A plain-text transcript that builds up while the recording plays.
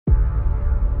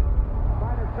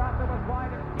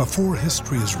Before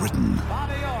history is written,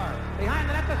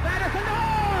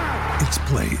 it's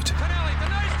played.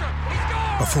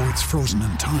 Before it's frozen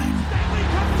in time,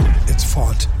 it's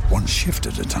fought one shift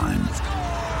at a time.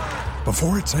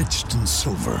 Before it's etched in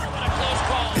silver,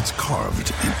 it's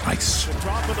carved in ice.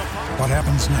 What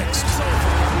happens next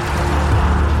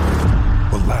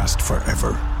will last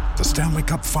forever. The Stanley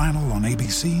Cup Final on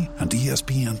ABC and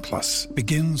ESPN Plus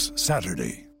begins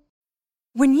Saturday.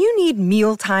 When you need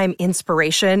mealtime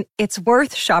inspiration, it's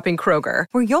worth shopping Kroger,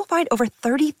 where you'll find over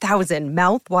 30,000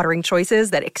 mouth-watering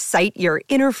choices that excite your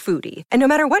inner foodie. And no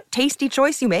matter what tasty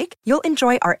choice you make, you'll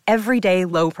enjoy our everyday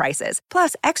low prices,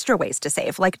 plus extra ways to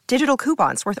save, like digital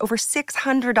coupons worth over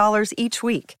 $600 each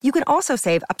week. You can also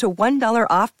save up to $1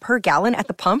 off per gallon at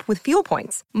the pump with fuel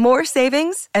points. More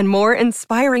savings and more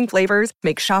inspiring flavors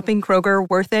make shopping Kroger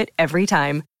worth it every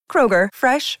time. Kroger,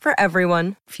 fresh for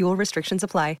everyone. Fuel restrictions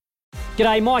apply.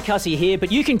 G'day, Mike Hussey here,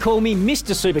 but you can call me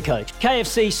Mr. Supercoach.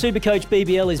 KFC Supercoach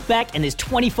BBL is back and there's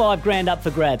 25 grand up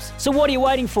for grabs. So what are you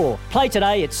waiting for? Play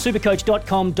today at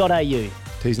supercoach.com.au.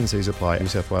 T's and C's apply. New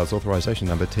South Wales authorisation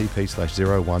number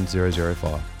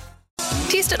TP/01005.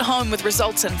 Test at home with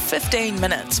results in 15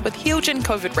 minutes with Helgen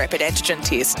COVID Rapid Antigen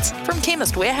tests from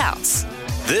Chemist Warehouse.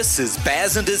 This is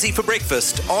Baz and Izzy for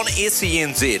breakfast on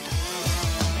SENZ.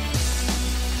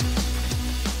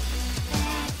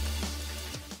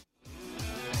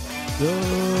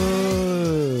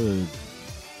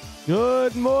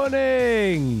 Good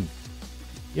morning.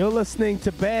 You're listening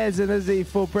to Baz and Izzy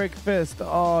for breakfast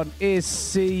on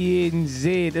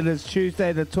SCNZ. It is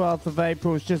Tuesday the 12th of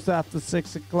April. It's just after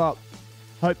 6 o'clock.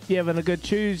 Hope you're having a good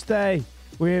Tuesday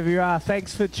wherever you are.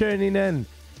 Thanks for tuning in.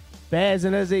 Baz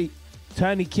and Izzy,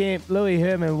 Tony Kemp, Louis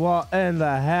Herman Watt in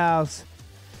the house.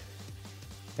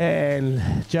 And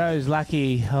Joe's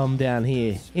lucky I'm down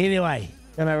here. Anyway,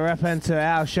 gonna rip into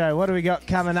our show. What do we got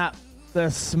coming up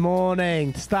this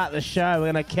morning? To start the show, we're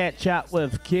gonna catch up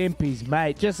with Kempy's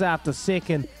mate just after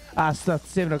 7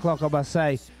 o'clock. I must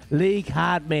say, league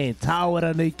hard man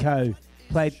Tawera Nico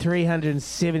played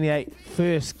 378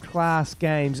 first-class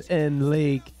games in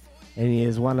league, and he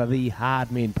is one of the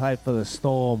hard men. Played for the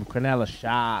Storm, Cronulla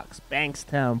Sharks,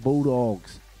 Bankstown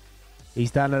Bulldogs.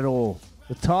 He's done it all.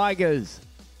 The Tigers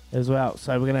as well.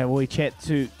 So we're going to have a wee chat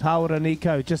to Tawera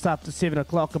Nico just after 7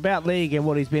 o'clock about league and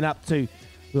what he's been up to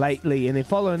lately. And then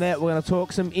following that, we're going to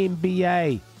talk some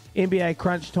NBA. NBA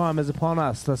crunch time is upon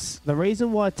us. The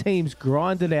reason why teams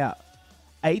grinded out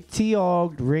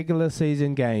 80-odd regular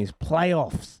season games,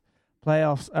 playoffs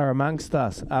are among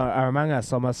us,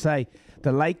 I must say.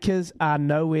 The Lakers are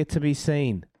nowhere to be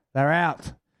seen. They're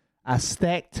out. A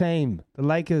stacked team. The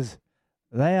Lakers,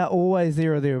 they are always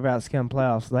there or thereabouts come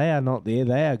playoffs. They are not there.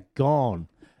 They are gone.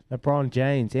 LeBron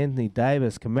James, Anthony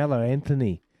Davis, Carmelo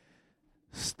Anthony.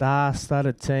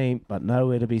 Star-studded team, but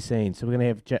nowhere to be seen. So we're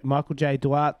going to have Michael J.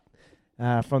 Duarte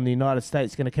from the United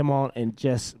States going to come on and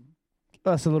just give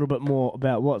us a little bit more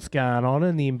about what's going on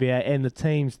in the NBA and the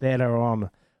teams that are on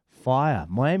fire.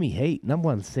 Miami Heat, number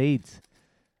 1 seeds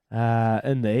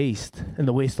in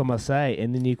the West, I must say.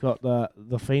 And then you've got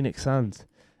the Phoenix Suns,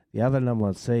 the other number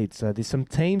 1 seed. So there's some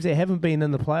teams that haven't been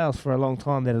in the playoffs for a long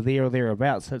time that are there or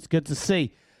thereabouts. So it's good to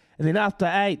see. And then after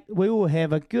 8, we will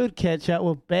have a good catch-up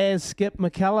with Baz Skip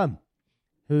McCullum,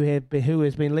 who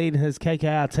has been leading his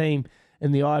KKR team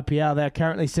in the IPL. They're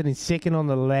currently sitting second on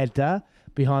the ladder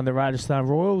behind the Rajasthan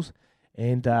Royals.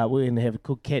 And we're going to have a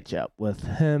good catch-up with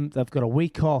him. They've got a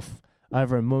week off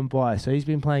over in Mumbai. So he's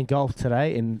been playing golf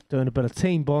today and doing a bit of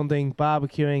team bonding,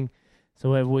 barbecuing. So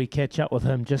we'll have a wee catch-up with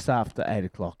him just after 8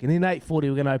 o'clock. And then 8:40,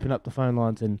 we're going to open up the phone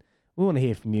lines and we want to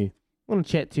hear from you. We want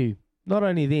to chat to you. Not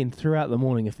only then, throughout the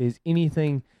morning, if there's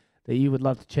anything that you would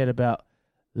love to chat about,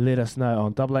 let us know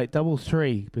on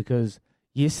 8833, because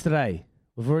yesterday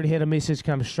we've already had a message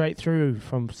come straight through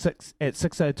from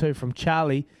 6:02 from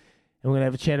Charlie, and we're going to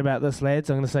have a chat about this,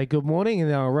 lads. I'm going to say good morning, and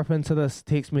then I'll rip into this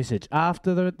text message.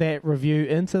 After that review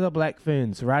into the Black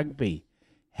Ferns rugby,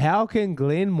 how can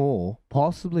Glenn Moore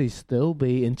possibly still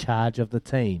be in charge of the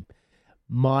team?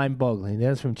 Mind-boggling.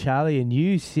 That was from Charlie, and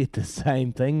you said the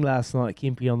same thing last night,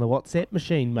 Kempy, on the WhatsApp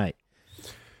machine, mate.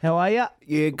 How are you?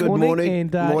 Yeah, good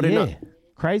morning. And, morning.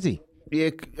 Crazy. Yeah,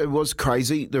 it was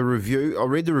crazy, the review. I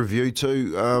read the review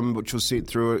too, which was sent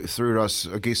through to us,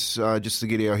 I guess, just to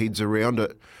get our heads around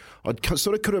it. I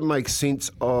sort of couldn't make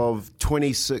sense of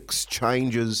 26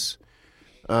 changes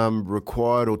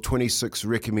required or 26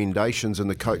 recommendations, and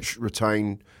the coach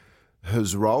retain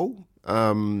his role.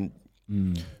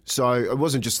 So it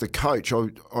wasn't just the coach.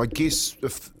 I guess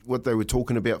if what they were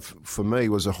talking about for me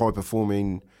was a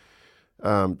high-performing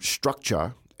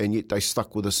structure, and yet they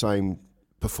stuck with the same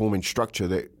performing structure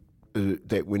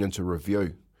that went into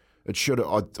review. It should.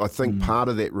 I think part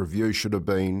of that review should have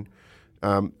been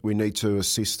we need to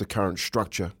assess the current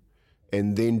structure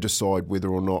and then decide whether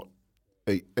or not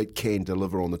it can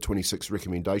deliver on the 26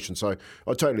 recommendations. So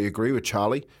I totally agree with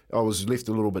Charlie. I was left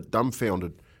a little bit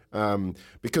dumbfounded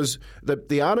because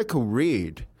the article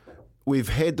read, we've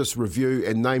had this review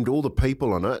and named all the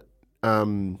people in it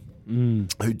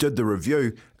who did the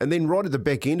review, and then right at the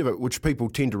back end of it, which people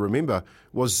tend to remember,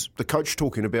 was the coach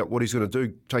talking about what he's going to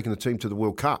do, taking the team to the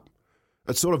World Cup.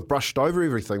 It sort of brushed over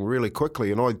everything really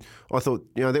quickly, and I thought,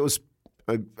 that was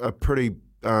a pretty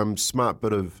smart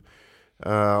bit of,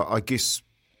 I guess,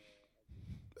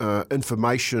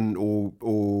 information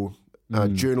or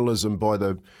journalism by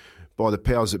the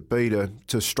powers that be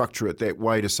to structure it that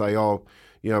way, to say,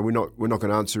 we're not going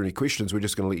to answer any questions. We're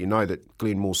just going to let you know that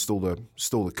Glenn Moore's still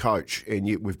the coach, and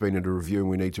yet we've been in a review and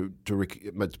we need to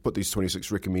put these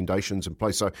 26 recommendations in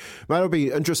place. So, mate, it'll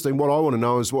be interesting. What I want to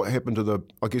know is what happened to the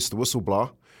whistleblower,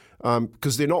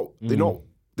 because they're not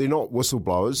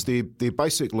whistleblowers. They're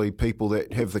basically people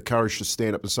that have the courage to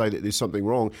stand up and say that there's something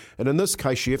wrong. And in this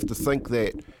case, you have to think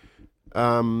that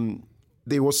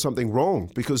there was something wrong,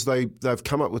 because they've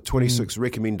come up with 26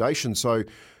 recommendations. So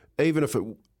even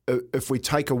if we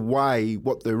take away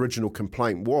what the original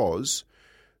complaint was,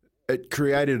 it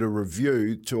created a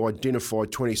review to identify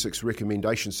 26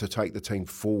 recommendations to take the team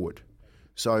forward.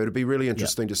 So it'll be really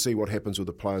interesting to see what happens with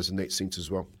the players in that sense as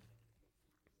well.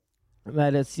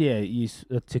 Mate,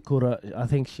 Te Kura, I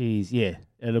think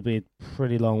it'll be a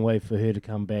pretty long way for her to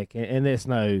come back. And there's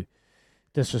no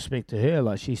disrespect to her.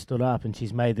 Like, she stood up and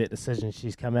she's made that decision.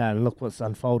 She's come out, and look what's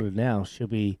unfolded now. She'll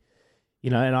be...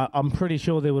 and I'm pretty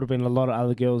sure there would have been a lot of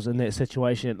other girls in that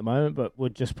situation at the moment, but we're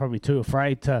just probably too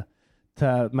afraid to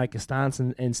make a stance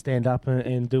and stand up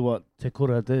and do what Te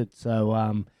Kura did.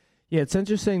 So, it's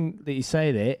interesting that you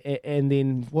say that, and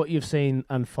then what you've seen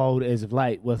unfold as of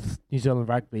late with New Zealand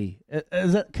Rugby.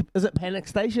 Is it panic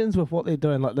stations with what they're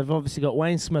doing? Like, they've obviously got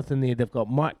Wayne Smith in there, they've got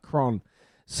Mike Cron.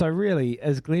 So really,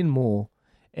 is Glenn Moore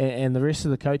and the rest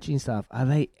of the coaching staff, are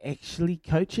they actually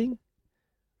coaching?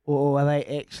 Or are they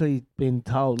actually been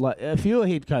told, like, if you're a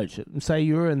head coach, say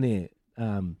you're in there,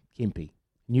 Kempi,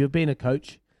 and you've been a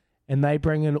coach, and they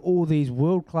bring in all these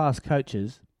world-class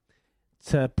coaches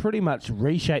to pretty much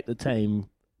reshape the team,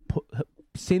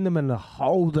 send them in a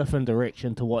whole different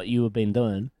direction to what you have been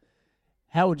doing,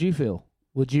 how would you feel?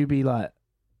 Would you be like,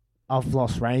 I've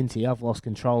lost reins here, I've lost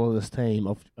control of this team,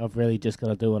 I've really just got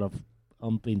to do what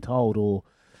I'm being told, or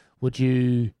would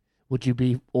you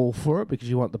be all for it because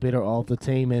you want the better of the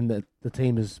team and that the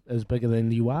team is bigger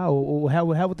than you are? Or how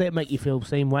would that make you feel,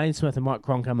 seeing Wayne Smith and Mike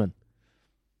Cron come in?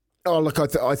 Oh, look,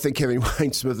 I think having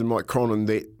Wayne Smith and Mike Cron and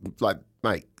that, like,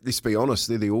 mate, let's be honest,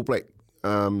 they're the All Black.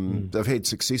 They've had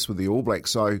success with the All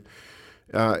Blacks, so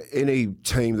any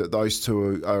team that those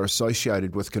two are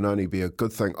associated with can only be a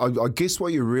good thing. I guess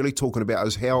what you're really talking about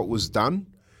is how it was done.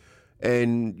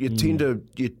 And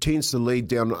it tends to lead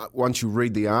down, once you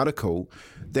read the article,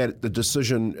 that the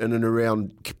decision in and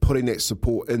around putting that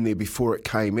support in there before it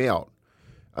came out,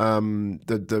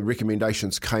 the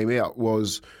recommendations came out,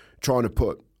 was trying to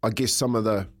put, I guess, some of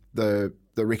the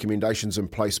recommendations in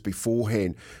place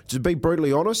beforehand. To be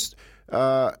brutally honest,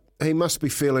 he must be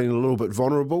feeling a little bit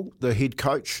vulnerable, the head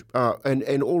coach,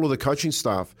 and all of the coaching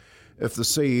staff. If the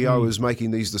CEO is making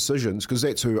these decisions, because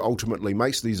that's who ultimately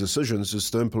makes these decisions,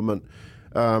 is to implement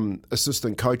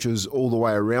assistant coaches all the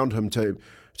way around him to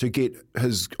get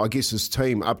his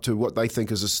team up to what they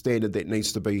think is a standard that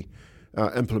needs to be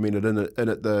implemented in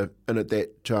at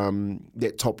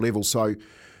that top level. So,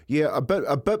 yeah, a bit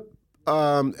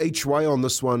each way on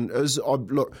this one is,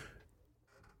 look,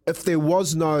 if there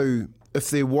was no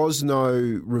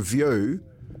review,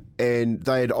 and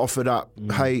they had offered up,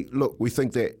 hey, look, we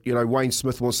think that, Wayne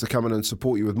Smith wants to come in and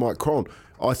support you with Mike Cron,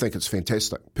 I think it's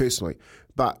fantastic, personally.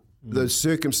 But the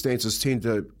circumstances tend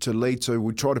to lead to,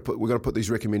 we're going to put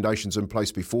these recommendations in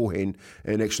place beforehand,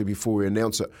 and actually before we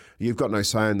announce it, you've got no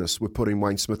say in this. We're putting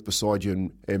Wayne Smith beside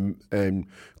you and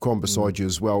Cron beside you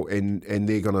as well, and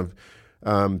they're going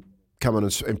to come in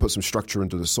and put some structure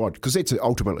into the side, because that's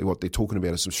ultimately what they're talking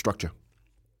about, is some structure.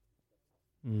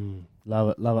 Love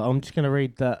it. I'm just going to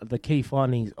read the key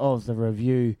findings of the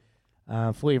review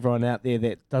for everyone out there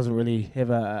that doesn't really have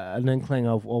an inkling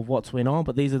of what's went on,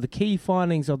 but these are the key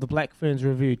findings of the Black Ferns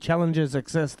review. Challenges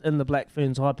exist in the Black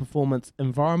Ferns high-performance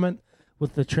environment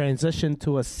with the transition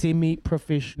to a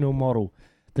semi-professional model.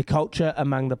 The culture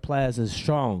among the players is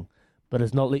strong, but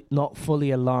is not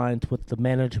fully aligned with the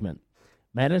management.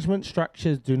 Management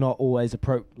structures do not always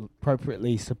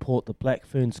appropriately support the Black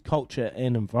Ferns culture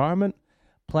and environment.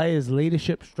 Players'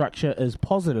 leadership structure is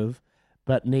positive,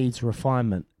 but needs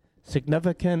refinement.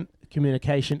 significant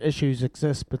communication issues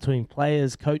exist between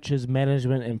players, coaches,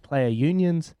 management and player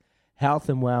unions, health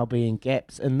and well-being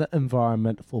gaps in the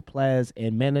environment for players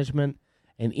and management,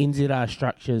 and NZR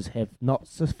structures have not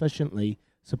sufficiently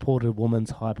supported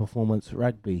women's high-performance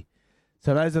rugby.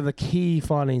 So those are the key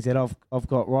findings that I've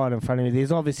got right in front of me.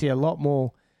 There's obviously a lot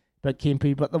more, but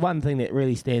the one thing that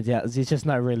really stands out is there's just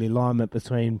no real alignment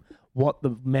between what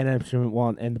the management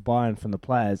want and the buy-in from the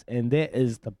players, and that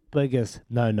is the biggest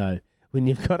no-no. When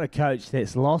you've got a coach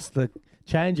that's lost the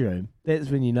change room, that's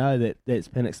when you know that that's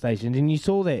panic station. And you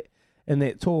saw that in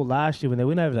that tour last year when they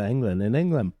went over to England, and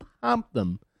England pumped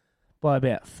them by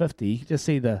about 50. You could just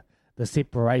see the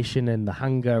separation and the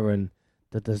hunger and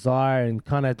the desire and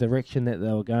kind of direction that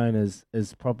they were going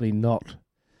is probably not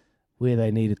where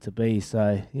they needed to be.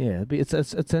 So yeah,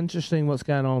 it's interesting what's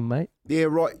going on, mate. Yeah,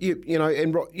 right.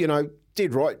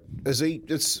 Dead right.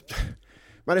 It's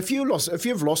mate. If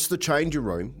you've lost the changer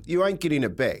room, you ain't getting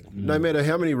it back. No matter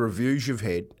how many reviews you've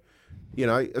had.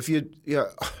 I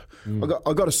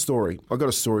got a story. I got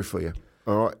a story for you.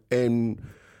 All right, and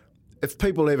if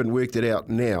people haven't worked it out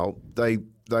now, they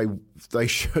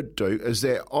should do. Is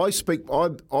that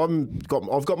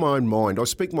I've got my own mind. I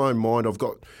speak my own mind. I've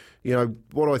got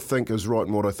what I think is right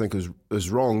and what I think is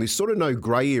wrong. There's sort of no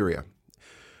grey area.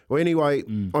 Well, anyway,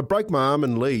 I broke my arm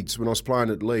in Leeds when I was playing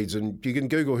at Leeds, and you can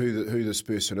Google who this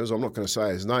person is. I'm not going to say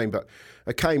his name, but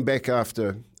I came back I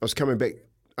was coming back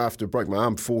after I broke my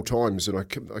arm 4 times, and I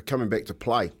coming back to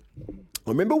play. I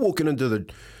remember walking into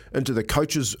the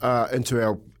coaches in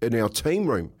our team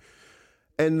room,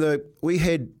 and we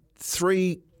had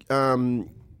 3 African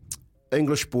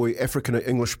English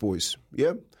boys,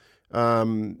 yeah,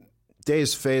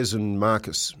 Daz, Faz, and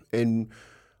Marcus, and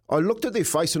I looked at their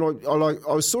face, and I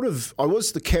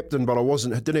was the captain, but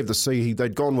didn't have the C.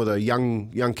 They'd gone with a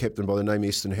young captain by the name of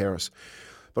Eston Harris.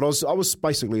 But I was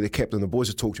basically the captain. The boys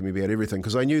would talk to me about everything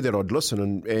because they knew that I'd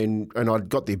listen and I'd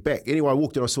got their back. Anyway, I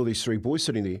walked in, I saw these 3 boys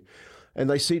sitting there. And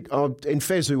they said, and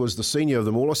Faz, who was the senior of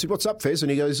them all, I said, "What's up, Faz?"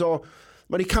 And he goes, "Oh,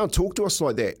 mate, he can't talk to us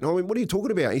like that." And I went, "What are you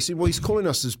talking about?" And he said, "Well, he's calling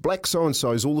us as black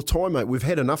so-and-sos all the time, mate. We've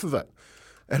had enough of it."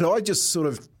 And I just sort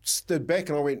of stood back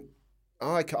and I went,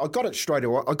 "Oh, okay." I got it straight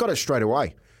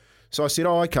away. So I said,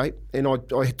 "Oh, okay." And I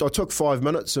took 5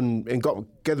 minutes and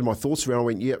gathered my thoughts around. I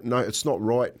went, "Yeah, no, it's not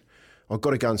right. I've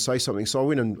got to go and say something." So I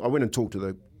went and talked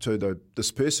to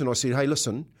this person. I said, "Hey,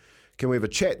 listen, can we have a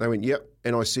chat?" They went, "Yep."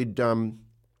 And I said,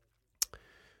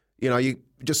 you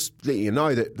just let you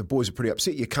know that the boys are pretty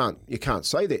upset. You can't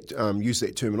say that, use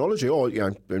that terminology. Oh,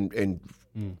 and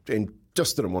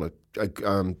just didn't want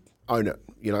to own it.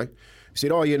 He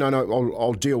said, "Oh, yeah, no,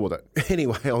 I'll deal with it."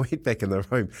 Anyway, I went back in the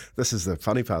room. This is the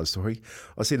funny part of the story.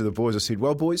 I said to the boys, I said,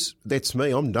 "Well, boys, that's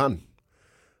me. I'm done."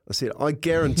 I said, "I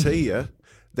guarantee you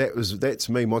that's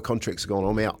me. My contract's gone.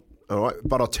 I'm out. All right.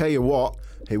 But I'll tell you what,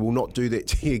 he will not do that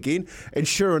to you again." And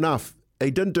sure enough,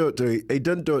 he didn't do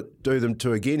them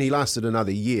to again. He lasted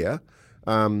another year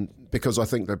because I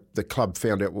think the club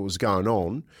found out what was going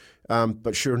on.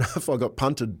 But sure enough, I got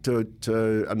punted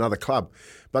to another club.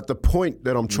 But the point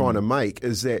that I'm trying to make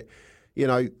is that,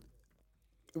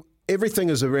 everything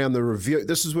is around the review.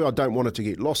 This is where I don't want it to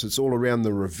get lost. It's all around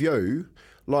the review.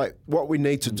 Like, what we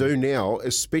need to do now,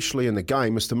 especially in the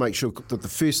game, is to make sure that the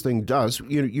first thing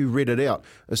you read it out,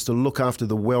 is to look after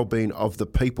the well-being of the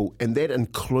people, and that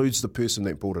includes the person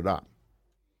that brought it up.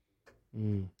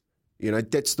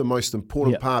 That's the most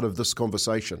important part of this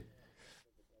conversation.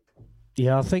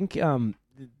 Yeah, I think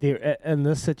there in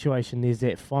this situation there's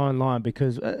that fine line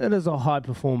because it is a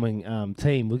high-performing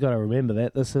team. We've got to remember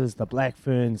that. This is the Black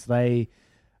Ferns. They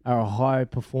are a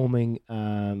high-performing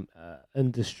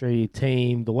industry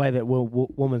team. The way that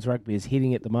women's rugby is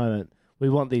heading at the moment, we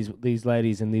want these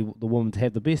ladies and the women to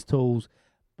have the best tools,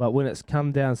 but when it's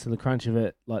come down to the crunch of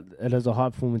it, like, it is a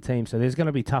high-performing team, so there's going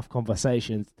to be tough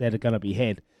conversations that are going to be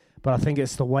had. But I think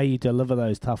it's the way you deliver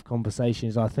those tough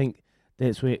conversations. I think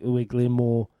that's where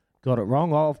Glenmore got it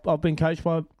wrong. I've been coached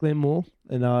by Glenmore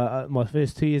in my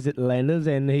first 2 years at the Landers,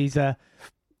 and he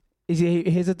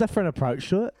has a different approach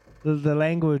to it. The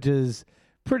language is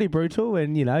pretty brutal,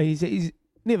 and I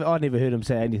never heard him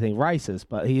say anything racist,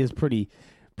 but he is pretty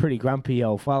grumpy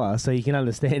old fella. So you can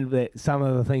understand that some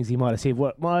of the things he might have said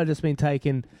might have just been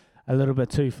taken a little bit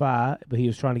too far, but he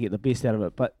was trying to get the best out of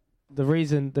it. But the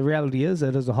reality is,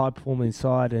 it is a high performing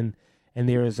side, and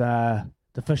there is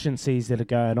deficiencies that are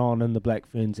going on in the Black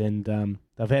Ferns, and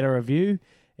they've had a review,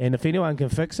 and if anyone can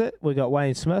fix it, we've got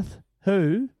Wayne Smith,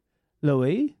 who,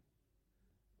 Louis,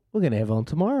 we're going to have on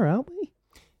tomorrow, aren't we?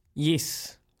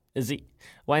 Yes.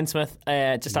 Wayne Smith,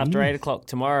 just after 8 o'clock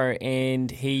tomorrow,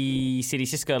 and he said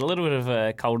he's just got a little bit of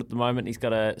a cold at the moment. He's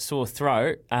got a sore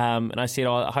throat, and I said,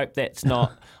 I hope that's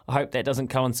not. I hope that doesn't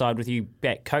coincide with you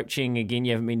back coaching again.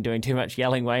 You haven't been doing too much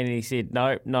yelling, Wayne. And he said,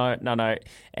 no, it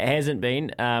hasn't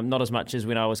been. Not as much as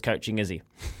when I was coaching Izzy.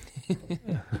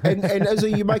 and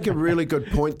Izzy, you make a really good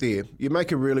point there. You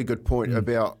make a really good point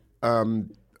about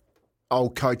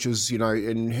old coaches,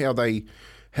 and how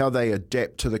they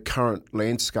adapt to the current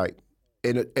landscape,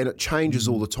 and it changes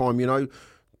all the time.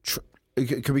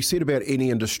 It can be said about any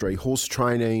industry, horse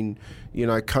training,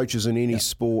 coaches in any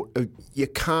sport. You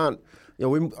can't.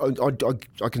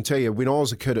 I can tell you, when I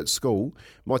was a kid at school,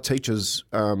 my teachers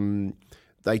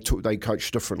they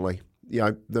coached differently.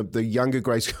 The younger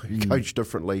grades coach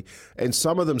differently, and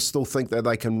some of them still think that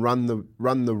they can run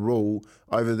the rule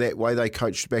over that way they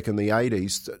coached back in the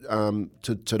 80s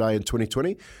to today in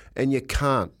 2020, and you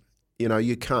can't.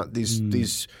 You can't.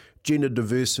 There's gender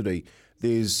diversity.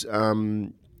 There's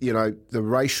the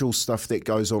racial stuff that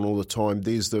goes on all the time.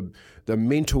 There's the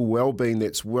mental well-being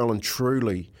that's well and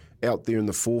truly out there in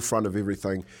the forefront of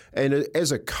everything. And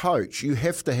as a coach, you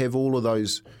have to have all of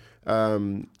those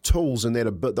tools and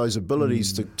those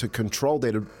abilities to control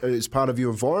that as part of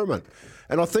your environment.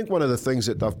 And I think one of the things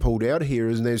that they've pulled out here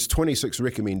is, and there's 26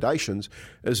 recommendations,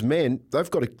 is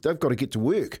they've got to get to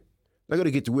work. They've got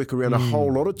to get to work around a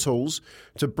whole lot of tools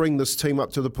to bring this team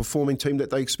up to the performing team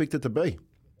that they expect it to be.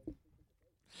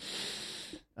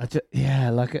 I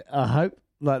hope.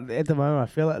 At the moment, I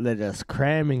feel like they're just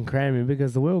cramming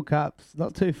because the World Cup's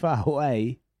not too far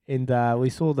away, and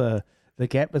we saw the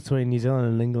gap between New Zealand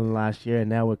and England last year, and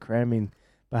now we're cramming.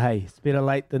 But hey, it's better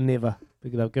late than never,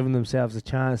 because they've given themselves a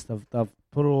chance. They've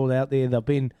put it all out there. They've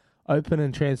been open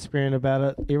and transparent about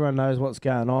it. Everyone knows what's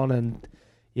going on, and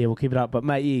we'll keep it up. But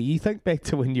mate, you think back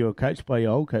to when you were coached by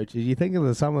your old coaches. You think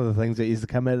of some of the things that used to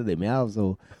come out of their mouths,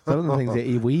 or some of the things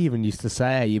that we even used to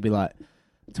say. You'd be like,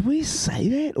 "Did we say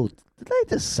that, or did they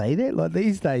just say that?" Like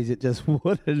these days, it just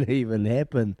wouldn't even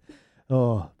happen.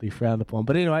 Oh, be frowned upon.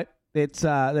 But anyway, that's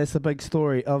the big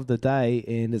story of the day,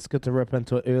 and it's good to rip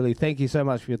into it early. Thank you so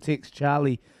much for your text,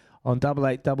 Charlie, on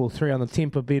 8833 on the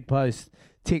Temper Bedpost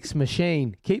text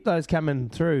machine. Keep those coming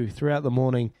throughout the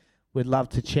morning. We'd love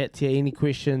to chat to you. Any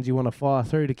questions you want to fire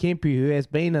through to Kempy, who has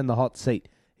been in the hot seat.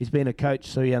 He's been a coach,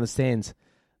 so he understands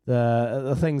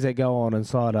the things that go on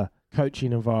inside a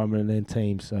coaching environment and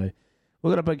team. So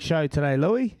we've got a big show today,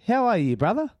 Louis. How are you,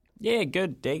 brother? Yeah,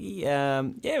 good, Daggy.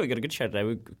 We got a good show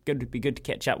today. It'd be good to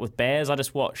catch up with Baz. I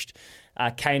just watched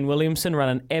Kane Williamson run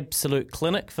an absolute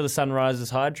clinic for the Sunrisers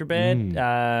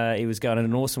Hyderabad. He was going in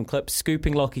an awesome clip,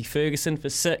 scooping Lockie Ferguson for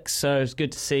 6. So it was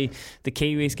good to see the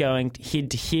Kiwis going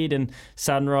head-to-head, and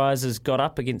Sunrisers got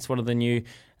up against one of the new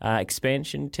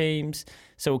expansion teams.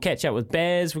 So we'll catch up with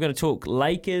Baz. We're going to talk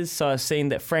Lakers. So I've seen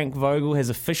that Frank Vogel has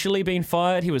officially been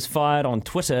fired. He was fired on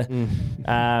Twitter.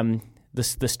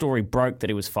 The story broke that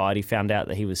he was fired. He found out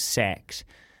that he was sacked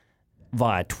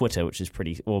via Twitter,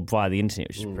 via the internet,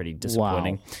 which is pretty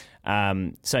disappointing.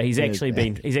 Wow. So he's actually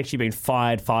been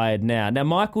fired now. Now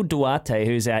Michael Duarte,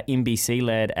 who's our NBC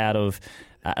lad out of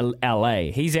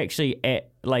LA, he's actually at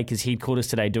Lakers headquarters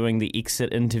today doing the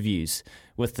exit interviews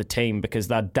with the team because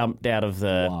they're dumped out of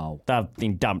they've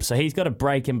been dumped. So he's got a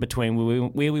break in between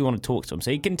where we want to talk to him.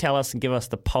 So he can tell us and give us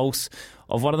the pulse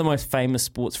of one of the most famous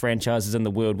sports franchises in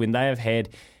the world when they have had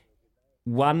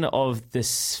one of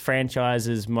this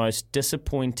franchise's most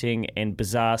disappointing and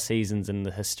bizarre seasons in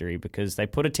the history, because they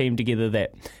put a team together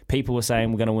that people were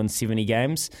saying we're going to win 70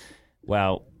 games.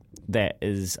 Well, that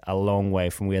is a long way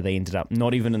from where they ended up.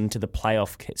 Not even into the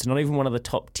playoff kits. Not even one of the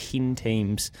top 10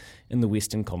 teams in the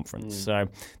Western Conference. So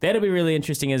that'll be really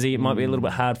interesting, Izzy. It might be a little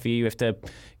bit hard for you. You have to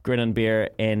grin and bear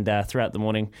it. And throughout the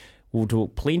morning, we'll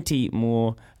talk plenty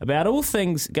more about all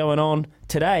things going on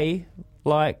today,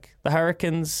 like the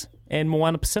Hurricanes and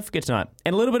Moana Pacifica tonight.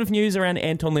 And a little bit of news around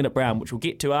Anton Lienert-Brown, which we'll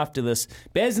get to after this.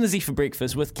 Baz and Izzy for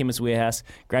breakfast with Chemist Warehouse.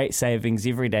 Great savings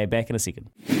every day. Back in a second.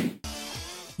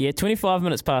 Yeah, 25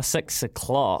 minutes past 6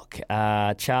 o'clock.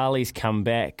 Charlie's come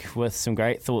back with some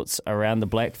great thoughts around the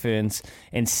Black Ferns.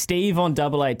 And Steve on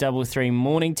 8833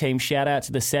 morning team. Shout out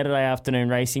to the Saturday afternoon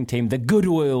racing team, the Good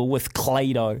Oil with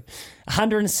Clado.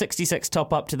 166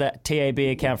 top up to that TAB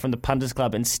account from the Punters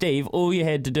Club. And Steve, all you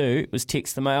had to do was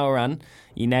text the mail run.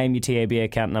 You name your TAB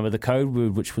account number, the code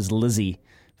word, which was Lizzie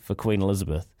for Queen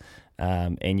Elizabeth.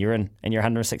 And you're in, and you're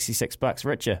 $166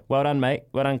 richer. Well done, mate.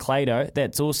 Well done, Clado.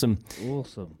 That's awesome.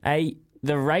 Awesome.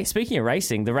 The race. Speaking of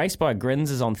racing, the race by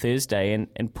Grins is on Thursday,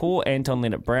 and poor Anton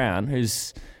Lienert-Brown,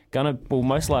 who's will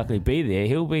most likely be there.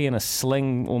 He'll be in a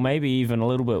sling, or maybe even a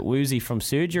little bit woozy from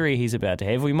surgery he's about to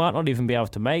have. We might not even be able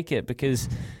to make it because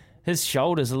his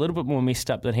shoulder's a little bit more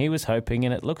messed up than he was hoping,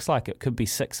 and it looks like it could be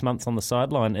 6 months on the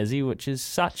sideline, Izzy, which is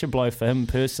such a blow for him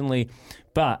personally.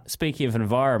 But speaking of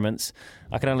environments,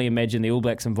 I can only imagine the All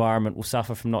Blacks environment will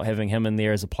suffer from not having him in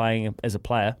there as a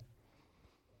player.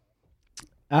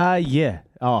 Yeah.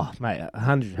 Oh, mate,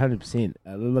 100%.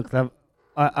 Look,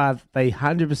 they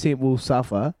 100% will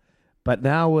suffer. But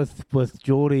now with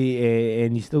Geordie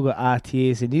and you still got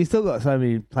RTS and you still got so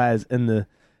many players in the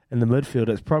midfield,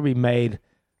 it's probably made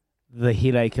the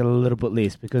headache a little bit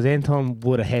less because Anton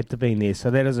would have had to be there. So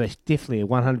that is definitely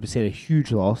 100% a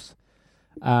huge loss.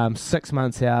 6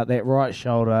 months out, that right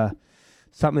shoulder,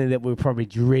 something that we're probably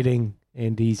dreading,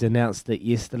 and he's announced it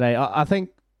yesterday. I think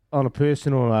on a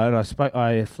personal note,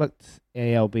 I flicked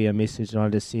ALB a message and I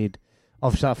just said,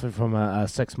 I've suffered from a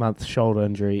 6 month shoulder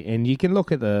injury, and you can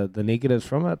look at the negatives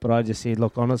from it, but I just said,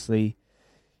 look, honestly,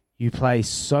 you play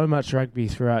so much rugby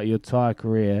throughout your entire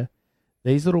career.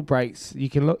 These little breaks, you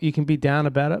can be down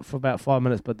about it for about 5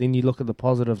 minutes, but then you look at the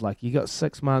positive, like you got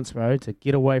 6 months, bro, to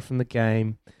get away from the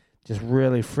game, just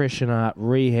really freshen up,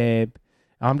 rehab.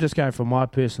 I'm just going from my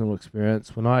personal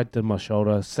experience. When I did my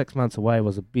shoulder, 6 months away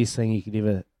was the best thing you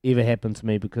could ever happen to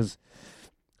me because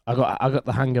I got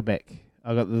the hunger back.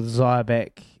 I got the desire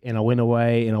back, and I went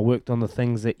away and I worked on the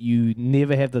things that you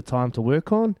never have the time to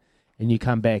work on, and you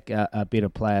come back a better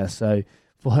player. So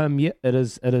for him, yeah, it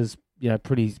is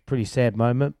pretty sad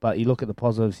moment. But you look at the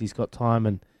positives, he's got time,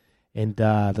 and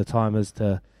the time is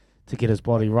to get his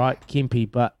body right,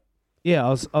 Kempe. But yeah,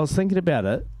 I was thinking about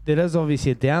it. There is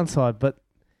obviously a downside, but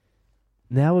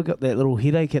now we've got that little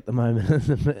headache at the moment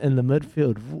in the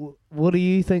midfield. What do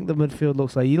you think the midfield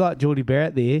looks like? You like Geordie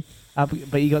Barrett there,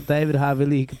 but you got David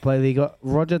Havili who can play there. You got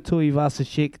Roger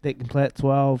Tuivasa-Sheck that can play at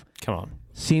 12. Come on.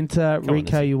 Centre,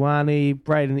 Rieko Ioane,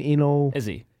 Braden Ennell.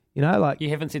 Izzy. You know, like... You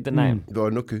haven't said the name.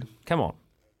 Dainuku. Come on.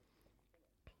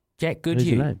 Jack Who's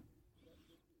your Goodhue. name?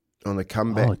 On the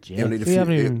comeback. Oh, Jack. We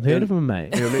haven't even heard of him,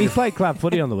 mate. He played club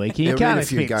footy on the weekend. You can't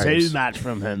expect too much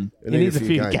from him. He needs a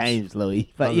few games,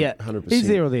 Louis. But 100%. He's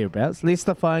there or thereabouts.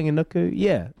 Leicester, Whainga and Nuku.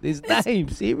 Yeah, there's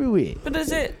names everywhere. But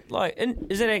is it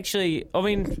actually? I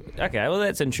mean, okay, well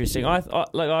that's interesting. I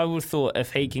would have thought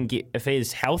if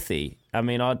he's healthy. I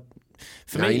mean,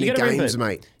 you need games,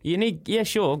 mate. You need,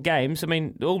 games. I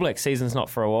mean, the All Black season's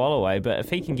not for a while away, but if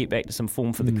he can get back to some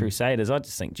form for the Crusaders, I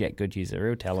just think Jack Goodhue's a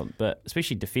real talent. But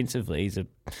especially defensively, he's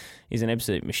an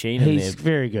absolute machine. He's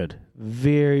very good,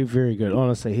 very, very good.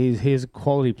 Honestly, he's a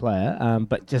quality player,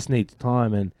 but just needs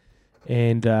time.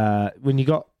 And when you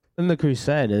got in the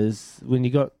Crusaders, when you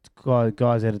got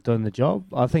guys that are doing the job,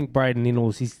 I think Braden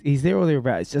Ennell, he's there or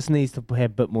thereabouts. Just needs to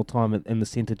have a bit more time in the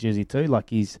centre jersey too.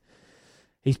 Like he's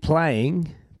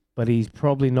playing, but he's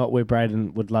probably not where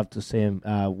Braden would love to see him,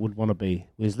 would want to be.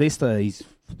 Whereas Leicester, he's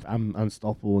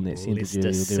unstoppable in that centre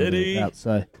jersey.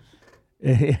 So,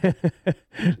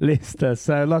 Leicester.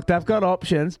 So, look, they've got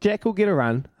options. Jack will get a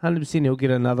run. 100% he'll get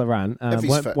another run.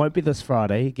 Won't be this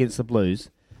Friday against the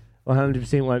Blues.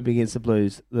 100% won't be against the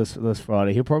Blues this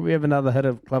Friday. He'll probably have another hit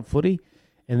of club footy.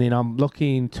 And then I'm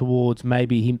looking towards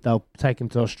maybe they'll take him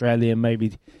to Australia,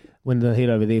 maybe when they head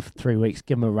over there for 3 weeks,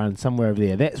 give him a run somewhere over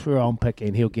there. That's where I'm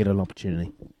picking. He'll get an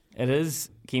opportunity. It is,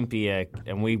 Kempe,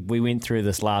 and we went through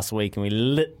this last week and we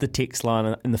lit the text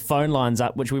line and the phone lines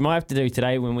up, which we might have to do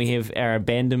today when we have our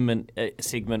abandonment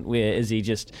segment where Izzy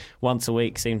just once a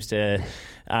week seems to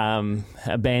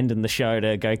abandon the show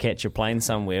to go catch a plane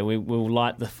somewhere. We'll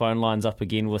light the phone lines up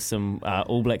again with some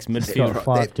All Blacks midfield. Got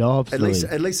 5 jobs. At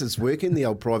least it's working, the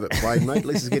old private plane, mate. At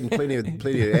least it's getting plenty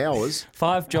of hours.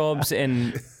 5 jobs,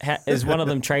 and is one of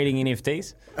them trading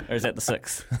NFTs, or is that the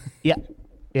 6th? Yeah.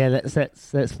 Yeah,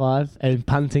 that's 5. And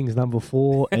punting's number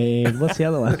 4. And what's the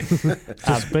other one?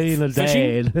 Just being a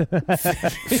dad.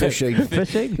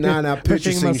 Fishing? No,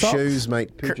 purchasing shoes,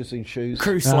 mate. Purchasing shoes.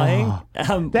 Crew slaying.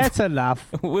 That's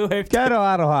enough. We'll have Go to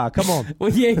Aroha. Come on. Well,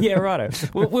 yeah, righto.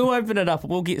 We'll open it up.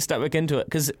 We'll get stuck back into it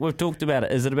because we've talked about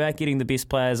it. Is it about getting the best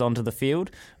players onto the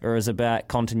field, or is it about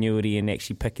continuity and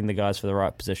actually picking the guys for the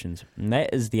right positions? And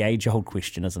that is the age-old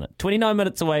question, isn't it? 29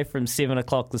 minutes away from 7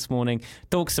 o'clock this morning.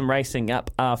 Talk some racing up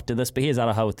after this, but here's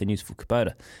Aroha with the news for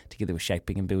Kubota, together with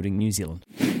Shaping and Building New Zealand.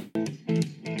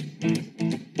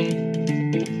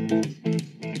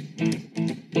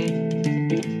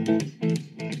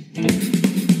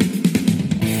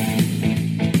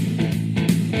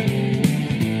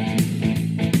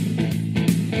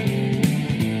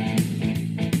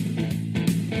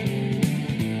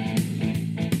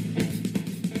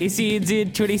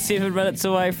 SENZ, 27 minutes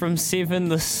away from 7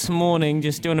 this morning.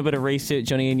 Just doing a bit of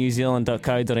research on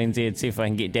airnewzealand.co.nz, see if I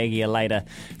can get Daggy a later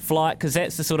flight, because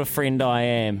that's the sort of friend I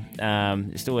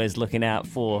am. Just always looking out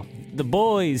for the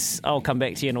boys. I'll come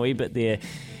back to you in a wee bit there.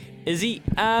 Izzy,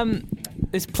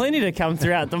 there's plenty to come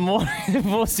throughout the morning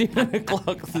before 7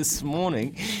 o'clock this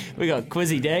morning. We got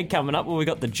Quizzy Dag coming up. Well, we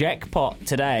got the jackpot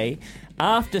today.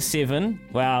 After 7,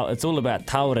 well, it's all about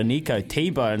Taura Nico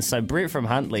T-Bone. So Brett from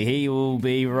Huntley, he will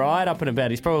be right up and about.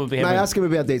 He's probably having... Mate, ask him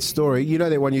about that story. You know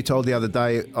that one you told the other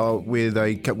day where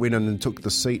they went in and took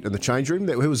the seat in the change room?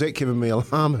 Who was that? Kevin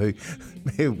Mialam,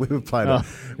 who we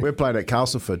were playing at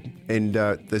Castleford, and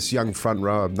this young front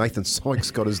rower, Nathan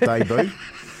Sykes, got his debut.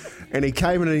 And he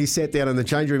came in and he sat down in the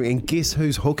change room, and guess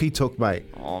whose hook he took, mate?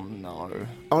 Oh, no.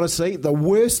 Honestly, the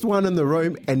worst one in the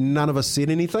room, and none of us said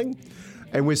anything.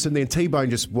 And we're sitting there, and T-Bone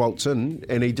just waltz in,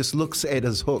 and he just looks at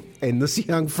his hook, and this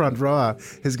young front rower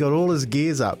has got all his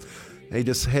gears up. He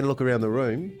just had a look around the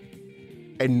room,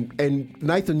 and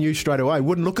Nathan knew straight away,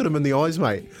 wouldn't look at him in the eyes,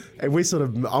 mate.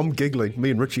 And I'm giggling,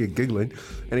 me and Richie are giggling,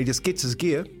 and he just gets his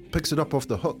gear, picks it up off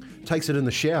the hook, takes it in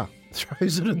the shower,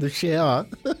 throws it in the shower,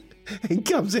 and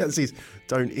comes out and says,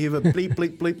 "Don't ever bleep,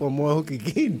 bleep, bleep on my hook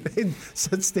again," and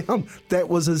sits down. That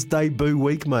was his debut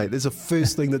week, mate. That's the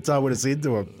first thing that I would have said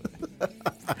to him.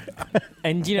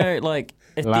 And, you know, like,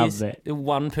 if Love there's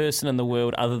one person in the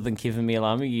world other than Kevin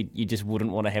Mialama you just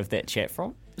wouldn't want to have that chat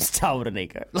from, it's Taura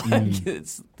Nico.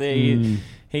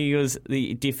 He was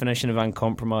the definition of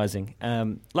uncompromising.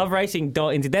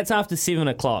 Loveracing.nz, that's after 7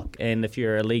 o'clock. And if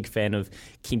you're a league fan of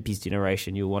Kempy's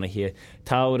generation, you'll want to hear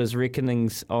Taura's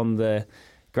reckonings on the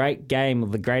great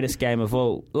game, the greatest game of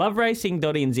all.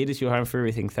 Loveracing.nz is your home for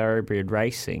everything thoroughbred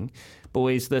racing.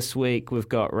 Boys, this week we've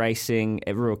got racing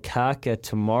at Ruakaka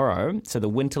tomorrow. So the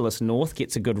Winterless North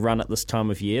gets a good run at this time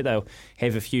of year. They'll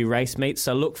have a few race meets.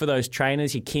 So look for those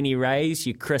trainers, your Kenny Rays,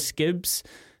 your Chris Gibbs,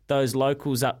 those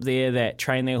locals up there that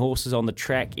train their horses on the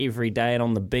track every day and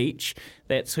on the beach.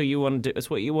 That's who you want to do. It's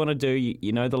what you want to do.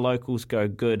 You know the locals go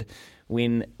good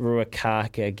when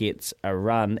Ruakaka gets a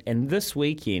run. And this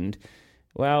weekend,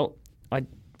 well, I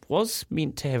was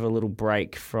meant to have a little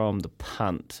break from the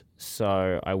punt,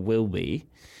 so I will be.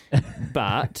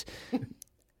 But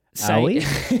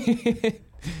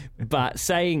but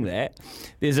saying that,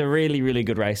 there's a really, really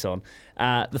good race on.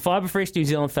 The Fibre Fresh New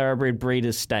Zealand Thoroughbred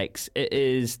Breeders' Stakes. It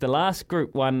is the last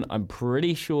Group 1, I'm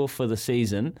pretty sure, for the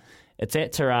season. It's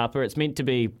at Te Rapa. It's meant to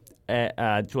be,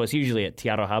 it's usually at Te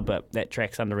Aroha, but that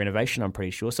track's under renovation, I'm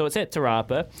pretty sure. So it's at Te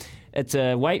Rapa. It's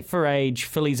a weight for age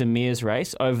fillies and mares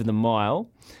race over the mile.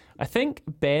 I think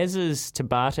Baz's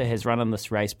Tabata has run in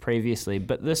this race previously,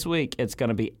 but this week it's going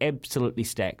to be absolutely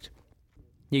stacked.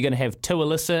 You're going to have Two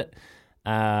Illicit,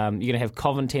 you're going to have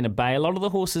Coventina Bay. A lot of the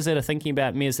horses that are thinking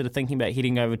about, mares that are thinking about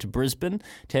heading over to Brisbane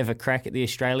to have a crack at the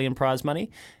Australian prize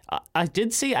money. I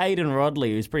did see Aidan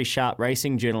Rodley, who's a pretty sharp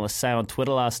racing journalist, say on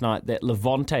Twitter last night that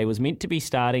Levante was meant to be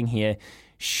starting here.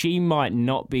 She might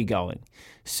not be going.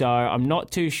 So I'm not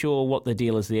too sure what the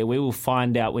deal is there. We will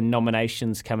find out when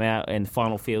nominations come out and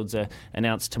final fields are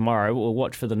announced tomorrow. We'll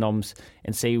watch for the noms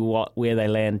and see where they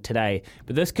land today.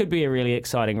 But this could be a really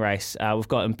exciting race. We've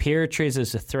got Imperatriz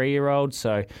as a 3-year-old,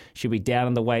 so she'll be down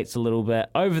in the weights a little bit.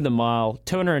 Over the mile,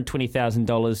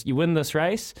 $220,000. You win this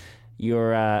race,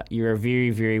 you're a very,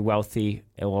 very wealthy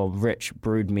or rich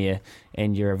broodmare,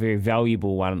 and you're a very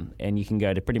valuable one, and you can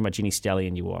go to pretty much any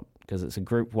stallion you want, because it's a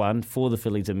Group 1 for the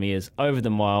fillies and mares over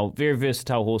the mile. Very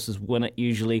versatile horses win it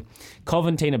usually.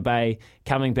 Coventina Bay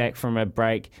coming back from a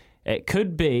break. It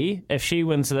could be, if she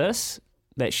wins this,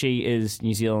 that she is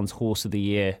New Zealand's Horse of the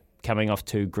Year, coming off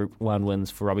 2 Group 1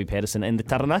 wins for Robbie Patterson and the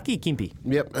Taranaki, Kempy.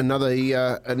 Yep,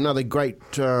 another great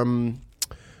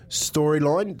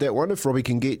storyline, that one, if Robbie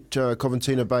can get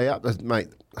Coventina Bay up. Mate,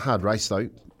 hard race though.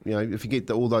 You know, if you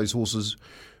get all those horses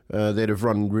that have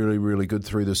run really, really good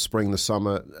through the spring, the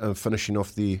summer, finishing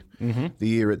off the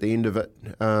year at the end of it.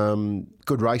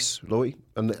 Good race, Louis.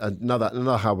 And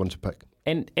another hard one to pick.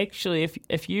 And actually,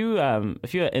 if you're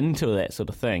into that sort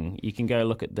of thing, you can go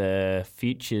look at the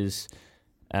futures.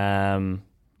 Where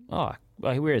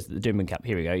is the Doomben Cup?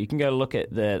 Here we go. You can go look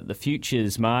at the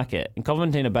futures market. And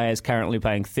Coventina Bay is currently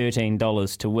paying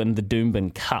 $13 to win the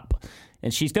Doomben Cup.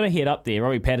 And she's going to head up there.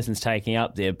 Robbie Patterson's taking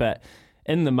up there, but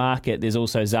in the market, there's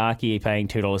also Zaki paying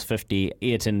 $2.50,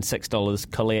 Ayrton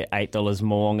 $6, Colette $8,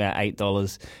 Moonga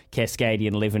 $8,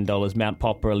 Cascadian $11, Mount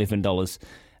Popper $11.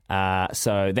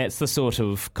 So that's the sort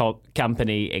of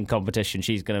company and competition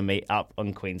she's going to meet up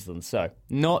on Queensland. So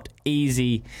not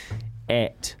easy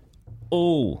at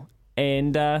all.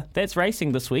 And that's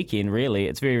racing this weekend, really.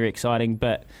 It's very, very exciting.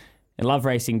 But And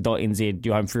loveracing.nz,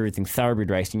 you're home for everything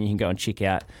thoroughbred racing. You can go and check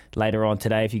out later on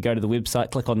today. If you go to the website,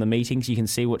 click on the meetings, you can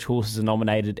see which horses are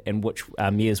nominated and which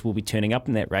mares will be turning up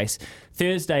in that race.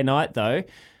 Thursday night, though,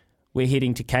 we're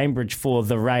heading to Cambridge for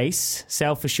the race.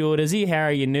 Self-assured, Izzy, how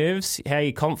are your nerves? How are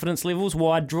your confidence levels?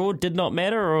 Wide draw, did not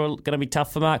matter, or going to be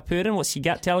tough for Mark Purdon? What's your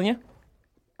gut telling you?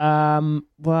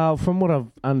 Well, from what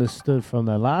I've understood from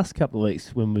the last couple of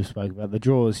weeks when we spoke about the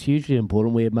draw is hugely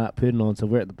important. We had Mark Purdon on, so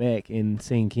we're at the back, and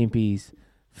seeing Kempy's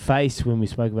face when we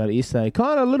spoke about it yesterday,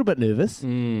 kind of a little bit nervous.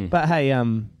 But hey,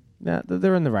 no,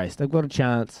 they're in the race. They've got a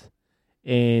chance,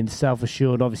 and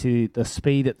self-assured. Obviously, the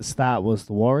speed at the start was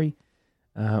the worry.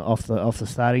 Off the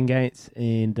starting gates,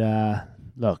 and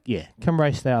look, yeah, come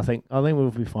race day, I think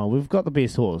we'll be fine. We've got the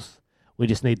best horse. We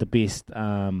just need the best.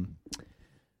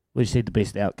 We just need the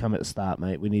best outcome at the start,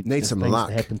 mate. We need some things luck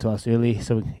to happen to us early.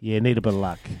 So need a bit of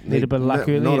luck. Need a bit of luck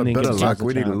early, not and a then bit of luck.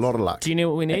 We need need a lot of luck. Do you know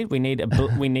what we need? We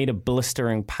need a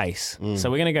blistering pace. So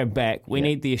we're going to go back. We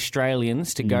need the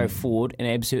Australians to go forward and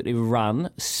absolutely run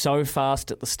so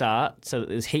fast at the start so that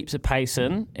there's heaps of pace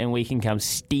in and we can come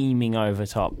steaming over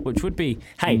top, which would be,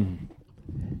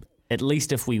 at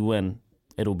least if we win,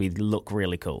 it'll be look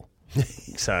really cool.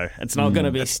 So it's not going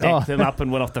to be stack them up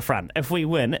and win off the front. If we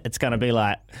win, it's going to be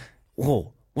like,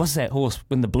 whoa, what's that horse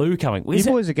in the blue coming? You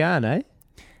boys are going, eh?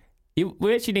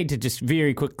 We actually need to just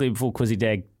very quickly before Quizzy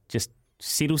Dag just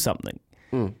settle something.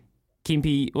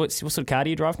 Kempy, what sort of car do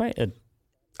you drive, mate?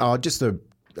 Just a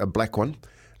black one.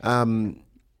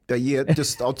 But yeah,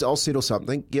 just I'll settle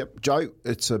something. Yep, Joe,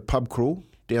 it's a pub crawl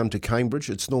down to Cambridge.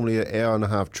 It's normally an hour and a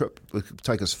half trip. It'll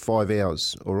take us 5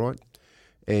 hours, all right?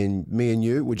 And me and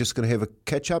you, we're just going to have a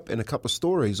catch-up and a couple of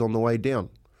stories on the way down.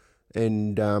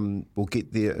 And we'll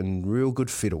get there in real good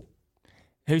fiddle.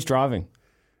 Who's driving?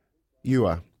 You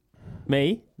are.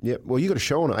 Me? Yep. Well, you got a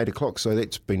show on at 8 o'clock, so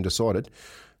that's been decided.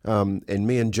 And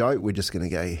me and Joe, we're just going to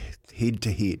go head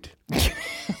to head.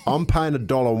 I'm paying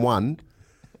 $1.01,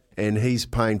 and he's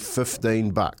paying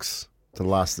 $15 to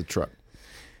last the trip.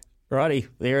 Righty,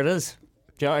 there it is.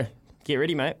 Joe, get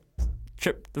ready, mate.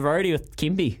 Trip the roadie with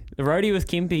Kempy. The roadie with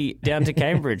Kempy down to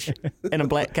Cambridge in a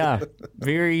black car.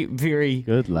 Very, very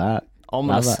good luck.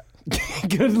 Almost.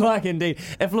 Good luck indeed.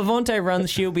 If Levante runs,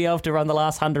 she'll be able to run the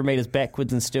last 100 metres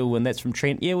backwards and still win. That's from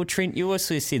Trent. Yeah, well, Trent, you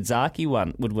also said Zaki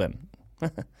would win.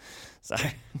 So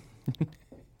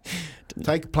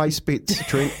take place bets,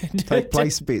 Trent. Take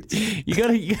place bets. You got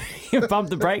to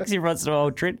bump the brakes every once in a while,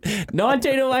 Trent.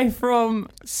 19 away from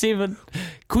 7.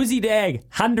 Quizzy Dag,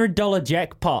 $100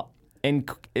 jackpot. And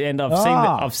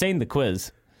I've seen the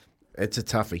quiz. It's a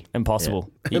toughie.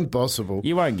 Impossible. Yeah. Impossible.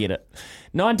 You won't get it.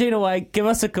 19 away. Give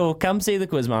us a call. Come see the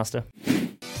Quizmaster.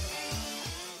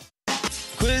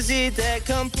 Quizzy Dag,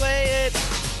 come play it.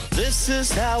 This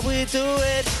is how we do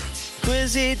it.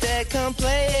 Quizzy Dag, come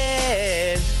play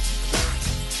it.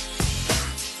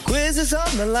 Quiz is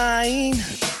on the line.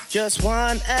 Just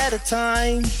one at a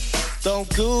time. Don't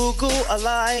Google a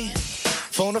lie.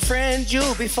 Phone a friend,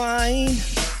 you'll be fine.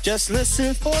 Just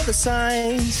listen for the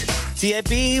signs.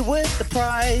 TAB with the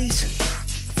prize.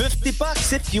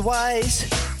 $50 if you're wise.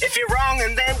 If you're wrong,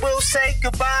 and then we'll say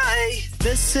goodbye.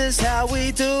 This is how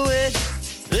we do it.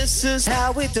 This is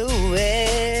how we do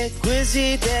it.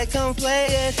 Quizzy Dag, come play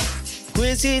it.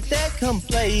 Quizzy Dag, come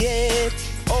play it.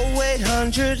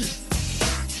 0800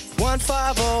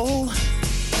 150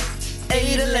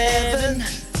 811.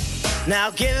 Now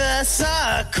give us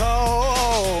a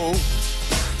call.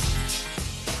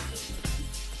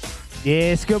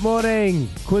 Yes, good morning.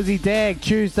 Quizzy Dag,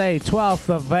 Tuesday, 12th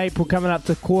of April, coming up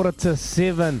to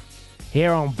 6:45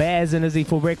 here on Baz and Izzy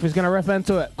for breakfast. Going to rip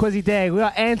into it. Quizzy Dag, we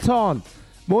got Anton.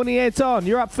 Morning, Anton.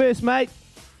 You're up first, mate.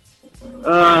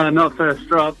 Not first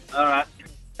drop. All right.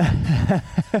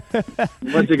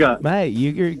 What you got? Mate,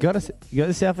 you got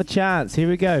yourself a chance. Here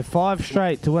we go. 5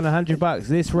 straight to win $100.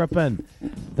 Let's rip in.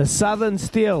 The Southern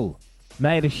Steel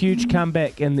made a huge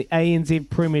comeback in the ANZ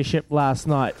Premiership last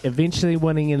night, eventually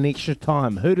winning in extra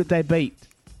time. Who did they beat?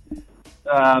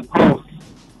 Pulse.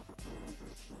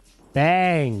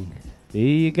 Bang. There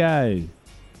you go.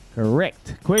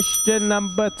 Correct. Question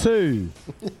number 2.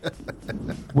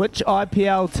 Which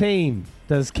IPL team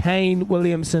does Kane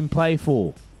Williamson play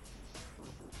for?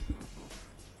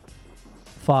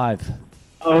 5.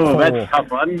 Oh, 4, that's a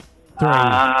tough one.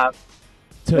 3,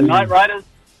 2, the Knight Riders.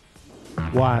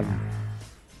 1.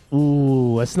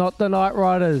 Ooh, it's not the Knight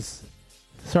Riders.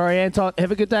 Sorry, Anton.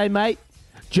 Have a good day, mate.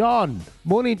 John.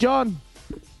 Morning, John.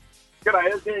 G'day, how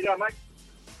you going, mate?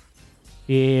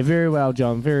 Yeah, very well,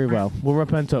 John. Very well. We'll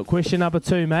rip into it. Question number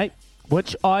 2, mate.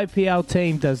 Which IPL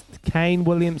team does Kane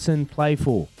Williamson play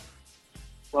for?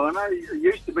 Well, I know it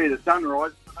used to be the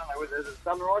Sunrisers. I don't know whether it's the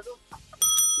Sunrisers.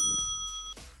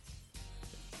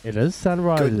 It is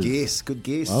Sunrisers. Good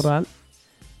guess. Well done.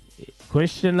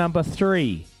 Question number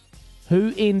 3.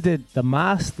 Who ended the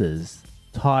Masters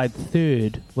tied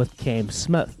third with Cam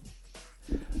Smith?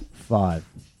 5,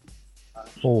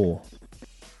 4,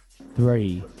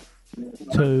 3,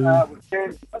 2,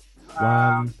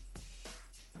 1.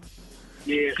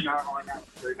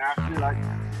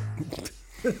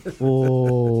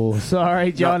 Oh,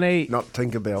 sorry, Johnny. Not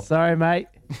Tinkerbell. Sorry, mate.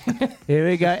 Here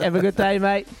we go. Have a good day,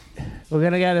 mate. We're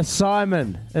going to go to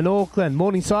Simon in Auckland.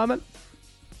 Morning, Simon.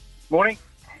 Morning.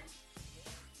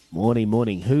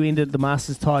 Morning. Who ended the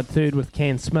Masters tied third with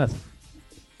Cam Smith?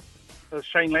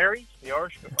 Shane Larry, the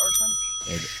Irishman.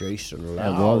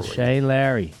 That was Shane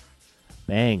Larry.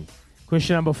 Bang.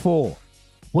 Question number 4.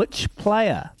 Which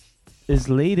player is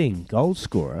leading goal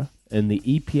scorer in the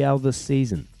EPL this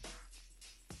season?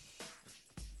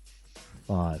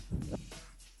 5,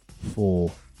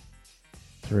 4,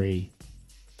 3,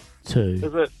 2. Is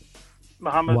it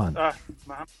Mohamed 1.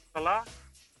 Mohamed Salah?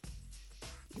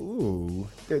 Ooh,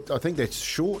 I think that's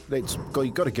short.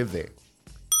 You've got to give that.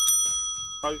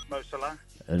 Mo Salah.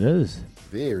 It is.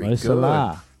 Very Mo good.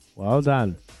 Salah. Well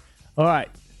done. All right.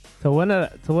 To win the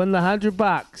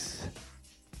 $100,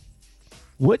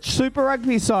 which Super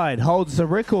Rugby side holds the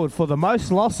record for the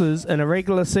most losses in a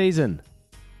regular season?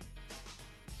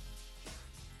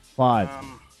 5,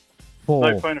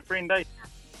 4. No phone a friend, eh?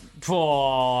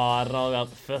 Oh, roll out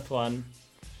the fifth one.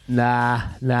 Nah,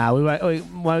 we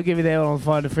won't give you that one on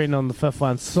Find a Friend on the 5th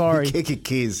one. Sorry. Kick it,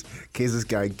 Kez. Kez is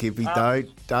going, Kippy, don't.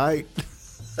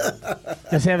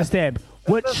 Just have a stab.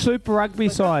 Which Super Rugby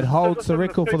side holds the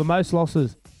record for the most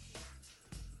losses?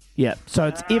 Yeah, so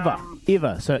it's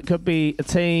ever. So it could be a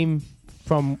team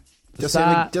from the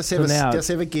start to now. Just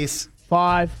have a guess.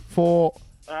 5, 4,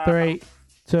 3,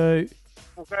 2,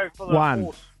 We'll go for the 1.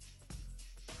 Force.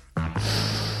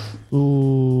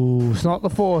 Ooh, it's not the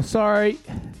 4. Sorry.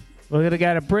 We're going to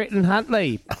go to Bretton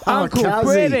Huntley. Uncle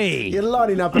Cuzzy, Bretty. you're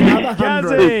lining up another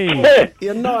 100.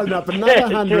 You're lining up another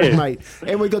 100, mate.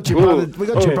 And we got your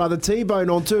brother T-Bone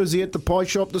on too. Is he at the pie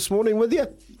shop this morning with you?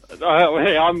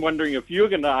 Hey, I'm wondering if you're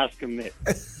going to ask him that.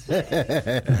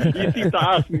 You seem to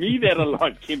ask me that a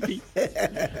lot, Kempy.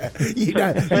 You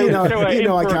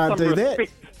know I can't do that.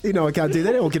 Respect. You know I can't do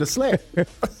that. I'll get a slap.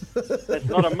 That's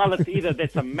not a mullet either.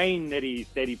 That's a mane that he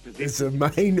possesses. It's a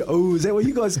mane. Oh, is that what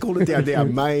you guys call it down there? A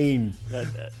mane. I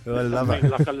love it.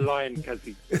 Like a lion,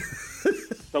 Cuzzy.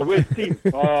 So where's team?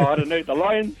 Oh, I don't know. The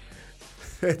Lions?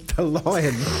 The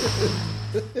Lion.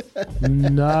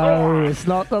 No, it's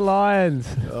not the Lions.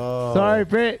 Oh. Sorry,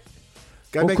 Brett.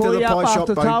 Go back to the pie shop,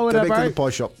 Go back to the pie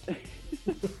shop.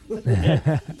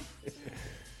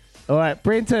 All right,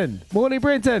 Brenton. Morning,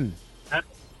 Brenton.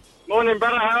 Morning,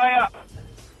 brother. How are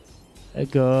you?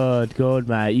 Good,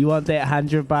 mate. You want that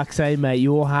 $100, eh, mate?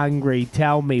 You're hungry.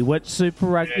 Tell me, which Super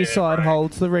Rugby side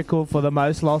holds the record for the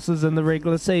most losses in the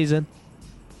regular season?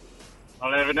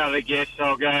 I'll have another guess.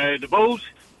 I'll go the Bulls.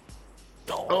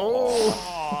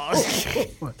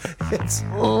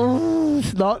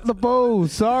 It's not the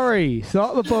Bulls. Sorry, it's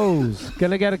not the Bulls.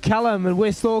 Gonna go to Callum in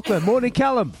West Auckland. Morning,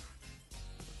 Callum.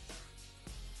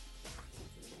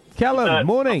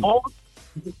 Morning.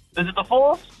 Is it the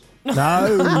Force? No,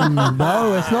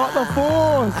 it's not the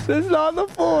Force. It's not the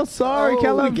Force. Sorry,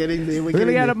 Callum. We're getting there. We're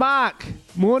gonna go to Mark.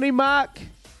 Morning, Mark.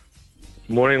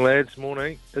 Morning, lads.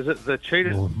 Morning. Is it the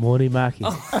Cheetahs? Oh, morning, Marky.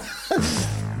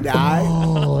 No.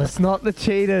 Oh, it's not the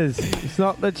Cheetahs. It's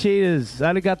not the Cheetahs.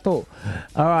 Arigato.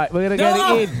 All right, we're going to go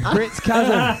to Ed, Brett's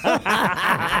cousin.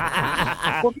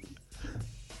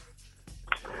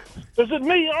 Is it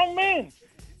me? Oh, man.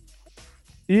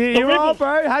 Yeah, you're on,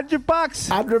 bro. $100.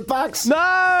 $100.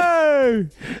 No!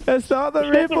 It's not the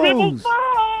Rebels.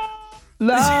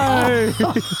 No!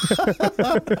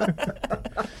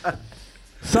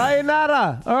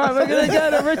 Sayonara. All right, we're going to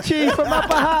go to Richie from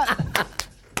Upper Hutt.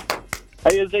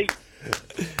 Hey, is he?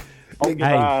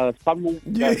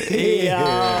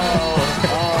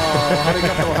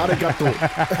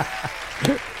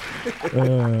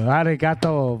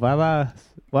 Arigato, brother.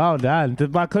 Well done.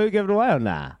 Did my clue give it away or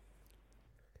nah?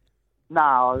 No,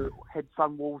 I had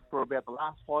Sunwolves for about the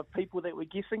last 5 people that were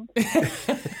guessing. Yeah.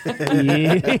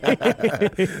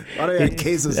 I don't know.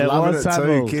 Kez was loving it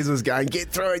too. Kez was going, get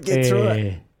through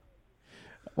it.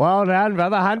 Well done,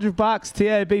 brother. $100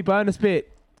 TAB bonus bet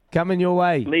coming your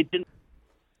way. Legend.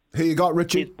 Who you got,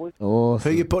 Richie?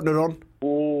 Awesome. Who you putting it on?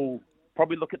 Oh,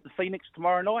 probably look at the Phoenix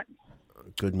tomorrow night.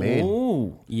 Good man.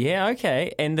 Oh, yeah,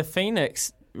 okay. And the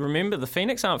Phoenix, remember, the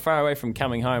Phoenix aren't far away from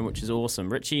coming home, which is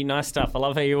awesome. Richie, nice stuff. I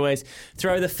love how you always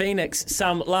throw the Phoenix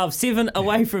some love. 7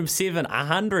 away from 7,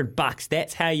 $100.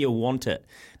 That's how you want it.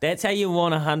 That's how you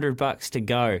want $100 to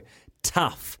go.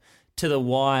 tough to the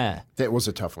wire. That was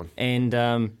a tough one. And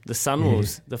the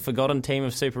Sunwolves, the forgotten team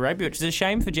of Super Rugby, which is a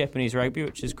shame for Japanese rugby,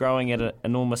 which is growing at an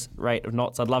enormous rate of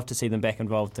knots. I'd love to see them back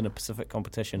involved in a Pacific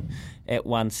competition at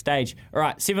one stage. All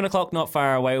right, 7 o'clock, not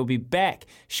far away. We'll be back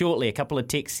shortly. A couple of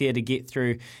texts here to get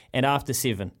through. And after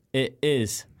 7, it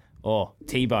is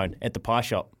T-Bone at the Pie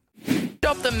Shop.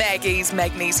 Shop the Maggie's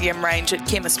Magnesium range at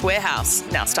Chemist Warehouse,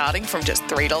 now starting from just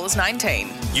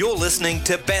 $3.19. You're listening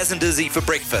to Baz and Izzy for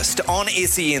breakfast on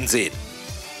SENZ.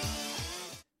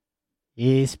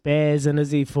 Yes, Baz and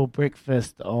Izzy for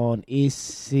breakfast on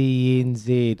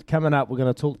SCNZ. Coming up, we're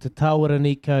going to talk to Tawera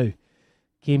Nico,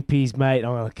 Kempy's mate.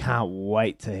 I can't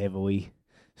wait to have a wee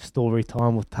story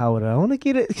time with Tawera. I want to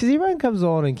get it, because everyone comes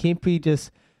on and Kempy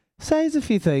just says a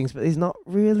few things, but there's not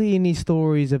really any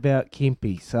stories about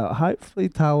Kempy. So hopefully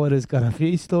Tawera's got a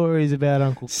few stories about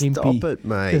Uncle Kempy. Stop it,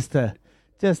 mate.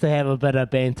 Just to have a bit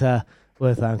of banter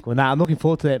with Uncle. I'm looking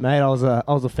forward to that, mate. I was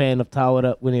a fan of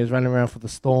Tawera when he was running around for the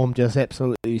Storm, just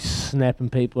absolutely snapping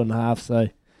people in half. So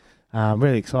I'm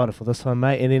really excited for this one,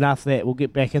 mate. And then after that, we'll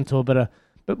get back into a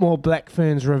bit more Black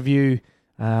Ferns review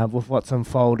with what's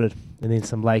unfolded, and then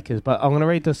some Lakers. But I'm going to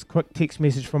read this quick text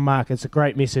message from Mark. It's a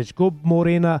great message. Good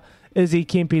morena, Izzy,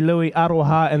 Kempy, Louis,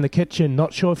 Aroha in the kitchen.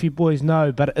 Not sure if you boys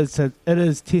know, but it is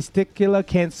Testicular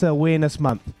Cancer Awareness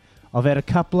Month. I've had a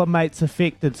couple of mates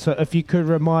affected, so if you could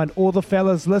remind all the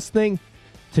fellas listening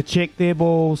to check their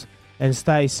balls and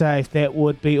stay safe, that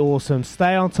would be awesome.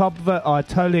 Stay on top of it. I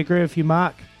totally agree with you,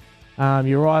 Mark.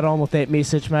 You're right on with that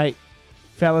message, mate.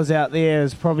 Fellas out there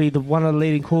is probably one of the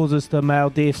leading causes to male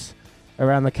deaths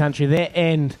around the country. That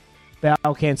and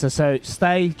bowel cancer. So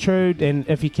stay true, and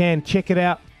if you can, check it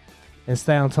out and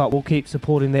stay on top. We'll keep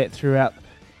supporting that throughout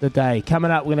the day. Coming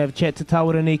up, we're going to have a chat to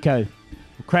Tawera Nico.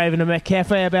 We're craving a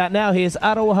McCafe about now. Here's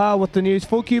Aroha with the news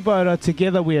for Kubota.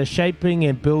 Together we are shaping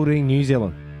and building New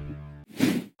Zealand.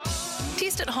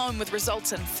 Test at home with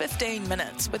results in 15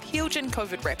 minutes with Helgen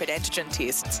COVID Rapid Antigen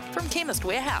tests from Chemist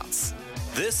Warehouse.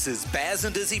 This is Baz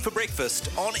and Izzy for breakfast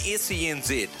on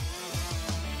SENZ.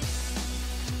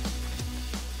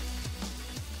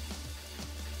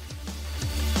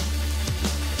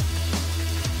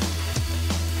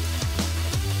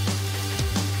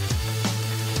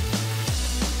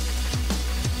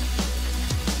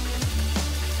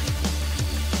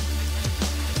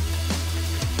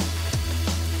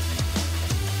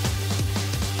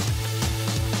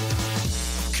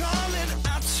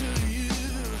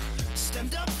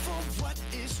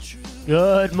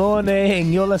 Good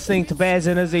morning. You're listening to Baz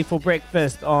and Izzy for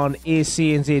breakfast on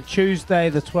SCNZ. Tuesday,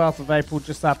 the 12th of April,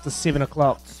 just after 7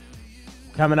 o'clock.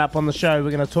 Coming up on the show,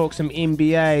 we're going to talk some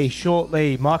NBA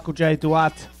shortly. Michael J.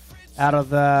 Duarte out of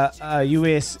the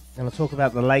US. Going to talk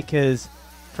about the Lakers.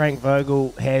 Frank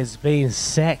Vogel has been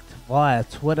sacked via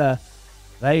Twitter.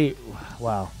 With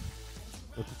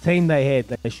the team they had,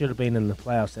 they should have been in the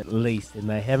playoffs at least, and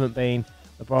they haven't been.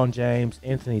 LeBron James,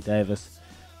 Anthony Davis.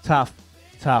 Tough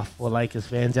for Lakers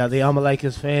fans out there. I'm a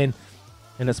Lakers fan,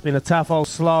 and it's been a tough old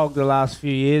slog the last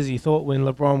few years. You thought when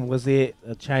LeBron was there,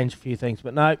 it changed a few things,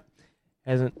 but no,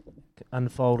 hasn't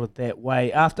unfolded that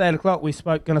way. After 8 o'clock,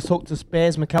 we're going to talk to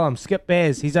Baz McCullum. Skip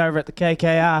Baz, he's over at the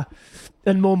KKR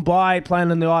in Mumbai, playing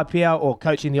in the IPL, or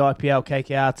coaching the IPL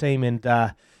KKR team, and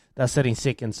they're sitting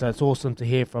second, so it's awesome to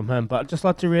hear from him. But I'd just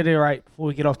like to reiterate, before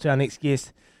we get off to our next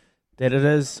guest, that it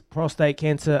is Prostate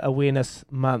Cancer Awareness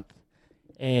Month.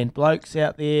 And blokes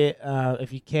out there,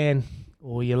 if you can,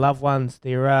 or your loved ones,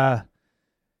 there are,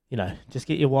 just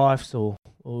get your wives or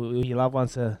your loved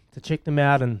ones to check them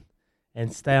out and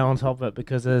stay on top of it,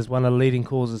 because it is one of the leading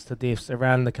causes to deaths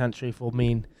around the country for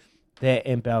men, that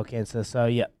and bowel cancer. So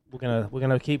yeah, we're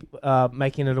gonna keep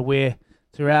making it aware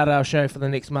throughout our show for the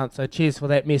next month. So cheers for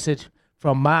that message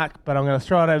from Mark. But I'm going to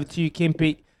throw it over to you,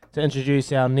 Kempy, to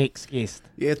introduce our next guest.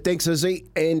 Yeah, thanks, Izzy.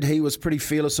 And he was pretty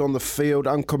fearless on the field,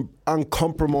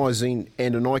 uncompromising,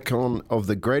 and an icon of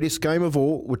the greatest game of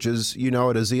all, which is,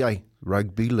 Izzy,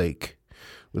 rugby league.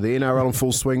 With the NRL in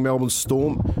full swing, Melbourne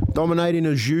Storm dominating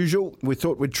as usual. We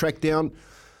thought we'd track down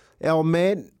our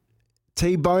man,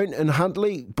 T-Bone and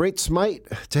Huntley, Brett's mate,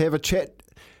 to have a chat.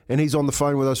 And he's on the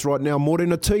phone with us right now.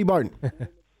 Morning, T-Bone.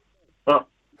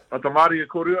 Atamari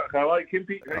Korua, hello,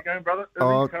 Kempy. How you going, brother?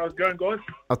 How's it going, guys?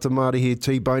 Atamari here,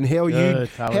 T-Bone. How are you?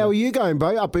 How are you going,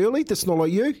 bro? Up early? That's not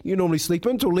like you. You normally sleep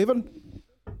in till 11.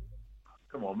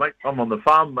 Come on, mate. I'm on the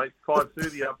farm, mate.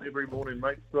 5:30 up every morning,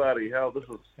 mate. Bloody hell, this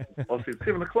is... I said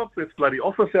 7 o'clock. That's bloody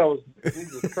office hours.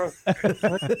 Jesus Christ.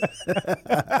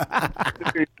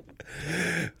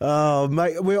 Oh,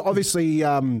 mate. We're obviously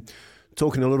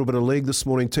talking a little bit of league this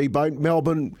morning, T-Bone.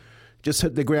 Melbourne just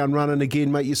hit the ground running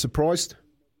again, mate. You surprised?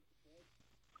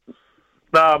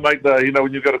 No, mate,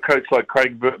 when you've got a coach like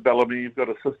Craig Bellamy, you've got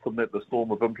a system that the Storm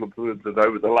have implemented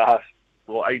over the last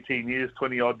 18 years,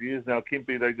 20-odd years now.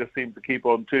 Kempe, they just seem to keep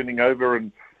on turning over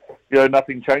and,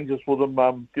 nothing changes for them.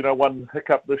 One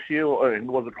hiccup this year, and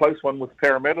it was a close one with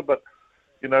Parramatta, but,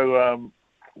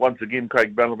 once again,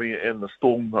 Craig Bellamy and the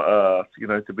Storm,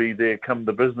 to be there come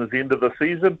the business end of the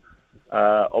season.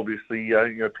 Obviously,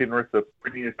 Penrith are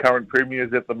current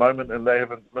premiers at the moment, and they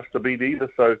haven't missed a beat either.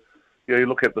 So, you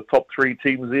look at the top three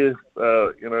teams there,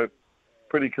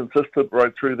 pretty consistent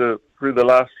right through the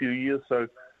last few years. So,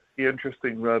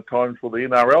 interesting times for the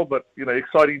NRL, but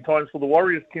exciting times for the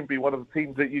Warriors. Kempe, one of the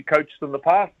teams that you coached in the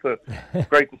past.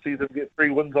 Great to see them get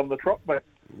 3 wins on the trot, mate.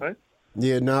 Right?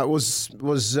 Yeah, no, it was.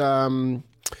 I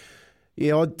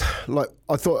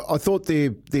thought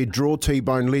their draw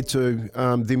T-Bone led to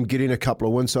them getting a couple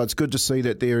of wins. So it's good to see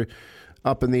that they're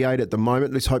up in the 8 at the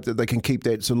moment. Let's hope that they can keep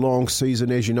that. It's a long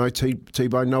season, as you know,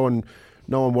 T-Bone.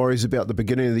 No one worries about the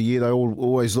beginning of the year. They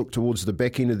always look towards the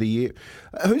back end of the year.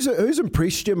 Who's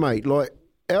impressed you, mate? Like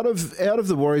out of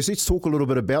the Warriors, let's talk a little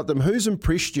bit about them. Who's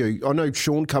impressed you? I know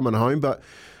Sean coming home, but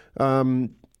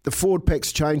the forward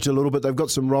pack's changed a little bit. They've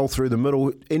got some roll through the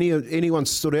middle. Anyone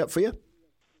stood out for you?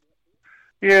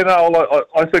 Yeah, no,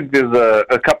 I think there's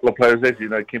a couple of players, as you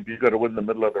know, Kemp, you've got to win the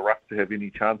middle of the ruck to have any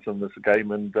chance in this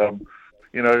game. And,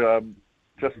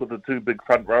 just with the 2 big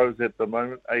front rows at the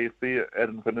moment, AFB,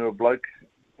 Adam Whanua-Blake,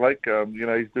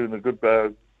 he's doing a good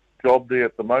job there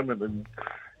at the moment. And,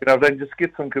 if they can just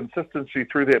get some consistency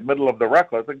through that middle of the ruck,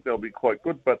 I think they'll be quite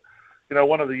good. But,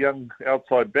 one of the young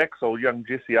outside backs, or young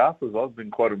Jesse Arthurs, I've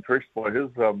been quite impressed by his,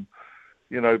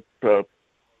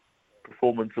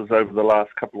 performances over the last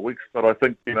couple of weeks. But I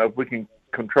think, if we can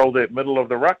control that middle of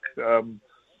the ruck,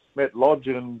 Matt Lodge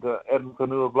and Adam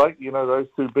Whanua-Blake, those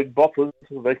 2 big boppers,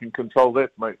 if they can control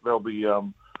that, mate, they'll be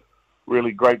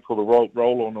really great for the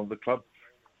roll-on of the club.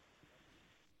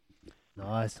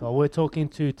 Nice. Well, we're talking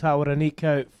to Tawera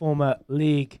Nico, former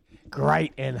league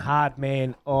great and hard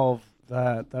man of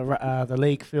the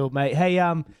league field, mate. Hey,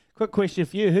 quick question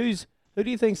for you. Who do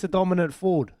you think's the dominant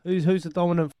forward? Who's the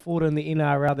dominant forward in the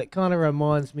NRL that kind of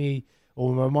reminds me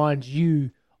or reminds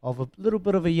you of a little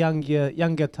bit of a younger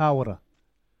Tawera?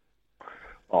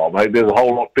 Oh, mate, there's a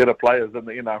whole lot better players in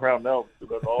the NRL now than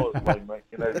I was playing, mate.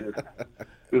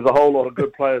 There's a whole lot of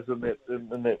good players in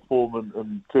that form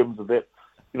in terms of that.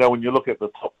 When you look at the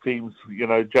top teams,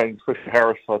 James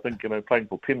Fisher-Harris, I think, playing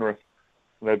for Penrith,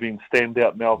 been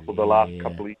standout now for the last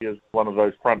couple of years. One of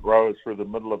those front rowers through the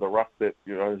middle of the ruck that,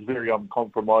 is very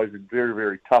uncompromising, very,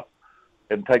 very tough,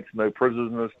 and takes no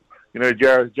prisoners.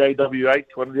 Jared JWH,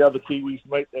 one of the other Kiwis,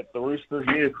 mate, at the Roosters.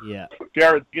 Yeah.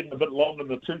 Jared's getting a bit long in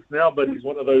the tooth now, but he's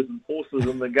one of those enforcers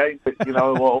in the game that, I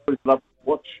always love to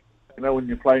watch. When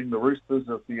you're playing the Roosters,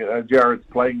 if Jared's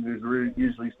playing, there's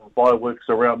usually some fireworks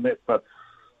around that. But,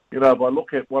 if I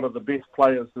look at one of the best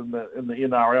players in the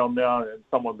NRL now, and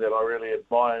someone that I really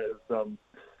admire is,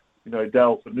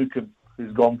 Dale Finucane,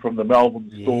 who's gone from the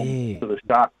Melbourne Storm to the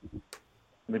Sharks.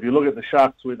 And if you look at the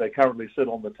Sharks, where they currently sit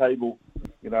on the table,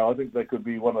 I think they could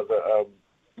be one of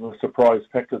the surprise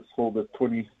packets for the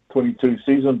 2022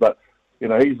 season. But,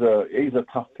 he's a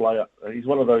tough player. He's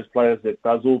one of those players that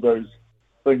does all those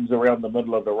things around the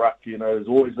middle of the ruck. Is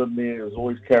always in there, is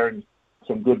always carrying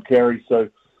some good carries. So,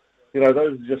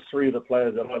 those are just 3 of the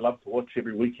players that I love to watch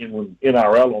every weekend when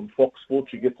NRL on Fox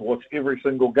Sports. You get to watch every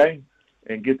single game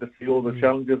and get to see all the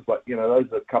challenges. But, those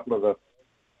are a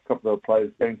couple of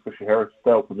players, James Fisher-Harris,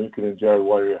 Dale Finucane, and Jared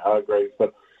Waerea-Hargreaves.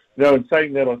 But, in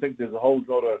saying that, I think there's a whole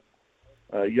lot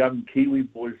of young Kiwi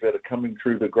boys that are coming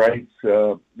through the grades.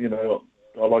 I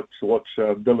like to watch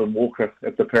Dylan Walker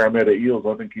at the Parramatta Eels.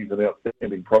 I think he's an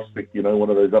outstanding prospect, one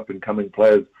of those up-and-coming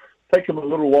players. Take him a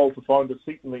little while to find a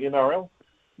seat in the NRL.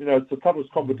 It's the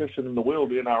toughest competition in the world,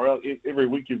 the NRL. Every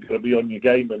week you've got to be on your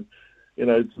game and,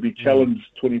 to be challenged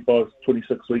 25,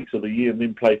 26 weeks of the year and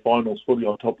then play finals fully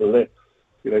on top of that.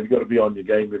 You've got to be on your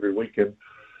game every week. And,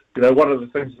 one of the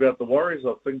things about the Warriors,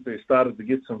 I think they started to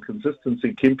get some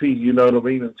consistency, Kempe, in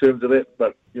terms of that.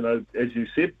 But, as you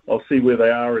said, I'll see where they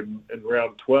are in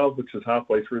round 12, which is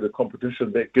halfway through the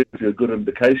competition. That gives you a good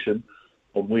indication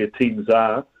on where teams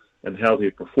are and how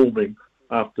they're performing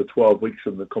after 12 weeks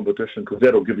in the competition, because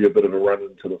that'll give you a bit of a run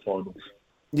into the finals.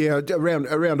 Yeah, around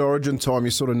Origin time,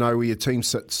 you sort of know where your team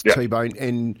sits, T-Bone,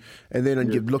 and then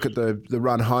you look at the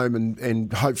run home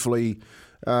and hopefully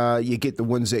you get the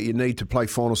wins that you need to play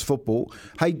finals football.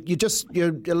 Hey, you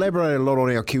elaborate a lot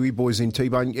on our Kiwi boys in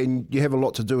T-Bone, and you have a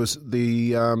lot to do with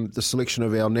the selection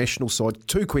of our national side.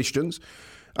 2 questions.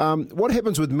 What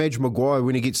happens with Madge Maguire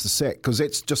when he gets the sack? Because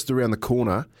that's just around the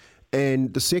corner.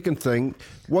 And the second thing,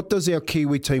 what does our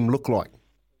Kiwi team look like?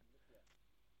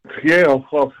 Yeah,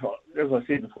 well, as I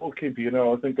said before, Kempy,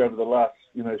 I think over the last,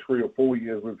 3 or 4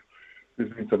 years,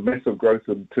 there's been some massive growth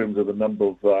in terms of the number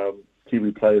of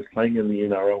Kiwi players playing in the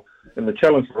NRL. And the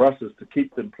challenge for us is to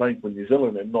keep them playing for New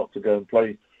Zealand and not to go and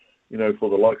play, for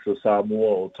the likes of Samoa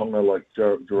or Tonga, like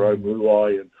Jerome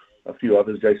Luai and a few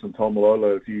others, Jason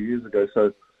Taumalolo a few years ago.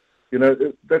 So,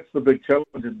 that's the big challenge.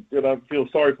 And, I feel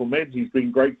sorry for Madge. He's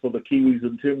been great for the Kiwis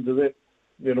in terms of that.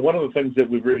 One of the things that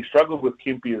we've really struggled with,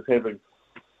 Kempy, is having,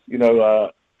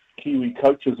 Kiwi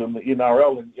coaches in the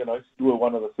NRL, and you were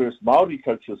one of the first Maori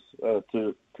coaches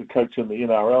to coach in the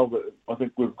NRL. But I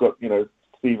think we've got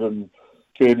Stephen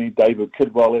Kearney, David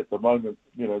Kidwell at the moment.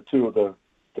 Two of the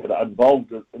that are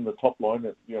involved in the top line.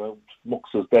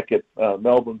 Mooks is back at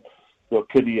Melbourne. Got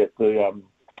Kitty at the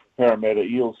Parramatta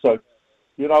Eels. So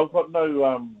I've got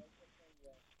no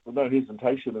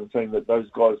hesitation in saying that those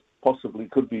guys possibly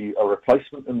could be a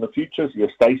replacement in the future. So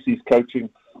Stacey's coaching,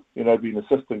 being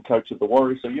assistant coach at the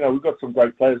Warriors. So, we've got some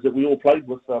great players that we all played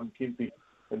with, Kempy,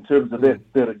 in terms of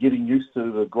that are getting used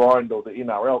to the grind of the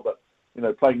NRL, but,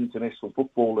 playing international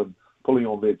football and pulling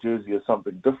on their jersey is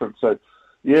something different. So,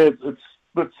 yeah, it's a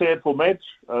bit sad for Madge.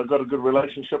 Got a good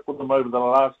relationship with him over the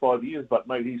last 5 years, but,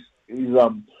 mate, he's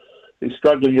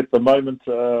struggling at the moment,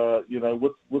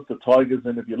 with the Tigers.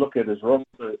 And if you look at his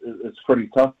roster, it's pretty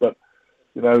tough. But,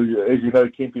 as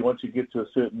Kempy, once you get to a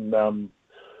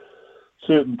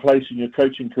certain place in your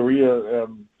coaching career,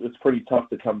 it's pretty tough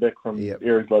to come back from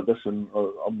areas like this. And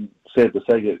I'm sad to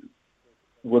say that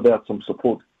without some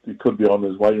support, he could be on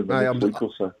his way in the next week or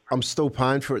so. I'm still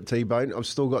paying for it, T-Bone. I've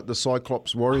still got the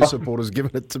Cyclops Warrior supporters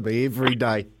giving it to me every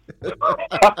day.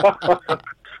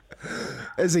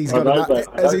 Izzy's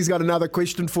got another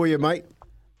question for you, mate.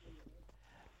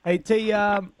 Hey, T,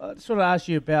 I just want to ask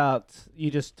you about,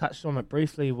 you just touched on it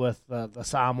briefly with the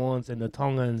Samoans and the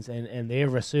Tongans and their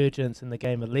resurgence in the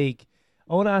game of league.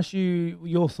 I want to ask you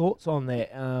your thoughts on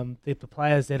that. The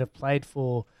players that have played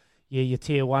for your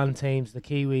Tier 1 teams, the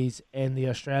Kiwis and the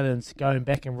Australians, going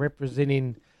back and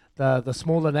representing the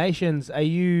smaller nations. Are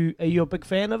you a big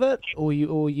fan of it, or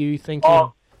you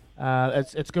thinking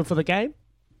it's good for the game?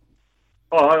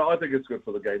 I think it's good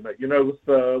for the game, mate.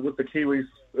 With the Kiwis,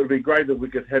 it would be great if we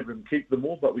could have them keep them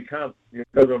all, but we can't. You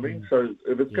know what I mean? So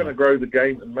if it's going to grow the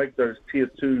game and make those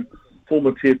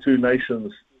former Tier 2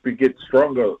 nations get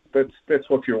stronger, that's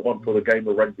what you want for the game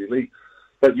of rugby league.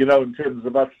 But, in terms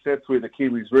of us, that's where the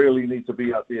Kiwis really need to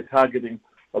be out there targeting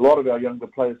a lot of our younger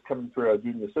players coming through our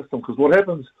junior system. Because what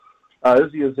happens,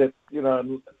 Izzy, is that,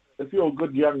 if you're a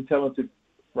good, young, talented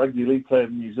rugby league player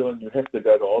in New Zealand, you have to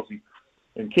go to Aussie.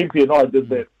 And Kempy and I did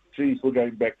that. Geez, we're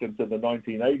going back into the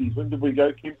 1980s. When did we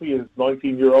go, Kempy? As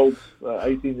 19-year-olds,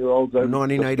 18-year-olds over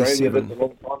 1987. That's a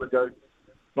long time ago.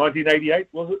 1988,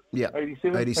 was it? Yeah.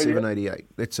 87, 88.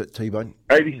 That's it, T-Bone.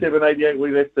 87, 88,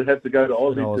 we had to go to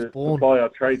Aussie to apply our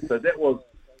trade. So that was,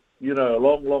 a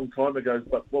long, long time ago.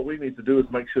 But what we need to do is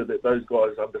make sure that those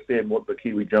guys understand what the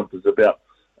Kiwi jump is about,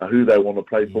 who they want to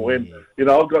play for. And,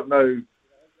 I've got no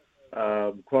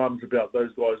qualms about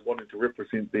those guys wanting to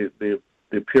represent their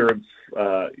parents,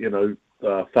 whānau,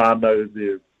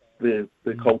 their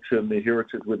culture and their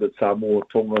heritage, whether it's Samoa,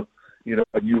 Tonga,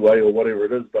 a new way or whatever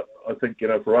it is. But I think,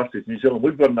 for us as New Zealand,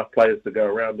 we've got enough players to go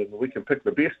around and we can pick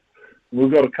the best.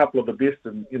 We've got a couple of the best,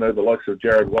 and, the likes of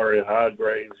Jared Warrior,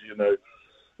 Hargraves, and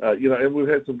we've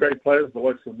had some great players, the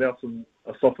likes of Nelson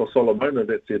Asafa Solomona,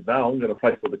 that said, no, I'm going to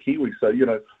play for the Kiwis. So,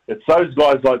 it's those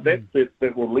guys like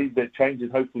that will lead that change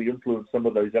and hopefully influence some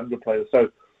of those younger players. So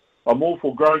I'm all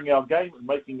for growing our game and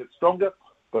making it stronger,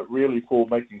 but really for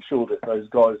making sure that those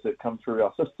guys that come through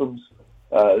our systems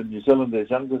in New Zealand as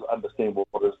youngers understand what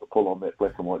is the pull on that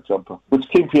black and white jumper, which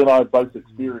Kempy and I have both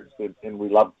experienced and we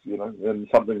loved, and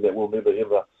something that we'll never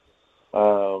ever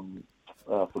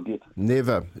forget.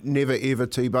 Never, ever,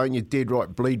 T-Bone. You're dead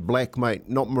right. Bleed black, mate.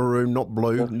 Not maroon, not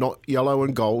blue, not yellow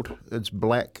and gold. It's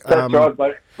black. That's right,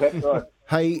 mate. That's right.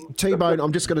 Hey, T-Bone,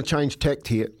 I'm just going to change tact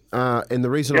here. And the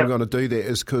reason I'm going to do that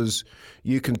is because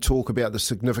you can talk about the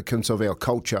significance of our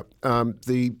culture.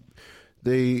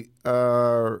 The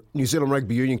New Zealand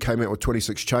Rugby Union came out with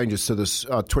 26 changes to this,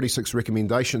 26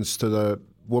 recommendations to the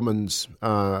women's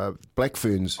Black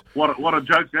Ferns. What a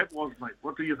joke that was, mate.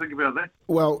 What do you think about that?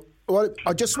 Well,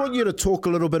 I just want you to talk a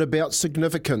little bit about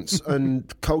significance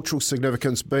and cultural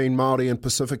significance being Māori and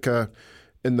Pacifica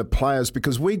in the players,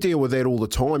 because we deal with that all the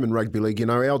time in rugby league.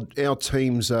 Our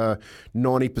teams are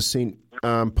 90%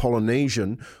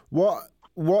 Polynesian.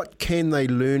 What can they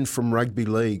learn from rugby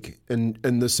league in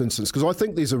this instance? Because I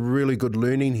think there's a really good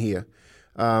learning here.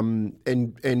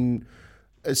 And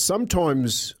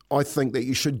sometimes I think that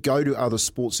you should go to other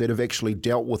sports that have actually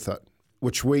dealt with it.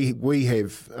 which we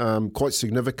have quite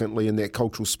significantly in that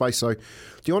cultural space. So, do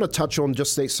you want to touch on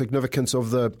just that significance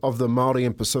of the Māori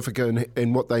and Pacifica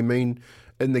and what they mean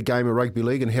in the game of rugby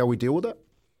league and how we deal with it?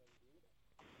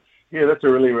 Yeah, that's a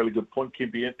really, really good point,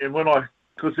 Kempy. And when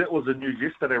because that was the news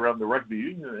yesterday around the rugby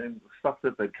union and stuff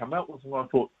that they'd come out with, and I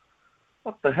thought,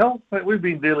 what the hell? Mate, we've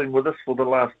been dealing with this for the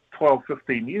last 12,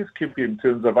 15 years, Kempy, in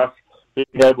terms of us being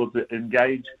able to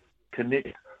engage, connect,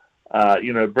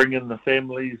 bring in the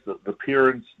families, the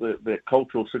parents, their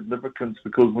cultural significance,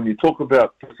 because when you talk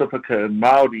about Pacifica and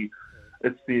Māori,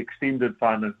 it's the extended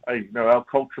whānau. Our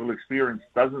cultural experience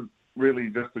doesn't really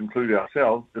just include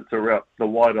ourselves, it's around the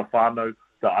wider whānau,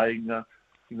 the ainga,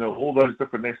 all those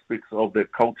different aspects of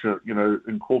that culture,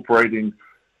 incorporating,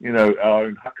 our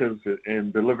own hakas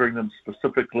and delivering them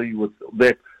specifically with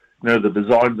that, the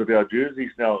designs of our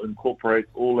jerseys now incorporate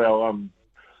all our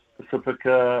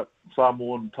Pacifica,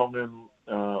 Samoan, Tongan,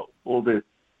 all their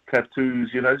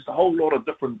tattoos, it's a whole lot of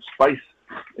different space,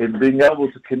 and being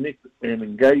able to connect and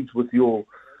engage with your,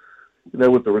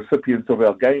 with the recipients of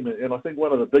our game. And I think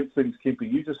one of the big things,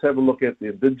 Kempi, you just have a look at the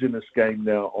Indigenous game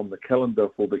now on the calendar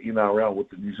for the NRL with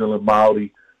the New Zealand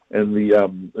Māori and the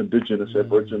Indigenous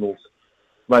Aboriginals.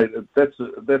 Mate,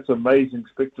 that's amazing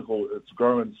spectacle. It's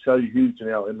growing so huge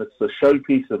now, and it's a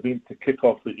showpiece event to kick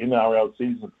off the NRL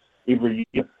season every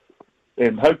year.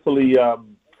 And hopefully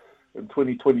in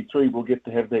 2023 we'll get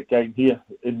to have that game here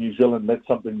in New Zealand. That's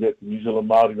something that the New Zealand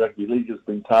Māori Rugby League has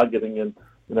been targeting, and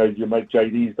your mate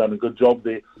JD's done a good job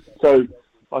there. So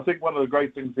I think one of the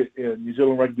great things that New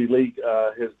Zealand Rugby League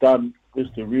has done is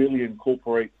to really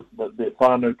incorporate that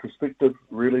whānau perspective,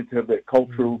 really to have that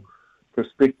cultural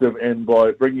perspective, and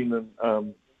by bringing in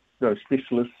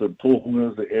specialists and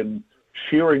tohungas and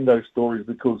sharing those stories,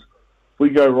 because we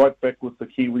go right back with the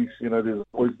Kiwis. There's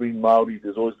always been Māori,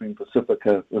 there's always been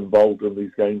Pacifica involved in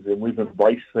these games, and we've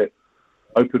embraced that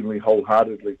openly,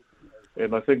 wholeheartedly.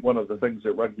 And I think one of the things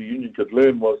that rugby union could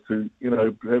learn was to,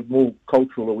 have more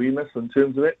cultural awareness in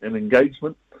terms of that and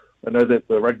engagement. I know that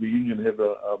the rugby union have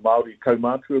a Māori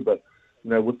kaumātua, but,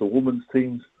 with the women's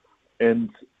teams.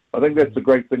 And I think that's the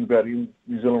great thing about New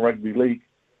Zealand Rugby League.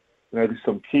 There's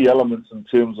some key elements in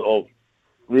terms of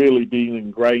really being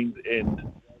ingrained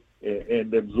and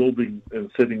absorbing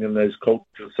and sitting in those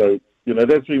cultures. So,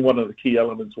 that's been one of the key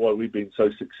elements why we've been so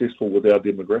successful with our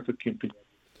demographic, Kempi.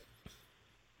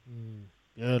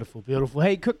 Beautiful, beautiful.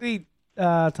 Hey, quickly,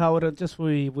 Tawara, just before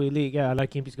we let you go, I know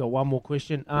Kempi's got one more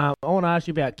question. I want to ask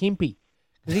you about Kempi,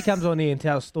 because he comes on here and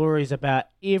tells stories about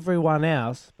everyone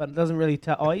else, but doesn't really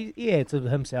tell. Oh, yeah, it's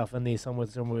himself in there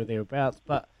somewhere thereabouts.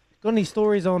 But got any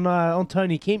stories on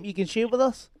Tony Kemp you can share with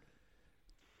us?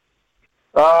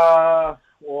 Oh,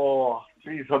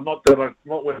 geez, not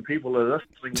when people are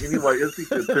listening anyway, is he,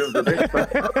 in terms of that?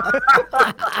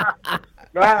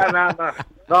 No.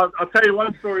 I'll tell you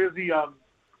one story. Is he?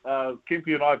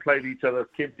 Kempi and I played each other.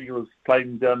 Kempi was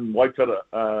playing down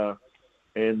Waitara,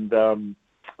 and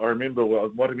I remember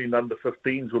it might have been under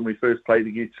 15s when we first played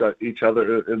each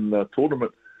other in the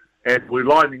tournament. And we're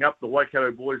lining up. The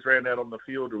Waikato boys ran out on the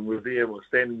field, and we're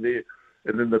standing there.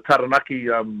 And then the Taranaki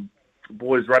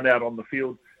boys run out on the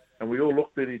field, and we all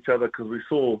looked at each other because we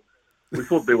thought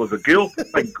there was a girl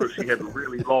because she had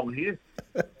really long hair.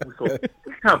 We thought,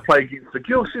 we can't play against the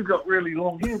girl. She's got really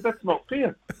long hair. That's not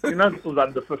fair. This was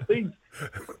under 15.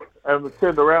 And we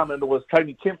turned around and it was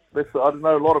Tony Kemp. I don't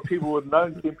know, a lot of people would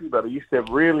know Kempy, but he used to have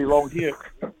really long hair.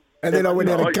 And then I went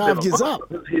out and carved his up.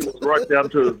 His hair was right down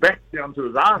to his back, down to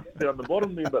his ass, down the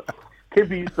bottom there. But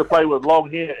Kempy used to play with long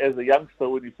hair as a youngster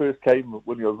when he first came,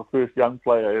 when he was the first young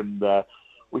player. And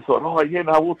we thought,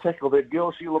 we'll tackle that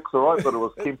girl. She looks all right. But it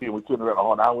was Kempy, and we turned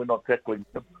around, no, we're not tackling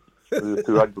him. It was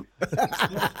too ugly.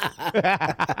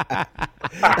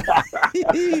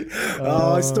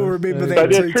 I still remember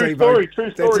that too. True story.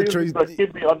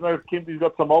 Kempy, I don't know if Kempy's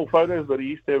got some old photos, but he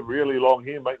used to have really long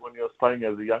hair, mate, when he was playing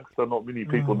as a youngster. Not many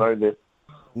people know that.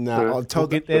 No, I've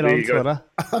told get that on Twitter.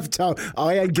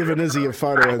 I ain't given Izzy a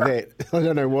photo of that. I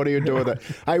don't know what he'll do with it.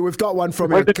 Hey, we've got one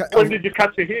from when did you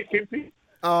cut your hair, Kempy?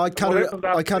 I cut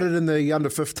it in the under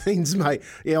 15s, mate.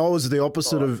 Yeah, I was the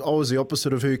opposite of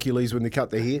Hercules when they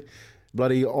cut the hair.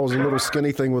 Bloody, I was a little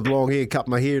skinny thing with long hair, cut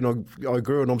my hair, and I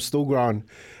grew, and I'm still growing.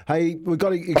 Hey, we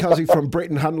got a cousin from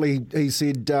Bretton Huntley. He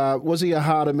said, was he a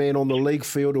harder man on the league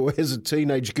field or as a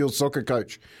teenage girls soccer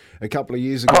coach a couple of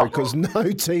years ago? Because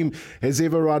no team has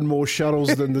ever run more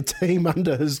shuttles than the team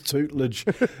under his tutelage.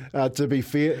 To be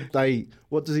fair,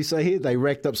 what does he say here? They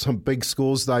racked up some big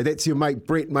scores, though. That's your mate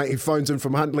Brett, mate. He phones in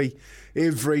from Huntley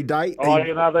every day.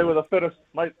 They were the fittest.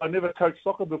 Mate, I never coached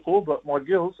soccer before, but my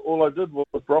girls, all I did was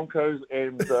Broncos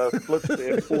and splits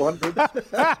and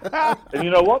 400s. And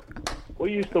you know what?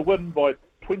 We used to win by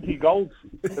 20 goals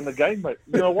in the game, mate.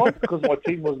 You know why? Because my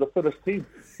team was the fittest team.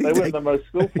 They weren't the most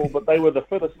skillful, but they were the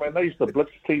fittest, man. They used to blitz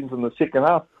teams in the second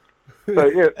half. So,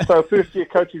 yeah, so first year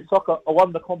coaching soccer, I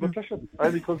won the competition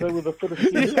only because they were the fittest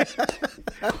team.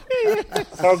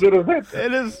 How good is that?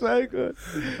 It is so good.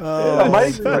 Yeah,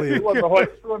 amazing. We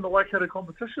won the Waikato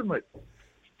competition, mate.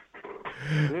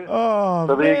 Yeah. Oh,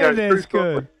 so there man, you go. that's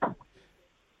good.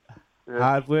 Yeah.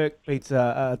 Hard work beats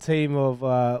a team of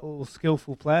all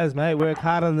skillful players, mate. Work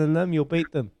harder than them, you'll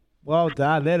beat them. Well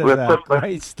done. That is a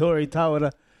great story,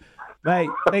 Tawera. Mate,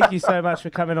 thank you so much for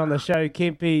coming on the show,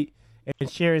 Kempi, and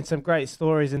sharing some great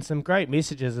stories and some great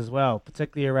messages as well,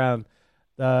 particularly around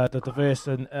the diverse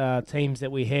teams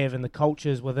that we have and the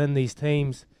cultures within these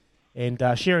teams, and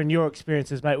sharing your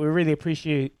experiences, mate. We really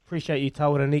appreciate you,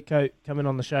 Tawera Nico, coming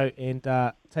on the show, and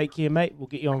take care, mate. We'll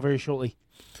get you on very shortly.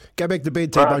 Go back to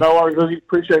bed, T-Bone. No worries, Lizzie.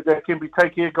 Appreciate that, Kempi.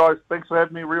 Take care, guys. Thanks for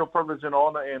having me. Real privilege and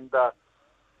honour. And go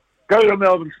to the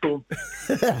Melbourne Storm.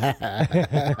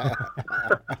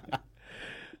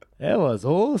 That was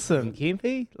awesome,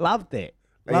 Kempi. Loved that.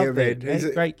 Loved that.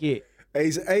 Man. Great get.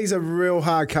 He's a real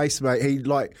hard case, mate.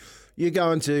 You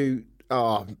go into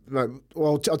well,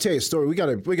 I'll tell you a story. We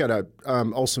go to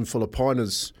Olsen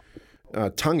Filipina's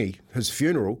tangi, his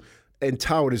funeral. And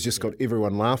Tawera's just got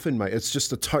everyone laughing, mate. It's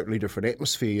just a totally different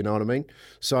atmosphere, you know what I mean?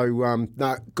 So,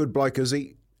 good bloke, is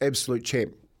he? Absolute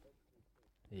champ.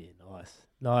 Yeah,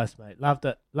 nice, mate. Loved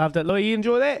it. Louis, you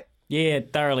enjoy that? Yeah,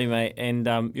 thoroughly, mate.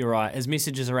 And you're right. His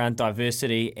messages around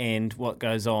diversity and what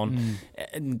goes on,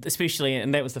 and especially,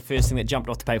 and that was the first thing that jumped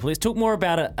off the paper. Let's talk more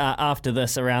about it after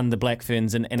this around the Black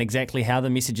Ferns and exactly how the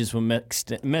messages were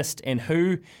missed and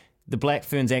who the Black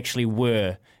Ferns actually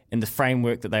were in the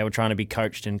framework that they were trying to be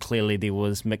coached, and clearly there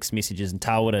was mixed messages, and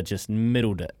Tawera just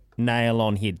middled it, nail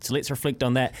on head. So let's reflect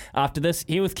on that after this.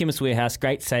 Here with Chemist Warehouse,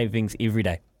 great savings every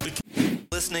day.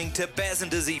 Listening to Baz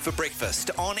and Dizzy for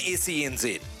breakfast on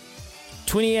SENZ.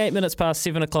 28 minutes past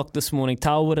 7 o'clock this morning,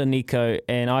 Tawera Nico,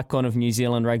 an icon of New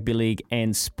Zealand rugby league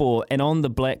and sport. And on the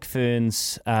Black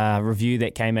Ferns review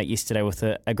that came out yesterday with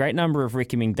a great number of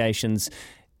recommendations,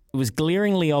 it was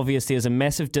glaringly obvious there was a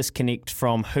massive disconnect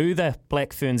from who the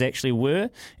Black Ferns actually were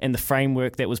and the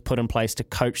framework that was put in place to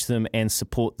coach them and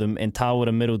support them. And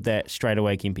Tawera middled that straight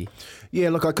away, Kempi. Yeah,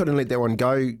 look, I couldn't let that one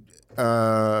go,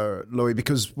 Louis,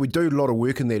 because we do a lot of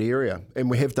work in that area, and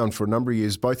we have done for a number of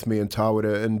years, both me and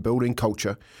Tawera, in building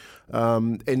culture.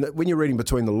 And when you're reading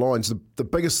between the lines, the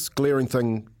biggest glaring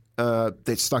thing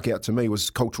that stuck out to me was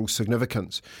cultural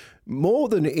significance. More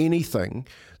than anything,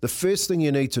 the first thing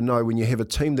you need to know when you have a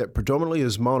team that predominantly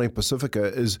is Māori Pacifica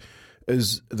is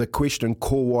the question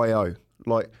ko waio,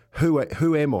 like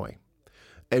who am I?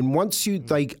 And once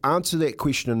they answer that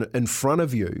question in front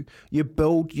of you, you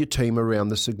build your team around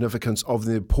the significance of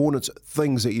the important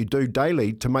things that you do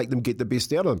daily to make them get the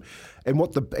best out of them.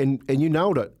 And and you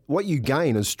nailed it. What you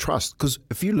gain is trust, because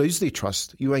if you lose their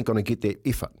trust, you ain't going to get that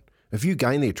effort. If you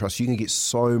gain their trust, you can get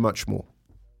so much more.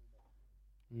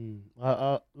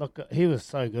 Look, he was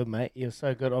so good, mate. He was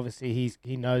so good. Obviously,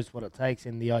 he knows what it takes,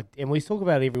 and we talk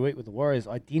about it every week with the Warriors.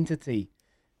 Identity,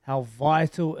 how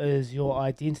vital is your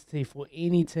identity for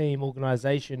any team,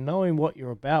 organisation, knowing what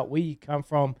you're about, where you come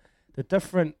from, the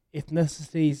different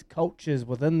ethnicities, cultures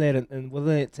within that, and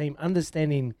within that team,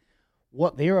 understanding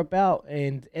what they're about.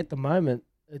 And at the moment,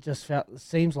 it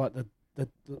seems like the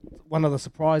one of the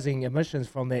surprising omissions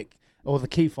from that, or the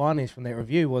key findings from that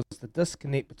review, was the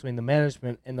disconnect between the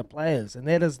management and the players. And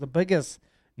that is the biggest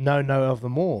no-no of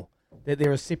them all, that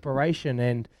there is separation.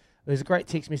 And there's a great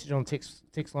text message on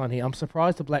text line here. I'm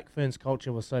surprised the Black Ferns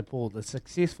culture was so poor. The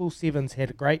successful Sevens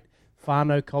had a great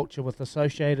whānau culture with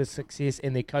associated success,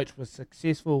 and their coach was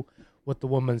successful with the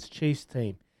Women's Chiefs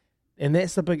team. And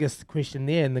that's the biggest question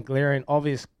there, and the glaring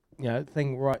obvious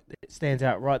thing that stands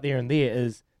out right there and there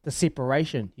is the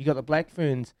separation. You got the Black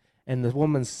Ferns and the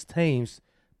women's teams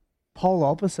polar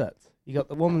opposites. You got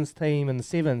the women's team and the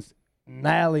Sevens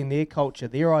nailing their culture,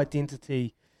 their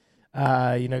identity.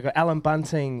 Got Alan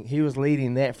Bunting, he was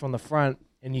leading that from the front,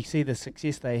 and you see the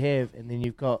success they have. And then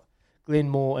you've got Glenn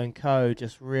Moore and co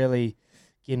just really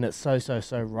getting it so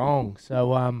wrong.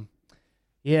 So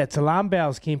it's alarm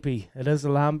bells, Kempi. It is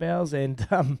alarm bells, and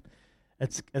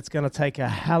it's going to take a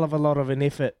hell of a lot of an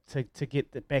effort to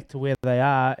get back to where they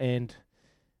are. And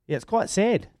yeah, it's quite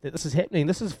sad that this is happening.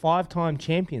 This is 5-time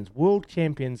champions, world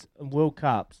champions and World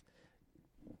Cups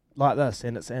like this,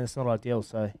 and it's not ideal.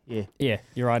 So yeah,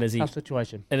 you're right, Izzy. Tough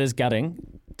situation. It is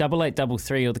gutting.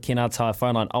 8833 or the Kennards Hire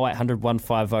phone line 0800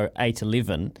 150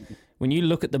 811. When you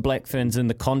look at the Black Ferns in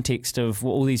the context of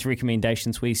all these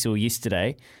recommendations we saw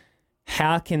yesterday,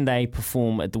 how can they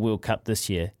perform at the World Cup this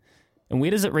year? And where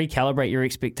does it recalibrate your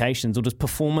expectations, or does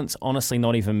performance honestly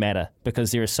not even matter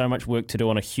because there is so much work to do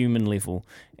on a human level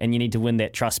and you need to win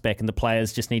that trust back, and the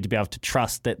players just need to be able to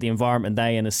trust that the environment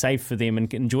they're in is safe for them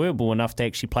and enjoyable enough to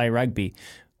actually play rugby.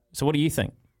 So what do you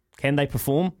think? Can they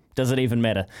perform? Does it even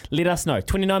matter? Let us know.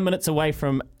 29 minutes away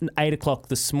from 8 o'clock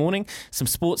this morning. Some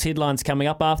sports headlines coming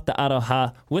up after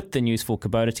Aroha with the news for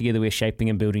Kubota. Together we're shaping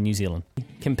and building New Zealand.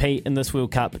 Compete in this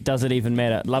World Cup. Does it even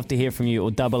matter? Love to hear from you.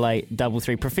 Or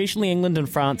 8833. Professionally, England and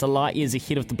France are light years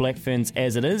ahead of the Black Ferns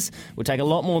as it is. Will take a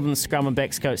lot more than scrum and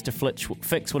backs coach to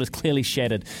fix what is clearly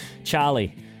shattered.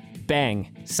 Charlie. Bang.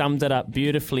 Summed it up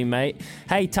beautifully, mate.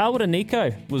 Hey, Tawara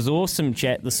Nico was awesome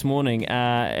chat this morning.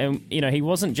 And, he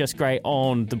wasn't just great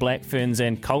on the Black Ferns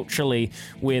and culturally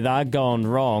where they're gone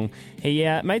wrong. He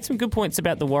made some good points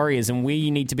about the Warriors and where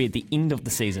you need to be at the end of the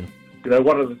season.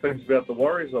 One of the things about the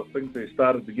Warriors, I think they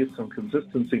started to get some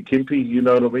consistency, Kempy, you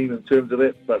know what I mean, in terms of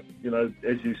that. But,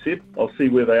 as you said, I'll see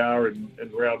where they are in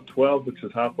round 12, which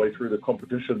is halfway through the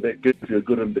competition. That gives you a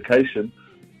good indication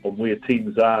on where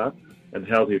teams are and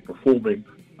how they're performing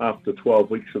after 12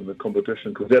 weeks in the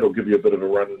competition, because that'll give you a bit of a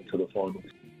run into the finals.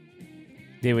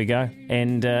 There we go.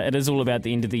 And it is all about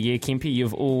the end of the year, Kempy.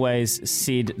 You've always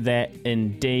said that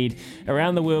indeed.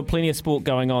 Around the world, plenty of sport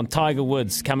going on. Tiger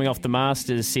Woods, coming off the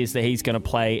Masters, says that he's going to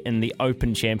play in the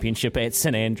Open Championship at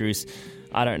St Andrews.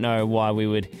 I don't know why we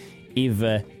would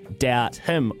ever doubt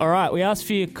him. All right, we asked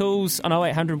for your calls on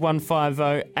 0800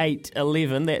 150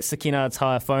 811. That's the Kennards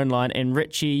Hire phone line. And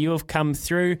Richie, you have come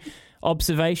through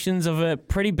observations of a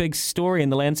pretty big story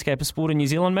in the landscape of sport in New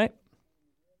Zealand, mate.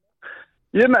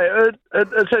 Yeah, mate,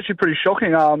 it's actually pretty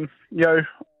shocking. For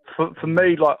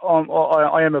me, like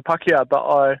I am a Pākehā, but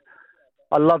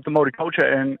I love the Māori culture,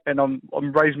 and I'm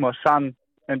raising my son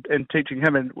and teaching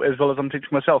him, as well as I'm teaching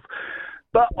myself.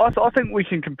 But I think we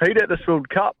can compete at this World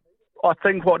Cup. I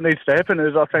think what needs to happen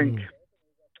is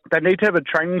they need to have a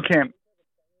training camp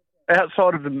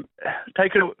outside of them.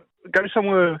 Go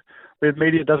somewhere where the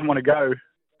media doesn't want to go,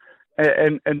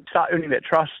 and start earning that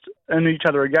trust in each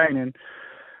other again.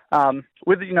 And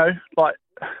whether you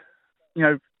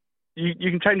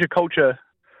can change a culture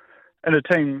in a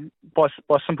team by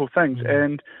simple things,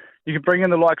 and you can bring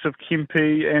in the likes of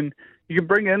Kempi, and you can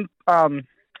bring in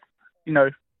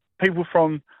people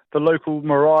from the local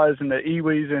Marais and the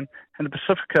Iwis and the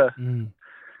Pacifica. And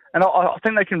I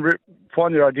think they can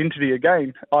find their identity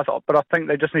again. But I think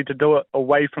they just need to do it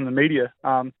away from the media.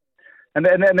 And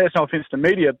that's no offence to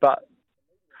media, but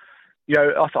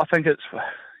I think it's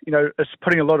it's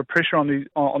putting a lot of pressure on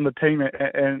the team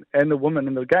and the women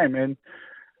in the game. And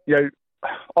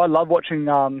I love watching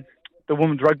the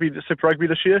women's rugby, the Super Rugby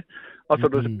this year. I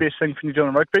thought it was the best thing for New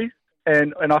Zealand rugby,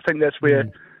 and I think that's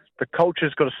where the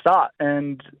culture's got to start.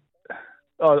 And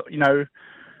like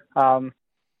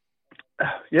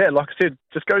I said,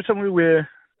 just go somewhere where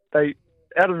they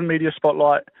out of the media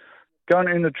spotlight, go and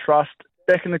earn the trust,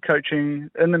 back in the coaching,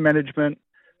 in the management,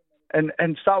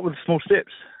 and start with small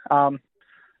steps.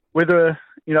 Whether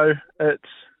it's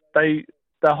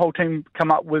the whole team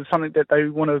come up with something that they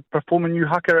want to perform a new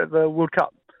haka at the World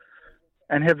Cup,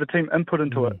 and have the team input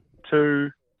into it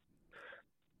to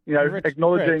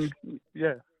acknowledging.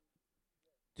 Yeah.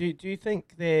 Do you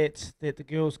think that the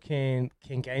girls can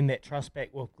gain that trust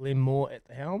back with Glenn Moore at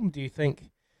the helm? Do you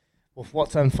think with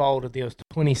what's unfolded, there was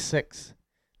 26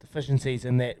 deficiencies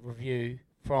in that review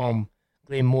from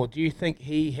Glenn Moore? Do you think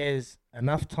he has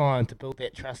enough time to build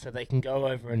that trust so they can go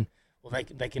over and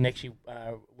they can actually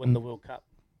win the World Cup?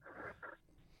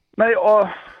 Mate,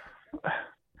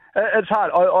 it's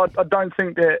hard. I don't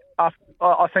think that.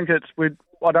 I think it's.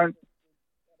 I don't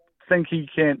think he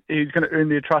can. He's going to earn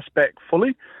their trust back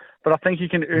fully, but I think he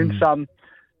can earn some.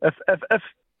 If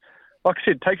like I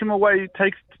said, take him away.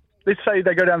 Let's say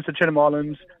they go down to the Chatham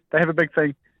Islands. They have a big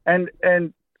thing, and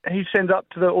he sends up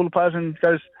to all the players and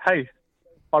goes, "Hey,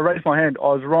 I raised my hand. I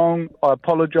was wrong. I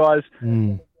apologise.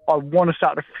 I want to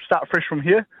start fresh from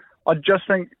here." I just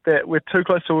think that we're too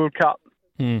close to the World Cup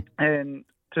and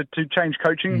to change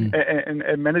coaching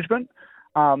and management.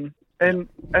 And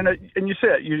you see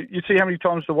it. You see how many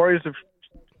times the Warriors have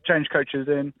changed coaches,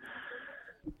 and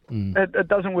it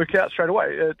doesn't work out straight away.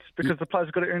 It's because the players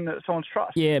have got to earn someone's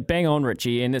trust. Yeah, bang on,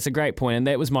 Richie, and it's a great point, and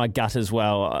that was my gut as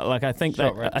well. Like I think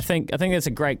I think that's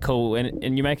a great call,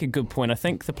 and you make a good point. I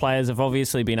think the players have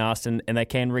obviously been asked, and they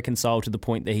can reconcile to the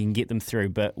point that he can get them through.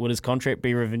 But will his contract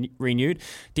be renewed?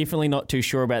 Definitely not too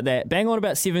sure about that. Bang on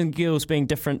about 7 girls being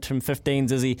different from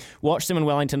 15s. Izzy, watch them in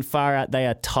Wellington, far out. They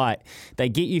are tight. They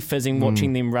get you fizzing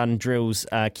watching them run drills.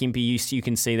 Kempi, you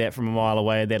can see that from a mile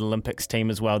away. That Olympics team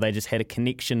as well. They just had a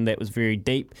connection that was very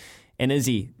deep. And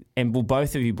Izzy, and well,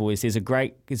 both of you boys, there's a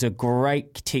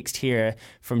great text here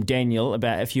from Daniel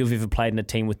about if you've ever played in a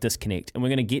team with disconnect. And we're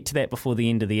going to get to that before the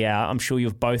end of the hour. I'm sure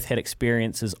you've both had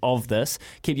experiences of this.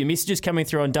 Keep your messages coming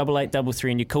through on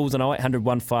 8833 and your calls on 0800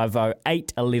 150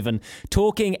 811.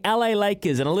 Talking LA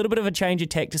Lakers and a little bit of a change of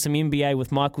tack to some NBA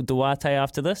with Michael Duarte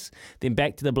after this. Then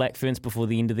back to the Black Ferns before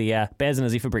the end of the hour. Baz and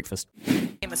Izzy for breakfast.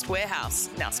 Chemist Warehouse,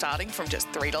 now starting from just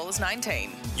 $3.19.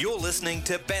 You're listening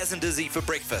to Baz and Izzy for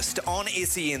breakfast on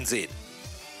SENZ.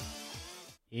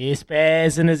 Yes,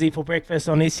 Baz and Izzy for breakfast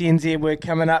on SENZ. We're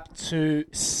coming up to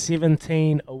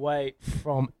 17 away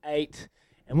from 8.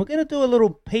 And we're going to do a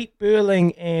little Pete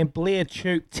Burling and Blair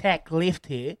Tuke tack left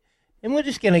here. And we're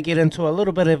just going to get into a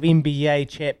little bit of NBA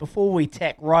chat before we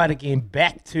tack right again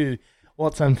back to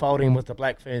what's unfolding with the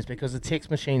Black Ferns, because the text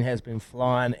machine has been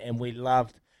flying and we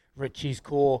loved Richie's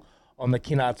call on the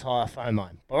Kennard Tire phone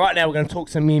line. But right now we're going to talk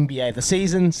some NBA. The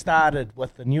season started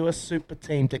with the newest super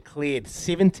team declared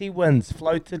 70 wins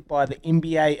floated by the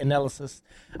NBA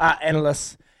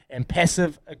analysts and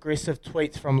passive-aggressive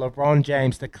tweets from LeBron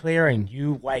James declaring,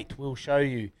 "You wait, we'll show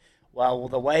you." Well,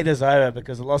 the wait is over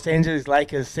because the Los Angeles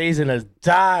Lakers season is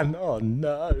done. Oh,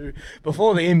 no.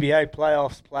 Before the NBA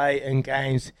playoffs play in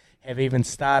games have even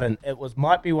started,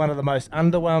 might be one of the most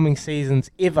underwhelming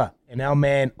seasons ever. And our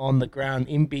man on the ground,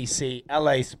 NBC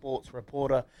LA sports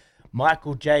reporter,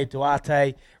 Michael J.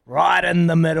 Duarte, right in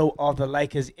the middle of the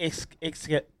Lakers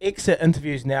exit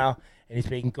interviews now, and he's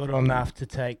been good enough to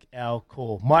take our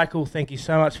call. Michael, thank you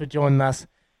so much for joining us.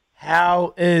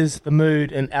 How is the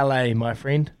mood in LA, my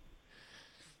friend?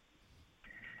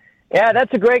 Yeah,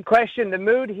 that's a great question. The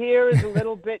mood here is a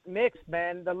little bit mixed,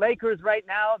 man. The Lakers right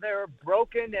now, they're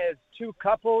broken as two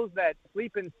couples that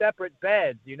sleep in separate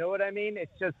beds. You know what I mean?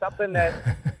 It's just something that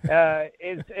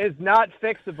is not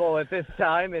fixable at this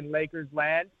time in Lakers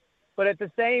land. But at the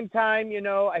same time, you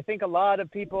know, I think a lot of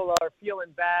people are feeling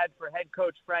bad for head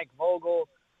coach Frank Vogel,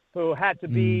 who had to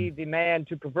be the man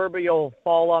to proverbial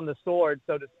fall on the sword,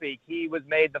 so to speak. He was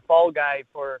made the fall guy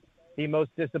for the most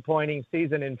disappointing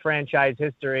season in franchise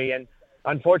history. And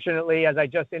unfortunately, as I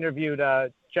just interviewed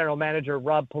General Manager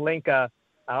Rob Pelinka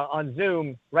on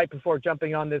Zoom right before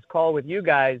jumping on this call with you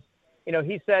guys, you know,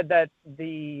 he said that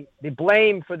the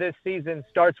blame for this season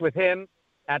starts with him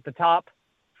at the top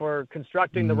for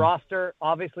constructing the roster.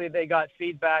 Obviously, they got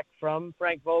feedback from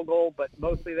Frank Vogel, but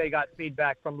mostly they got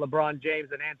feedback from LeBron James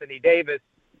and Anthony Davis,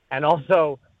 and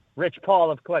also Rich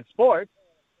Paul of Clutch Sports,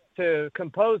 to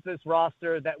compose this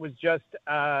roster that was just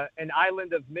an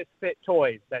island of misfit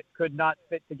toys that could not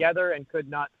fit together and could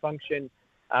not function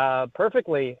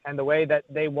perfectly and the way that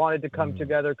they wanted to come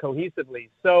together cohesively.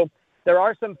 So there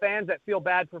are some fans that feel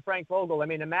bad for Frank Vogel. I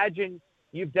mean, imagine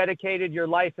you've dedicated your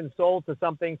life and soul to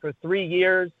something for 3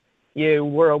 years. You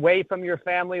were away from your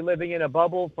family, living in a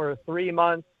bubble for 3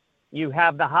 months. You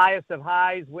have the highest of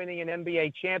highs, winning an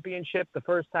NBA championship, the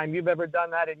first time you've ever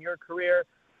done that in your career.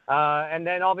 And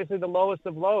then obviously the lowest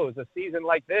of lows, a season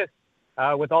like this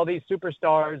with all these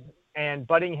superstars and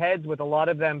butting heads with a lot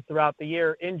of them throughout the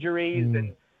year, injuries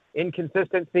and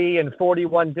inconsistency and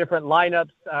 41 different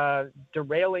lineups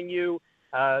derailing you.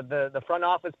 The front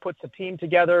office puts a team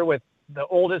together with the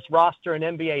oldest roster in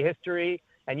NBA history,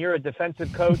 and you're a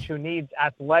defensive coach who needs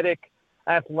athletic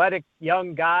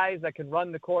young guys that can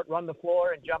run the court, run the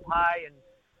floor, and jump high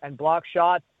and block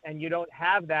shots, and you don't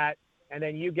have that. And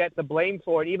then you get the blame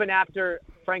for it, even after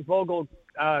Frank Vogel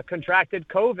contracted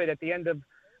COVID at the end of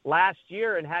last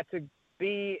year and had to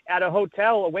be at a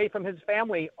hotel away from his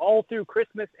family all through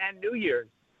Christmas and New Year's.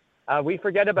 We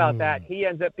forget about that. He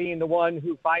ends up being the one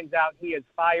who finds out he is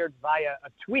fired via a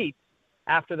tweet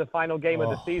after the final game of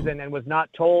the season and was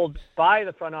not told by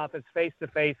the front office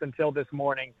face-to-face until this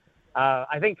morning.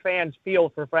 I think fans feel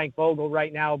for Frank Vogel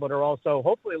right now, but are also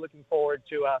hopefully looking forward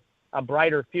to a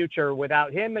brighter future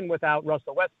without him and without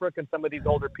Russell Westbrook and some of these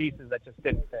older pieces that just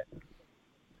didn't fit.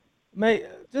 Mate,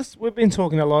 we've been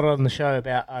talking a lot on the show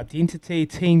about identity,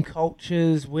 team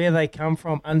cultures, where they come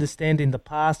from, understanding the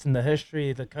past and the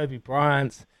history, the Kobe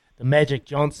Bryants, the Magic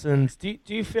Johnsons. Do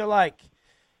you feel like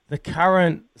the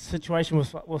current situation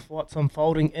with what's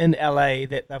unfolding in LA,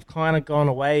 that they've kind of gone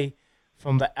away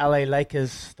from the LA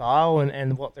Lakers style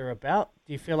and what they're about?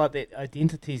 Do you feel like that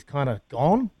identity's kind of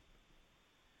gone?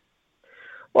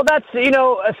 Well, that's,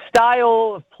 a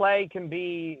style of play can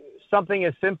be something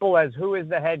as simple as who is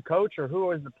the head coach or who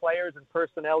is the players and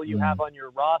personnel you have on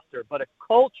your roster. But a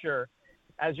culture,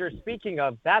 as you're speaking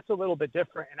of, that's a little bit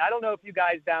different. And I don't know if you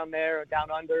guys down there, down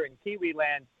under in Kiwi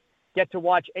land, get to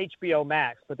watch HBO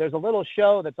Max, but there's a little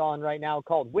show that's on right now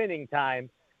called Winning Time,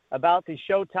 about the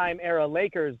Showtime era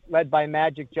Lakers led by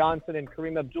Magic Johnson and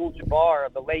Kareem Abdul-Jabbar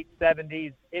of the late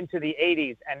 70s into the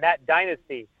 80s and that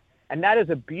dynasty. And that is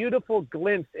a beautiful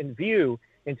glimpse and view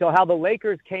into how the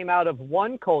Lakers came out of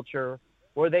one culture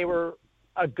where they were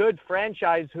a good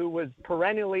franchise who was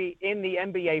perennially in the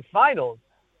NBA Finals.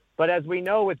 But as we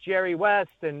know with Jerry West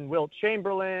and Wilt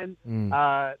Chamberlain,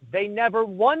 they never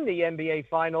won the NBA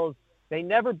Finals. They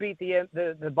never beat the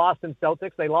Boston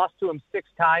Celtics. They lost to them 6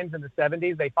 times in the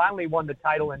 70s. They finally won the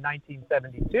title in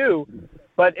 1972.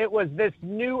 But it was this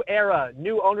new era,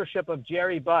 new ownership of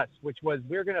Jerry Buss, which was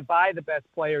we're going to buy the best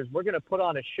players. We're going to put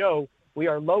on a show. We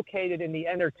are located in the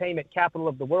entertainment capital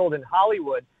of the world in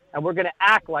Hollywood, and we're going to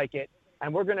act like it.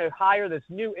 And we're going to hire this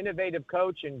new innovative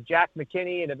coach and Jack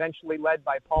McKinney, and eventually led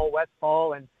by Paul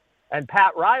Westphal and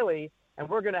Pat Riley. And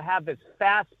we're going to have this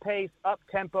fast-paced,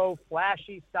 up-tempo,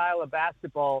 flashy style of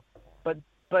basketball. But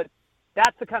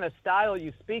that's the kind of style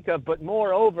you speak of. But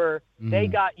moreover, they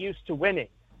got used to winning.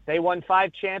 They won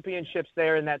 5 championships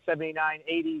there in that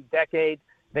 79-80 decade.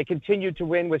 They continued to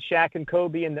win with Shaq and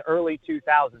Kobe in the early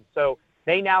 2000s. So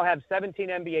they now have 17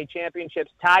 NBA championships,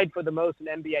 tied for the most in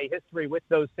NBA history with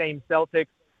those same Celtics.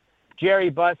 Jerry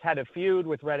Buss had a feud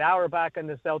with Red Auerbach and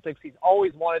the Celtics. He's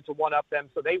always wanted to one-up them,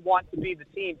 so they want to be the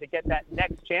team to get that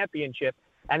next championship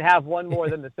and have one more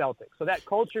than the Celtics. So that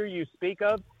culture you speak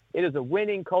of, it is a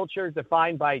winning culture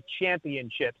defined by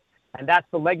championships, and that's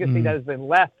the legacy that has been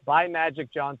left by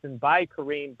Magic Johnson, by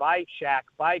Kareem, by Shaq,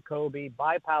 by Kobe,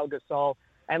 by Pau Gasol,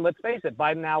 and let's face it,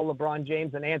 by now LeBron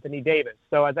James and Anthony Davis.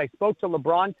 So as I spoke to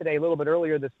LeBron today a little bit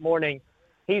earlier this morning,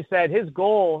 he said his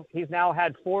goal, he's now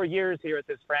had 4 years here at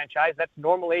this franchise. That's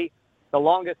normally the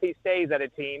longest he stays at a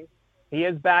team. He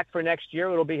is back for next year.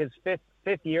 It'll be his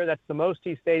fifth year. That's the most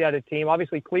he stayed at a team.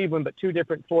 Obviously Cleveland, but 2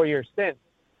 different 4-year stints.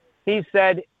 He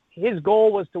said his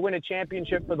goal was to win a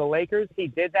championship for the Lakers. He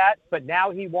did that, but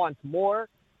now he wants more.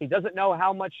 He doesn't know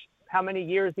how many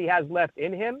years he has left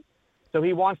in him. So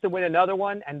he wants to win another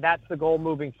one, and that's the goal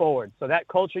moving forward. So that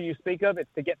culture you speak of, it's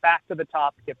to get back to the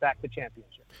top, to get back to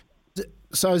championship.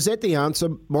 So is that the answer,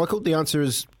 Michael? The answer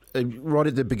is right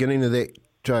at the beginning of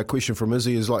that question from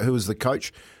Izzy is like, who is the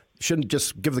coach? Shouldn't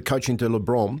just give the coaching to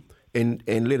LeBron and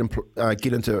let him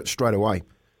get into it straight away.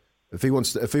 If he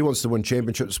wants to win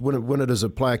championships, win it as a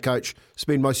player coach.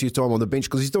 Spend most of your time on the bench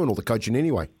because he's doing all the coaching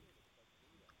anyway.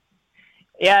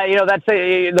 Yeah,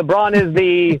 LeBron is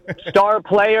the star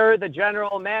player, the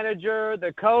general manager,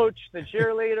 the coach, the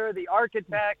cheerleader, the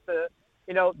architect,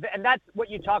 and that's what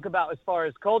you talk about as far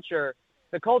as culture.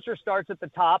 The culture starts at the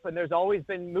top, and there's always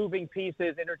been moving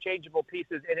pieces, interchangeable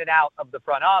pieces in and out of the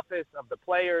front office, of the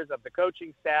players, of the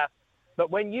coaching staff.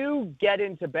 But when you get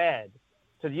into bed,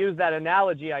 to use that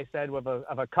analogy I said of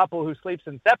a couple who sleeps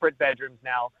in separate bedrooms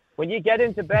now, when you get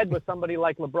into bed with somebody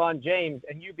like LeBron James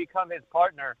and you become his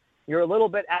partner, you're a little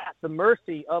bit at the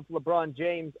mercy of LeBron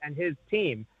James and his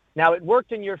team. Now, it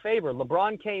worked in your favor.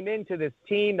 LeBron came into this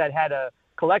team that had a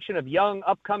collection of young,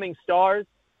 upcoming stars.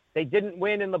 They didn't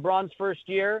win in LeBron's first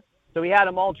year, so he had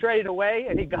them all traded away,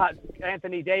 and he got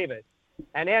Anthony Davis.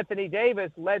 And Anthony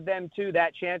Davis led them to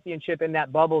that championship in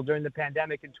that bubble during the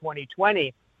pandemic in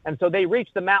 2020. And so they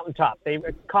reached the mountaintop. They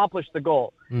accomplished the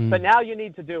goal. But now you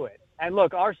need to do it. And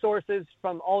look, our sources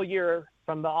from all year,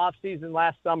 from the offseason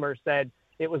last summer, said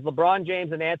it was LeBron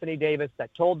James and Anthony Davis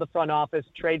that told the front office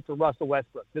trade for Russell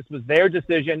Westbrook. This was their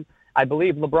decision. I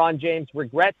believe LeBron James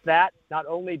regrets that, not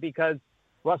only because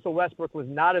Russell Westbrook was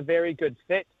not a very good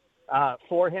fit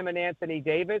for him and Anthony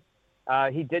Davis.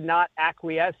 He did not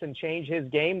acquiesce and change his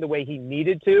game the way he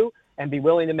needed to and be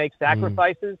willing to make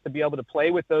sacrifices to be able to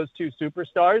play with those 2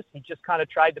 superstars. He just kind of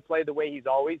tried to play the way he's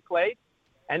always played.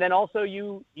 And then also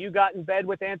you got in bed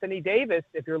with Anthony Davis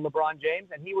if you're LeBron James,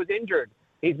 and he was injured.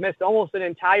 He's missed almost an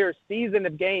entire season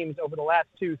of games over the last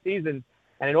 2 seasons.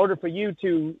 And in order for you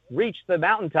to reach the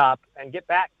mountaintop and get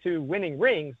back to winning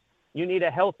rings, you need a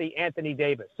healthy Anthony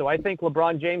Davis. So I think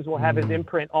LeBron James will have his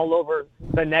imprint all over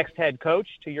the next head coach,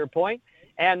 to your point,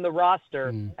 and the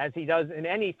roster, as he does in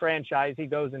any franchise he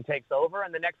goes and takes over.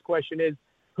 And the next question is,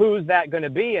 who's that going to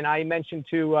be? And I mentioned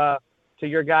to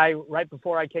your guy right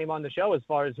before I came on the show as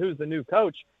far as who's the new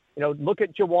coach. Look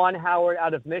at Juwan Howard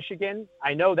out of Michigan.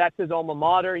 I know that's his alma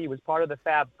mater. He was part of the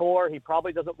Fab Four. He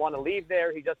probably doesn't want to leave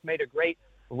there. He just made a great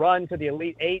run to the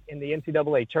Elite Eight in the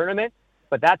NCAA tournament.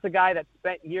 But that's a guy that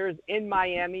spent years in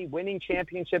Miami winning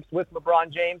championships with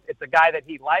LeBron James. It's a guy that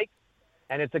he likes,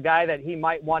 and it's a guy that he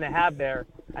might want to have there.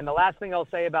 And the last thing I'll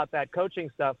say about that coaching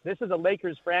stuff, this is a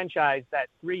Lakers franchise that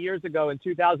 3 years ago in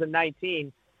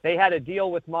 2019, they had a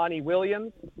deal with Monty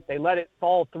Williams. They let it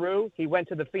fall through. He went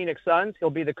to the Phoenix Suns.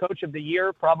 He'll be the coach of the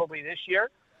year probably this year.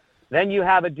 Then you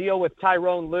have a deal with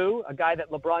Tyrone Lue, a guy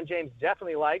that LeBron James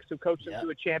definitely likes, who coached him to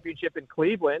a championship in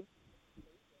Cleveland.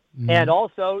 And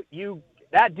also,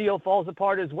 that deal falls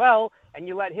apart as well, and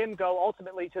you let him go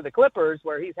ultimately to the Clippers,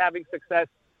 where he's having success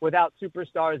without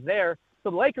superstars there. So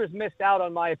the Lakers missed out,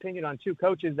 on my opinion, on two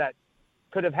coaches that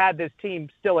could have had this team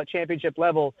still at championship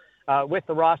level with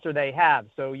the roster they have.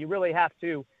 So you really have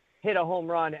to hit a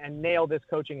home run and nail this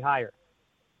coaching hire.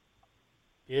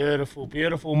 Beautiful,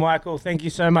 beautiful, Michael. Thank you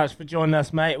so much for joining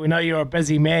us, mate. We know you're a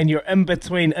busy man. You're in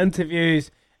between interviews,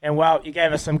 and, well, you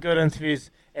gave us some good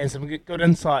interviews and some good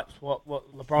insights what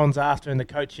LeBron's after in the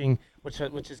coaching, which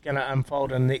is going to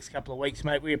unfold in the next couple of weeks,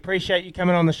 mate. We appreciate you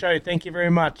coming on the show. Thank you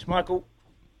very much, Michael.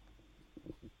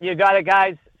 You got it,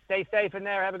 guys. Stay safe in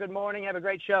there. Have a good morning. Have a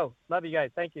great show. Love you guys.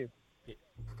 Thank you.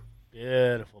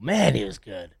 Beautiful. Man, he was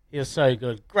good. He was so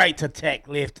good. Great to tack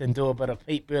left and do a bit of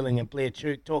Pete Burling and Blair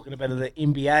Chuk talking a bit of the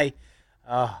NBA.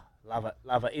 Oh, love it,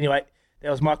 love it. Anyway, that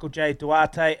was Michael J.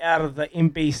 Duarte out of the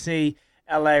NBC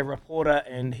LA reporter,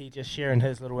 and he just sharing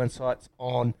his little insights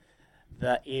on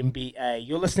the NBA.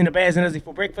 You're listening to Baz and Izzy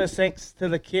for breakfast. Thanks to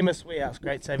the Chemist Warehouse.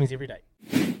 Great savings every day.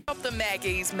 Shop the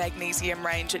Maggie's Magnesium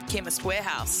range at Chemist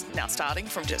Warehouse, now starting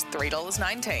from just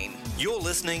 $3.19. You're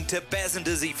listening to Baz and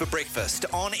Izzy for breakfast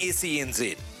on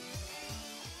SENZ.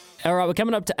 All right, we're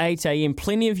coming up to 8 a.m.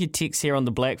 Plenty of your texts here on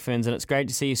the Black Ferns, and it's great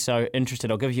to see you so interested.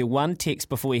 I'll give you one text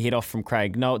before we head off from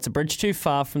Craig. No, it's a bridge too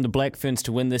far from the Black Ferns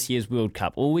to win this year's World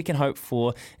Cup. All we can hope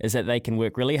for is that they can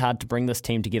work really hard to bring this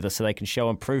team together so they can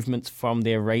show improvements from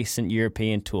their recent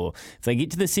European tour. If they get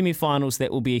to the semi-finals,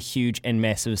 that will be a huge and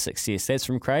massive success. That's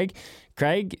from Craig.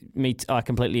 Craig, I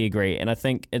completely agree, and I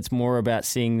think it's more about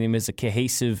seeing them as a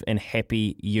cohesive and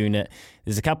happy unit.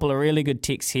 There's a couple of really good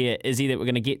texts here, Izzy, that we're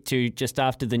going to get to just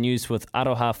after the news with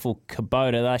Aroha for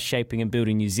Kubota. They're shaping and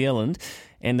building New Zealand,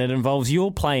 and it involves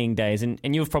your playing days, and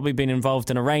you've probably been involved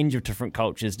in a range of different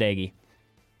cultures, Daggy.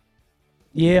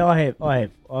 Yeah, I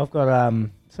have. I've got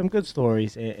some good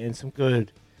stories and some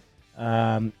good,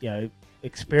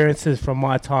 experiences from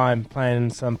my time playing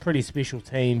some pretty special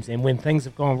teams, and when things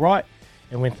have gone right,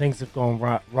 and when things have gone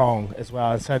wrong as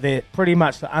well. And so they're pretty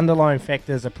much the underlying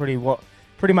factors are pretty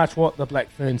much what the Black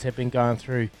Ferns have been going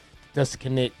through,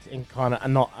 disconnect and kind of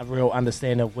not a real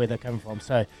understanding of where they're coming from.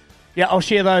 So, yeah, I'll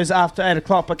share those after 8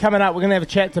 o'clock. But coming up, we're going to have a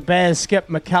chat to Baz Skip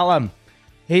McCullum.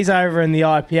 He's over in the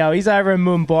IPL. He's over in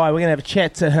Mumbai. We're going to have a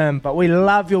chat to him. But we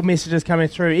love your messages coming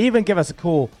through. Even give us a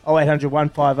call, 0800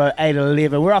 150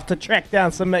 811. We're off to track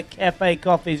down some McCafe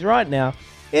coffees right now.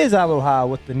 Here's Aloha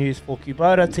with the news for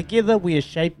Kubota. Together, we are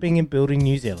shaping and building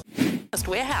New Zealand.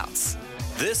 Warehouse.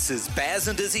 This is Baz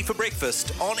and Izzy for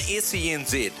breakfast on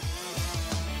SENZ.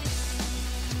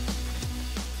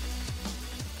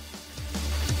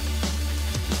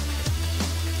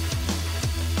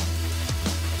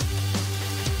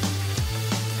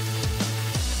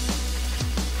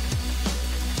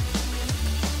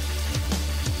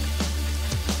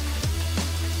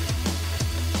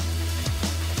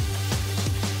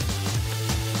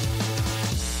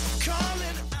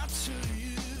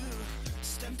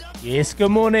 Yes, good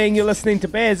morning. You're listening to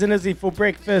Baz and Izzy for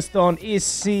breakfast on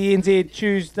SCNZ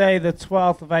Tuesday, the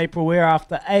 12th of April. We're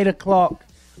after 8 o'clock.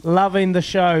 Loving the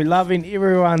show. Loving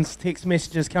everyone's text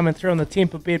messages coming through on the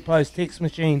Temper Bedpost text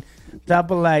machine,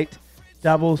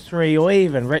 8833. Or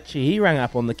even Richie, he rang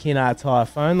up on the Kennard Tyre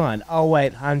phone line,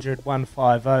 0800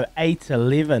 150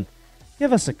 811.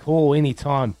 Give us a call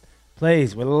anytime,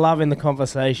 please. We're loving the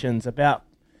conversations about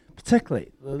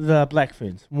particularly the Black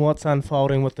Ferns, what's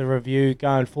unfolding with the review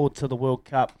going forward to the World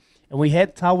Cup. And we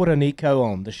had Tawera Nico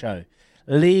on the show.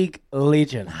 League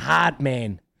legend, hard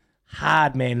man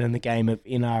in the game of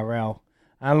NRL.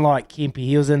 Unlike Kempy,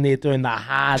 he was in there doing the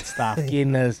hard stuff,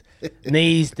 getting his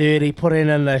knees dirty, putting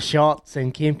in the shots,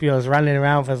 and Kempy was running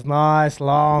around with his nice,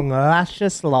 long,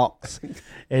 luscious locks.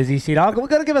 As he said, we've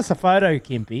got to give us a photo,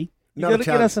 Kempy. You've got to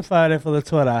get us a photo for the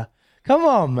Twitter. Come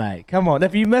on, mate. Come on.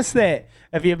 If you missed that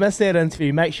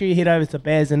interview, make sure you head over to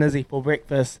Baz and Izzy for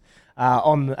breakfast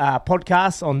on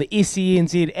podcast on the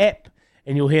SENZ app,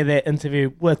 and you'll hear that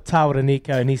interview with Tawera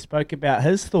Nico, and he spoke about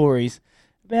his stories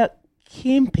about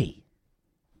Kempy.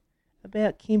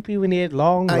 About Kempy when he had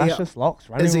long, luscious locks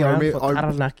running around for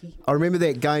Taranaki. I remember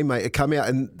that game, mate. It came out,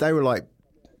 and they were like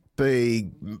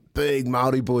big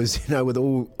Māori boys, with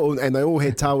all and they all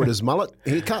had Tawera's mullet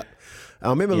haircut. I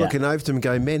remember looking over to him and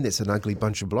going, man, that's an ugly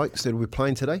bunch of blokes that we're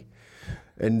playing today.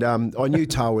 And I knew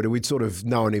Tawera. We'd sort of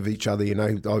known of each other,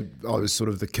 I was sort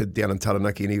of the kid down in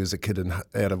Taranaki and he was a kid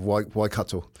out of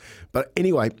Waikato. But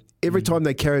anyway, every time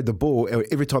they carried the ball,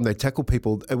 every time they tackled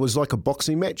people, it was like a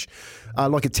boxing match,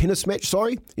 like a tennis match,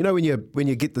 sorry. When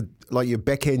you get your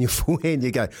backhand, your forehand,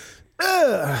 you go,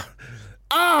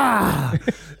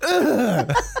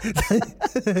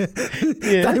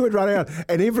 They would run out,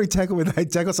 and every tackle when they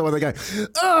tackle someone, they go,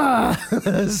 and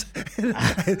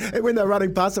when they're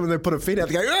running past them and they put a feet out,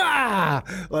 they go,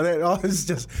 like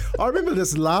that. I remember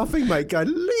just laughing, mate, going,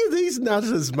 look at these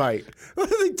nutters, mate. What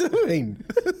are they doing?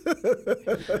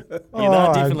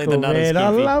 They're definitely the nutters. Man, I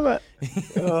love it.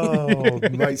 Oh,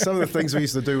 mate, some of the things we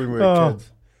used to do when we were kids.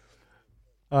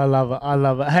 I love it.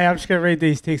 Hey, I'm just going to read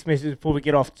these text messages before we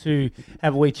get off to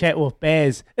have a wee chat with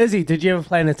Baz. Izzy, did you ever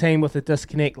play in a team with a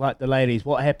disconnect like the ladies?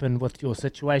 What happened with your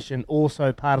situation?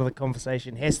 Also, part of the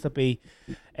conversation has to be,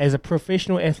 as a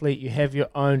professional athlete, you have your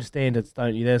own standards,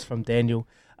 don't you? That's from Daniel.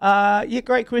 Yeah,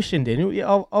 great question, Daniel.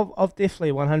 Yeah, I've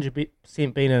definitely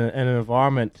 100% been in an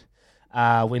environment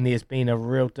when there's been a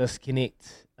real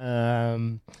disconnect.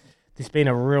 There's been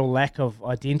a real lack of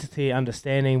identity,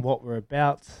 understanding what we're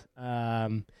about.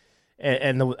 And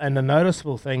the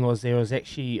noticeable thing was there was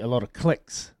actually a lot of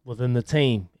cliques within the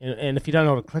team. And if you don't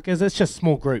know what a clique is, it's just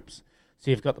small groups.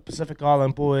 So you've got the Pacific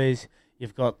Island boys,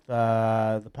 you've got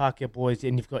the Pākehā boys,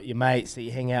 and you've got your mates that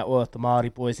you hang out with, the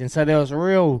Māori boys. And so there was a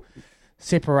real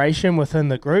separation within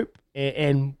the group.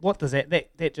 And what does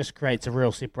that just creates a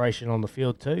real separation on the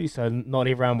field too. So not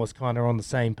everyone was kind of on the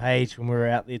same page when we were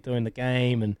out there doing the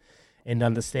game and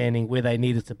understanding where they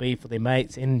needed to be for their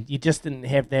mates, and you just didn't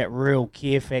have that real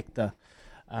care factor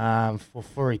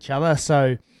for each other.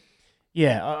 So,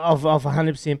 yeah, I've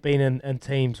 100% been in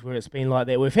teams where it's been like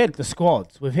that. We've had the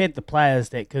squads, we've had the players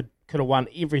that could have won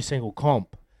every single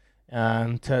comp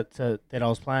that I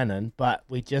was playing in, but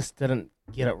we just didn't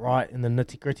get it right in the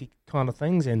nitty-gritty kind of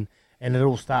things, and it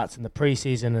all starts in the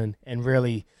pre-season and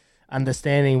really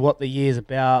understanding what the year's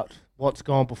about, what's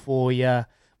gone before you.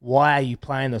 Why are you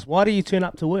playing this? Why do you turn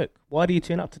up to work? Why do you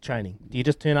turn up to training? Do you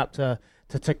just turn up to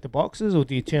tick the boxes, or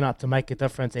do you turn up to make a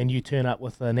difference, and you turn up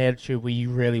with an attitude where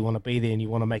you really want to be there and you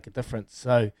want to make a difference?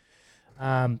 So,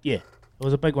 it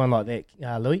was a big one like that,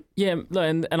 Louis. Yeah,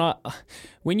 and I,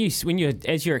 when you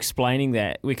as you're explaining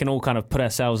that, we can all kind of put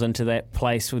ourselves into that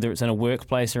place, whether it's in a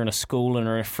workplace or in a school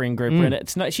or a friend group, and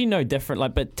it's actually no different.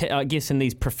 I guess in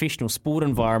these professional sport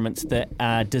environments,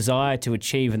 that desire to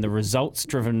achieve and the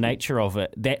results-driven nature of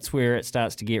it, that's where it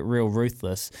starts to get real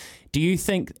ruthless. Do you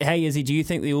think, Izzy, do you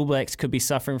think the All Blacks could be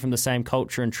suffering from the same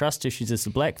culture and trust issues as the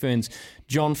Black Ferns?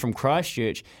 John from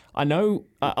Christchurch. I know,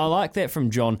 I like that from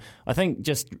John. I think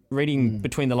just reading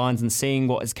between the lines and seeing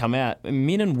what has come out,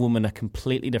 men and women are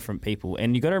completely different people.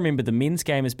 And you've got to remember the men's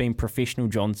game has been professional,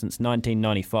 John, since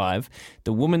 1995.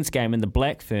 The women's game and the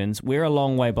Black Ferns, we're a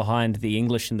long way behind the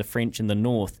English and the French in the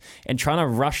north. And trying to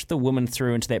rush the women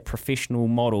through into that professional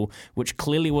model, which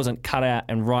clearly wasn't cut out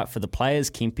and right for the players,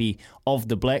 Kempe, of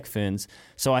the Black Ferns.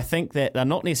 So I think that they're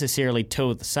not necessarily two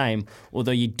of the same,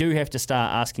 although you do have to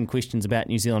start asking questions about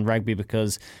New Zealand rugby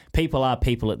because people are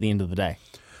people at the end of the day.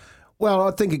 Well,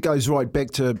 I think it goes right back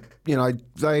to,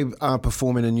 they are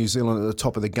performing in New Zealand at the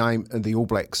top of the game, and the All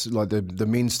Blacks, like the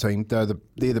men's team, they're the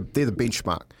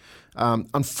benchmark.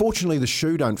 Unfortunately, the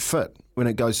shoe don't fit when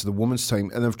it goes to the women's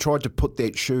team, and they've tried to put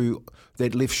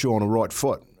that left shoe on a right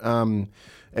foot.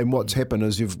 And what's happened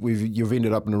is you've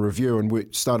ended up in a review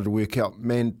and started to work out,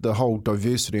 man, the whole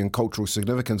diversity and cultural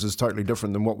significance is totally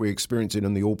different than what we're experiencing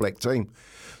in the All Black team.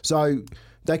 So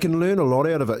they can learn a lot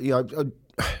out of it.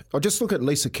 I just look at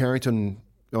Lisa Carrington.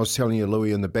 I was telling you,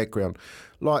 Louis, in the background.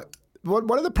 Like,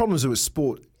 one of the problems with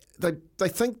sport, they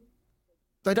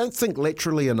don't think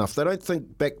laterally enough. They don't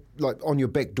think back, like on your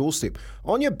back doorstep.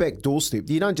 On your back doorstep,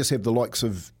 you don't just have the likes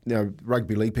of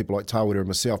rugby league people like Tawera and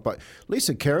myself, but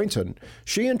Lisa Carrington,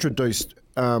 she introduced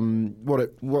what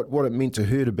it meant to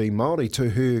her to be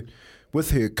Māori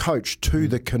with her coach to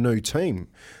the canoe team.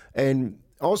 And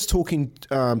I was talking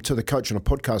to the coach on a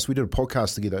podcast. We did a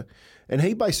podcast together, and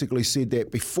he basically said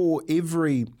that before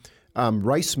every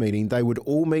race meeting, they would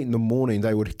all meet in the morning,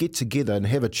 they would get together and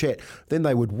have a chat, then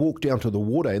they would walk down to the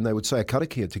water and they would say a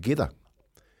karakia together,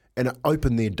 and it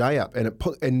opened their day up,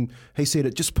 and he said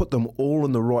it just put them all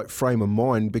in the right frame of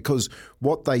mind, because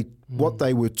what they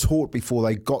were taught before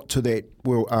they got to that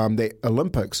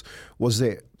Olympics was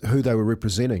that who they were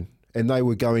representing. And they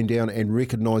were going down and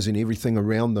recognising everything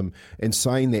around them and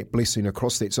saying that blessing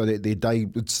across that, so that their day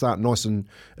would start nice and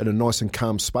in a nice and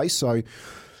calm space. So,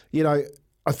 I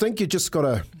think you just got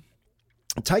to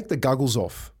take the goggles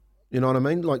off. You know what I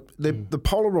mean? Like the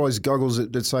polarised goggles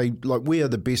that say, like, we are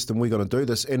the best and we're going to do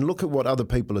this, and look at what other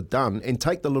people have done, and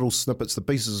take the little snippets, the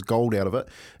pieces of gold out of it,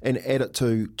 and add it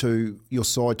to your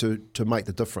side to make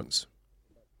the difference.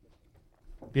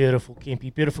 Beautiful,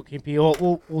 Kempe. Beautiful, Kempe.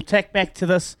 We'll tack back to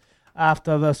this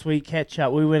after this week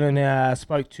catch-up. We went and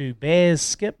spoke to Bears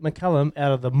Skip McCullum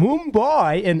out of the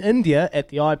Mumbai in India at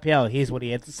the IPL. Here's what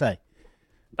he had to say.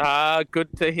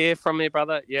 Good to hear from you,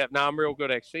 brother. Yeah, no, I'm real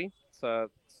good, actually. So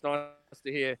it's nice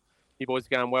to hear you boys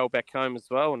going well back home as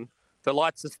well. And the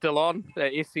lights are still on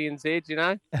at SENZ, you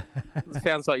know. It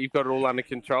sounds like you've got it all under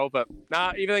control. But, no,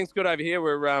 everything's good over here.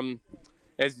 We're,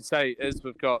 as you say,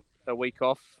 we've got a week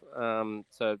off.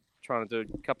 So trying to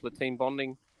do a couple of team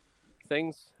bonding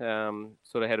things.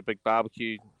 Sort of had a big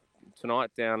barbecue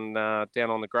tonight down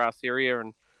on the grass area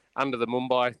and under the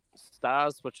Mumbai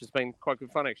stars, which has been quite good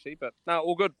fun, actually. But, no,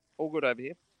 all good over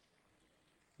here.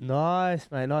 Nice,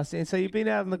 mate, nice. And so you've been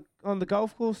out on the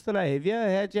golf course today, have you?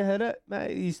 How'd you hit it,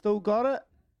 mate? You still got it?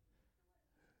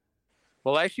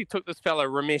 Well, I actually took this fella,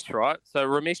 Ramesh, right? So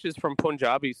Ramesh is from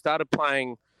Punjab. He started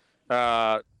playing,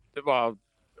 hardball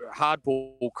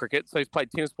cricket. So he's played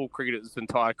tennis ball cricket his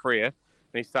entire career. And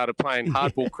he started playing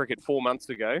hardball cricket 4 months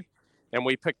ago. And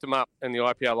we picked him up in the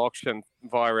IPL auction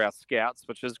via our scouts,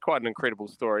 which is quite an incredible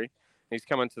story. He's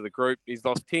come into the group. He's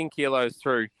lost 10 kilos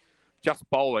through just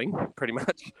bowling, pretty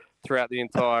much, throughout the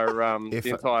entire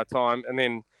time. And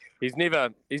then he's never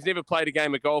played a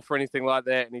game of golf or anything like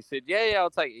that. And he said, yeah,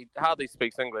 I'll take it. He hardly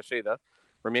speaks English either,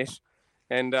 Ramesh.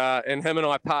 And him and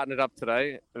I partnered up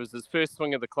today. It was his first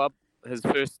swing of the club. His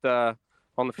first on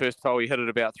the first hole, he hit it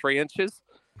about 3 inches.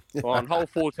 Well, on hole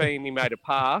 14, he made a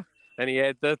par, and he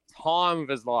had the time of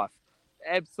his life,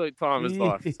 absolute time of his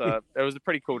life. So it was a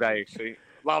pretty cool day, actually.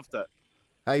 Loved it.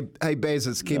 Hey, Baz,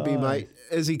 it's Kempy, mate.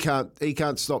 He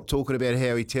can't stop talking about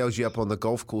how he tells you up on the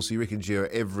golf course. He reckons you're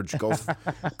an average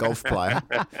golf player.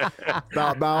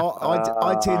 But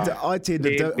I tend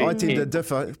to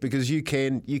differ because you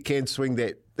can swing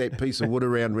that piece of wood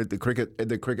around with the cricket at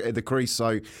the crease.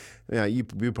 So you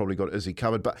probably got Izzy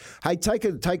covered. But hey,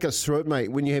 take us through it,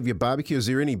 mate. When you have your barbecue, is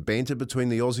there any banter between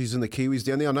the Aussies and the Kiwis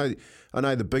down there? I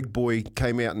know the big boy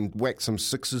came out and whacked some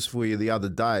sixes for you the other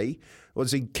day.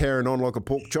 Was he carrying on like a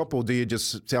pork chop, or do you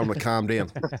just tell him to calm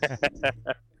down?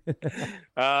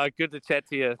 Good to chat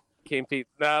to you, Kempy.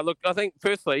 Look, I think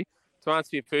firstly, to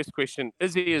answer your first question,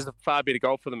 Izzy is a far better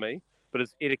golfer than me, but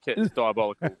his etiquette is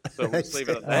diabolical. So we'll just leave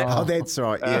it at that. Oh, that's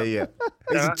right. Yeah.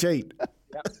 He's a cheat.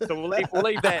 Yeah, so we'll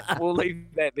leave that. We'll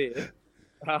leave that there.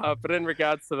 But in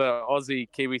regards to the Aussie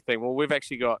Kiwi thing, well, we've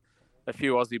actually got a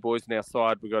few Aussie boys on our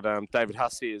side. We've got David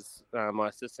Hussey as my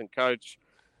assistant coach.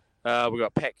 We've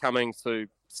got Pat Cummings, who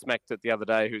smacked it the other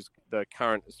day, who's the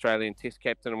current Australian Test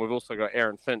captain. And we've also got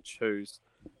Aaron Finch, who's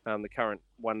the current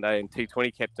one-day and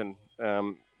T20 captain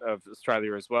of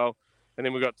Australia as well. And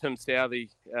then we've got Tim Southey,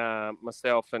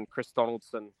 myself, and Chris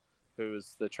Donaldson, who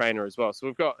is the trainer as well. So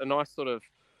we've got a nice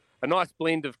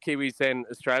blend of Kiwis and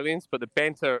Australians, but the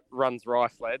banter runs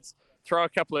rife, lads. Throw a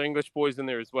couple of English boys in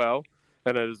there as well,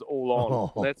 and it is all on.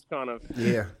 Oh. That's kind of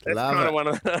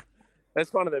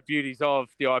That's one of the beauties of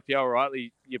the IPL, right?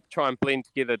 You try and blend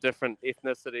together different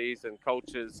ethnicities and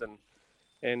cultures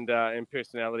and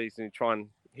personalities, and you try and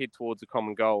head towards a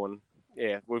common goal. And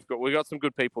yeah, we've got some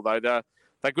good people though.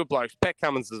 They're good blokes. Pat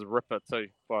Cummins is a ripper too,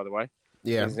 by the way.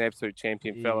 Yeah, he's an absolute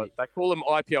champion fella. They call him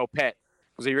IPL Pat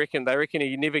because they reckon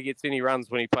he never gets any runs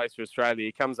when he plays for Australia.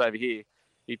 He comes over here,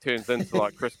 he turns into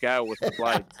like Chris Gale with the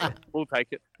blades. We'll take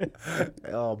it.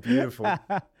 Oh, beautiful.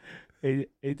 He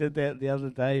did that the other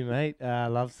day, mate. I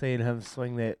love seeing him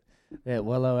swing that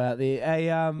willow out there.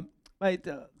 Hey, mate,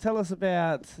 tell us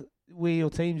about where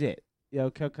your team's at.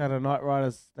 Calcutta Knight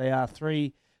Riders, they are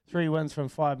three wins from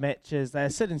 5 matches. They are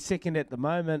sitting second at the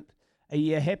moment. Are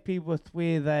you happy with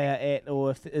where they are at,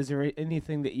 or is there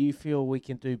anything that you feel we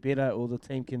can do better, or the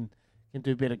team can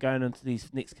do better going into these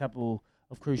next couple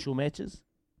of crucial matches?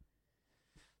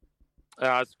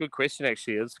 It's a good question,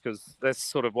 actually, because that's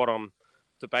sort of what I'm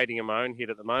debating in my own head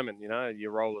at the moment.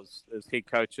 Your role as head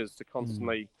coach is to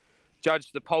constantly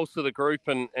judge the pulse of the group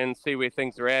and see where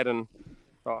things are at. And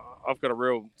I've got a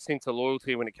real sense of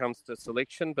loyalty when it comes to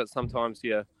selection, but sometimes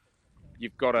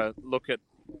you've got to look at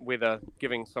whether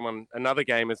giving someone another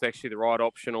game is actually the right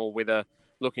option, or whether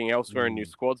looking elsewhere in your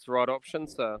squad's the right option.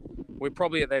 So we're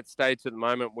probably at that stage at the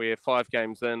moment where 5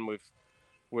 games in,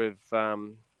 we've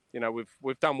done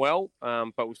well,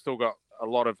 but we've still got a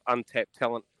lot of untapped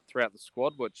talent throughout the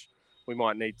squad, which we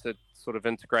might need to sort of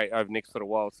integrate over the next little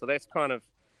while. So that's kind of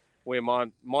where my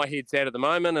head's at the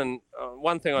moment. And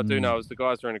one thing I do know is the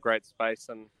guys are in a great space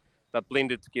and they're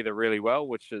blended together really well,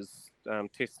 which is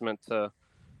testament to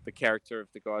the character of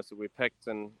the guys that we picked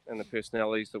and the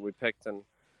personalities that we picked.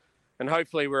 And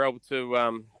hopefully we're able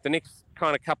to, the next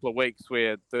kind of couple of weeks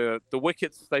where the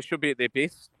wickets, they should be at their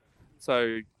best.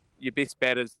 So your best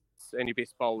batters and your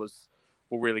best bowlers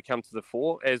will really come to the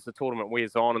fore. As the tournament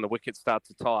wears on and the wickets start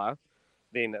to tire,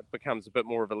 then it becomes a bit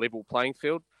more of a level playing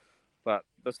field. But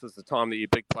this is the time that your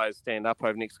big players stand up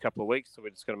over the next couple of weeks, so we're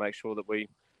just going to make sure that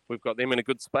we've got them in a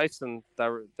good space and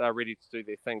they're ready to do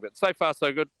their thing. But so far,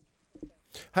 so good.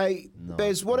 Hey,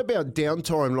 Baz, what about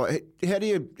downtime? Like, how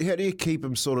do you keep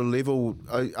them sort of level?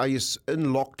 Are you in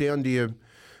lockdown?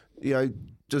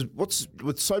 Do what's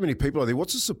with so many people out there?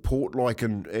 What's the support like,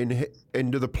 and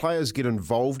do the players get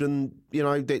involved in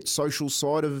that social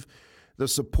side of the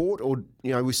support, or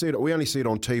we only see it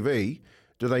on TV?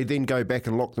 Do they then go back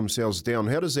and lock themselves down?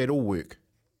 How does that all work?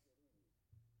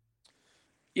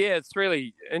 Yeah, it's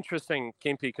really interesting,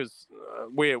 Kempy, because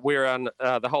we're on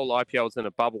the whole IPL's in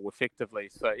a bubble effectively.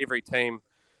 So every team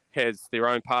has their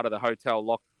own part of the hotel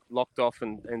locked off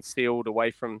and sealed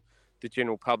away from the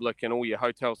general public, and all your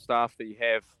hotel staff that you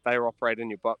have, they operate in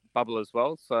your bubble as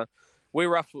well. So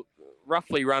we're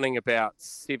roughly running about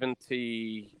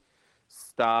 70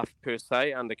 staff per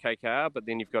se under KKR, but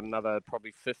then you've got another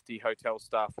probably 50 hotel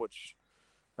staff, which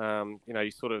you're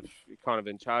kind of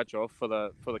in charge of for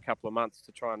the couple of months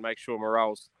to try and make sure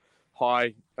morale's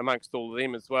high amongst all of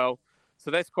them as well.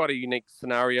 So that's quite a unique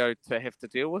scenario to have to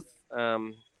deal with.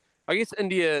 I guess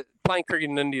playing cricket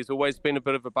in India has always been a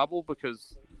bit of a bubble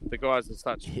because the guys are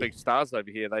such big stars over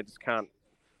here. They just can't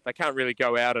really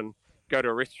go out and go to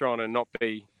a restaurant and not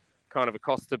be kind of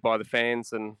accosted by the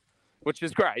fans, and which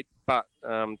is great, but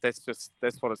that's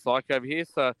what it's like over here.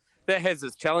 So that has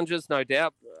its challenges, no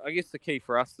doubt. I guess the key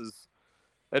for us is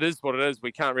it is what it is.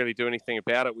 We can't really do anything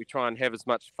about it. We try and have as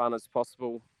much fun as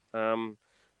possible. I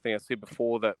think I said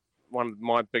before that one of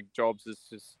my big jobs is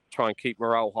just try and keep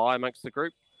morale high amongst the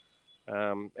group,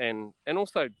 and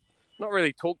also not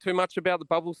really talk too much about the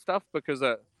bubble stuff, because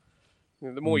the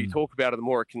more you talk about it, the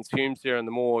more it consumes you, and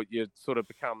the more you sort of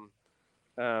become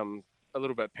a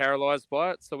little bit paralysed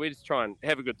by it. So we just try and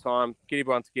have a good time, get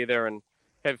everyone together and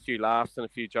have a few laughs and a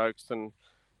few jokes, and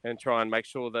try and make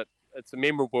sure that it's a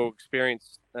memorable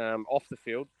experience off the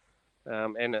field,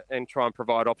 and try and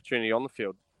provide opportunity on the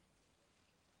field.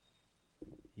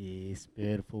 Yes,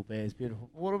 beautiful, Baz, beautiful.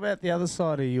 What about the other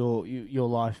side of your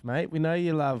life, mate? We know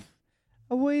you love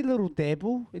a wee little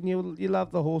dabble, and you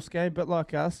love the horse game, but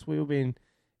like us, we've been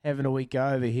having a week go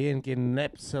over here and getting an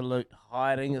absolute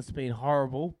hiding. It's been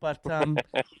horrible. But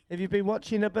have you been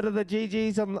watching a bit of the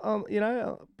GGs on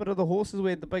a bit of the horses?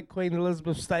 We had the big Queen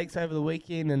Elizabeth Stakes over the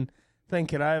weekend, and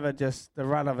thinking over just the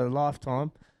run of a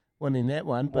lifetime, winning that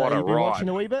one. But have you been watching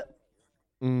a wee bit?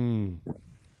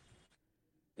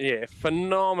 Yeah,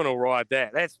 phenomenal ride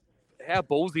that's how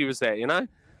ballsy was that,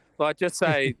 Like, just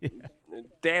say,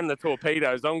 damn the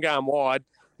torpedoes, I'm going wide.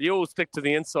 You all stick to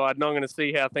the inside, and I'm going to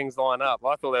see how things line up.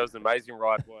 I thought that was an amazing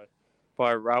ride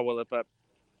by Rawiller. But,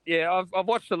 yeah, I've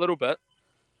watched a little bit.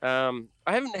 I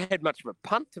haven't had much of a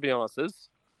punt, to be honest,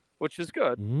 which is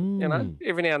good.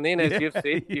 Every now and then, as you've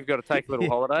said, you've got to take a little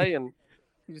holiday, and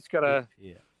you just got to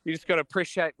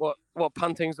appreciate what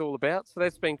punting's all about. So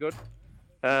that's been good.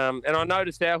 And I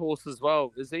noticed our horse as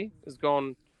well, Izzy, has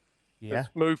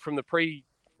moved from the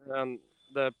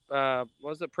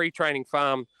pre-training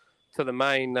farm to the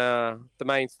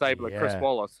main stable of Chris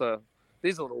Waller. So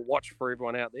there's a little watch for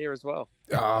everyone out there as well.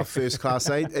 Oh, first class,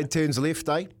 eh? It turns left,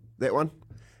 eh? That one?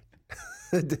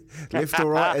 Left or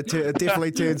right? It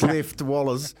definitely turns left,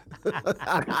 Wallers.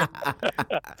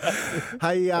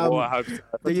 Hey, I hope so.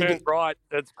 If it turns right,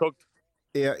 it's cooked.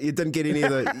 Yeah, you didn't get any of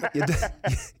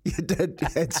the. You did.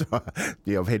 That's right.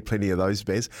 Yeah, I've had plenty of those,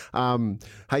 Baz.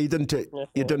 Hey, you didn't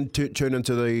turn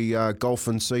into the golf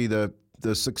and see the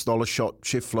 $6 shot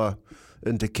Scheffler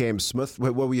into Cam Smith.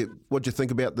 What'd you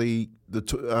think about the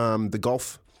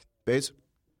golf, Baz?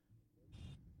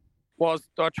 Well,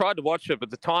 I tried to watch it, but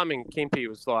the timing, Kempy,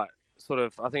 was like sort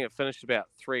of. I think it finished about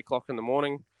 3:00 in the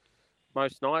morning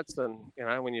most nights, and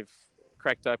when you've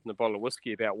cracked open a bottle of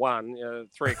whiskey about 1,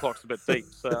 3 o'clock's a bit deep.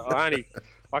 So I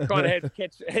kind of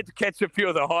had to catch a few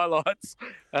of the highlights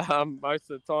most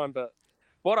of the time. But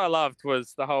what I loved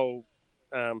was the whole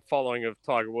following of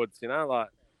Tiger Woods, and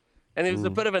there was a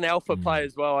bit of an alpha play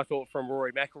as well, I thought, from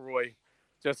Rory McIlroy.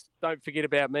 Just don't forget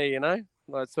about me,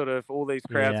 like sort of all these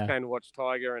crowds came to watch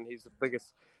Tiger, and he's the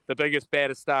biggest,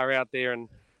 baddest star out there, and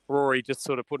Rory just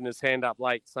sort of putting his hand up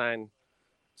late saying,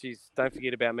 geez, don't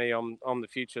forget about me, I'm the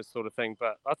future sort of thing.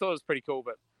 But I thought it was pretty cool.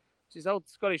 But, geez, old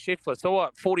Scotty Scheffler, so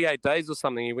 48 days or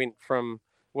something, he went from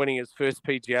winning his first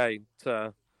PGA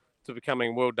to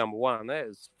becoming world number 1. That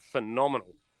is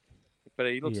phenomenal. But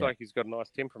he looks like he's got a nice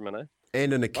temperament, eh?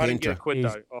 And in a canter. I didn't get a quid,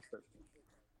 though, off it.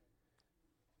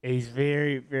 He's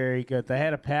very, very good. They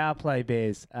had a power play,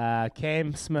 Bears.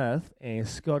 Cam Smith and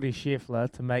Scotty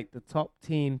Scheffler to make the top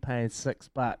 10 paying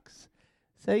 $6.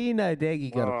 So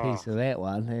Daggy got a piece of that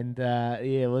one, and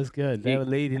it was good. They were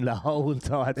leading the whole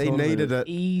entire tournament. He needed it.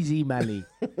 Easy money.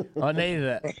 I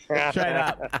needed it. Straight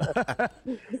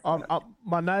up.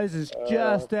 My nose is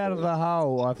just out of the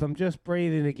hole. I'm just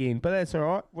breathing again, but that's all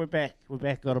right. We're back.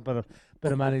 Got a bit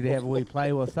of money to have a wee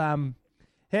play with. How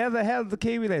the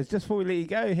Kiwi lads? Just before we let you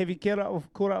go, have you caught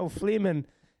up with Flem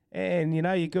and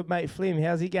your good mate Flem?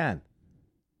 How's he going?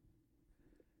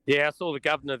 Yeah, I saw the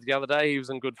governor the other day. He was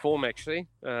in good form, actually.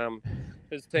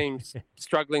 His team's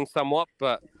struggling somewhat,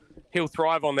 but he'll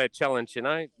thrive on that challenge,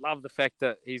 Love the fact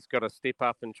that he's got to step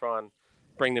up and try and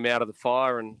bring them out of the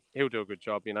fire, and he'll do a good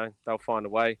job, They'll find a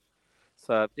way.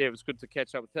 So, yeah, it was good to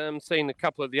catch up with him. Seen a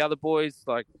couple of the other boys,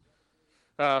 like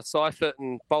Seifert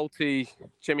and Bolty,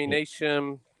 Jimmy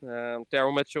Neesham,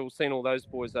 Daryl Mitchell. Seen all those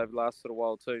boys over the last sort of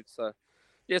while too. So,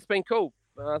 yeah, it's been cool.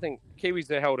 I think Kiwis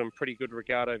are held in pretty good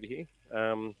regard over here.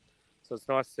 So it's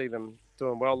nice to see them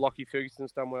doing well. Lockie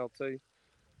Ferguson's done well too.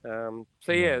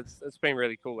 So yeah, it's been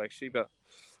really cool actually. But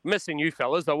missing you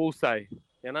fellas, I will say,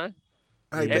 Hey,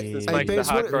 absence makes the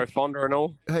heart grow fonder and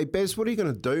all. Hey, Baz, what are you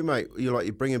going to do, mate?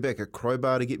 You bringing back a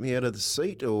crowbar to get me out of the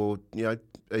seat, or are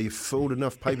you filled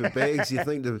enough paper bags? You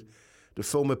think to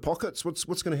fill my pockets? What's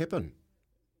going to happen?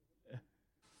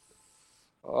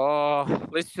 Oh,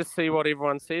 let's just see what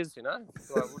everyone says,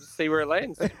 We'll just see where it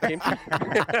lands.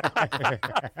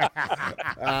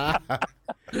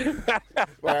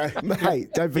 Well,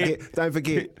 mate, don't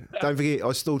forget,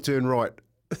 I still turn right.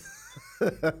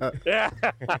 Yeah.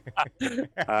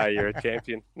 You're a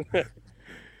champion.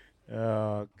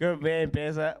 Oh, good man,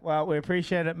 Bazza. Well, we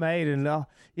appreciate it, mate. And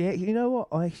yeah, you know what?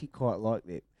 I actually quite like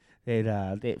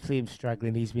that Flem's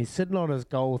struggling. He's been sitting on his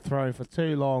goal throne for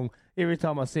too long. Every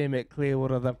time I see him at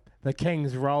Clearwater, the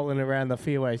Kings rolling around the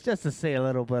fairways just to see a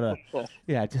little bit of,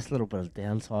 just a little bit of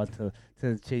downside to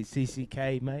the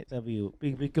CCK, mate. That'll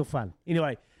be good fun.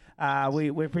 Anyway,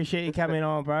 we appreciate you coming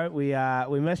on, bro.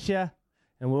 We miss you,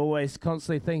 and we're always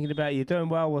constantly thinking about you. Doing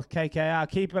well with KKR.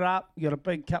 Keep it up. You got a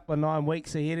big couple of 9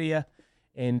 weeks ahead of you,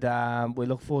 and we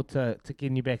look forward to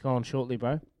getting you back on shortly,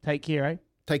 bro. Take care, eh?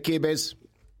 Take care, Bez.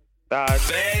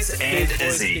 Bez and boys,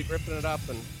 Izzy. Keep ripping it up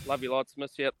and love you lots.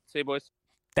 Miss you. See you, boys.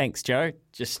 Thanks, Joe.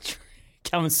 Just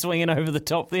coming swinging over the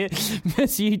top there.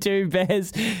 Miss you too,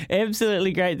 Baz.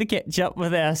 Absolutely great to catch up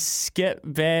with our skip,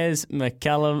 Baz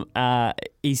McCullum.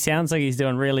 He sounds like he's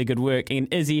doing really good work.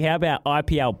 And Izzy, how about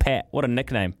IPL Pat? What a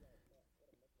nickname.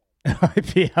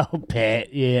 IPL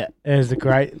Pat, yeah. It was a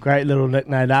great little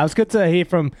nickname. Now, it was good to hear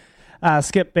from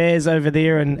Skip Baz over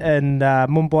there in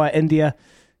Mumbai, India.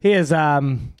 He is,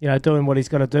 doing what he's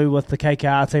got to do with the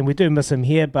KKR team. We do miss him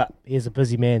here, but he's a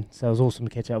busy man, so it was awesome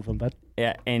to catch up with him, bud.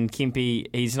 Yeah, and Kempy,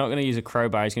 he's not going to use a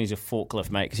crowbar. He's going to use a forklift,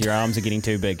 mate, because your arms are getting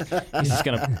too big. He's just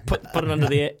going to put it under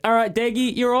there. All right,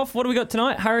 Daggy, you're off. What do we got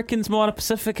tonight? Hurricanes, Moana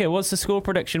Pacifica. What's the score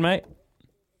prediction, mate?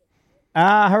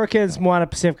 Hurricanes, Moana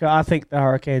Pacifica. I think the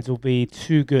Hurricanes will be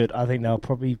too good. I think they'll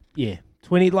probably,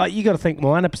 20. Like, you got to think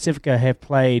Moana Pacifica have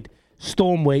played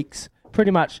Storm weeks pretty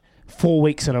much 4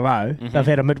 weeks in a row. Mm-hmm. They've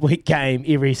had a midweek game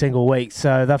every single week,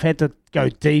 so they've had to go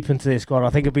deep into their squad. I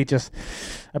think it'd be just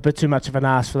a bit too much of an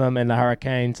ask for them, and the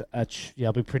Hurricanes,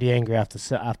 I'll be pretty angry after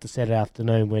Saturday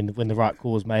afternoon when the right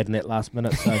call was made in that last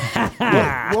minute. So,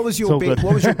 what was your bet?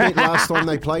 What was your bet last time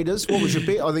they played us? What was your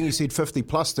bet? I think you said 50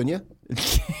 plus, didn't you?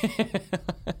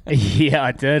 Yeah,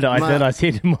 I did. I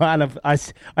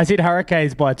said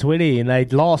Hurricanes by 20, and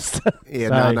they'd lost. Yeah,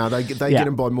 so, they get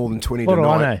them by more than 20 what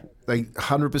tonight. Do I know? They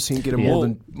 100% get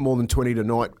them more than 20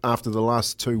 tonight after the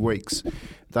last 2 weeks.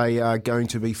 They are going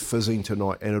to be fizzing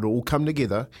tonight, and it'll all come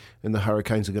together, and the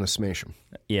Hurricanes are going to smash them.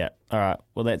 Yeah, all right.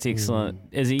 Well, that's excellent.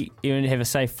 Izzy, you want to have a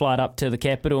safe flight up to the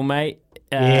capital, mate?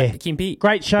 Kempy.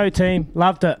 Great show, team.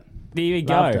 Loved it. There you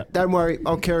go. Don't worry,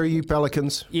 I'll carry you,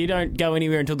 Pelicans. You don't go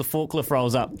anywhere until the forklift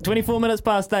rolls up. 24 minutes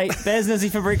past 8. Baz and Izzy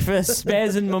for breakfast.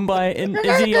 Baz in Mumbai and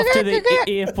Izzy off to the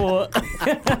airport.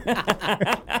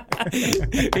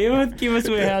 Here with Chemist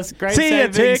Warehouse. Great See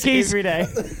savings ya, turkeys. every day.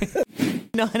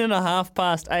 9:30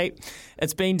 past 8.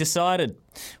 It's been decided.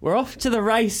 We're off to the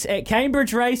race at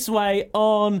Cambridge Raceway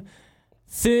on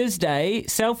Thursday.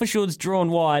 Self-Assured's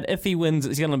drawn wide. If he wins,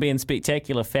 it's going to be in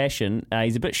spectacular fashion.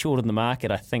 He's a bit short in the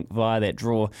market, I think, via that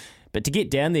draw. But to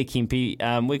get down there, Kempy,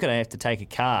 we're going to have to take a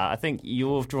car. I think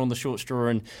you've drawn the short straw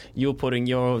and you're putting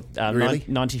your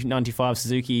 95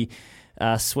 Suzuki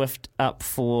Swift up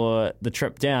for the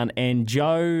trip down, and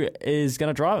Joe is going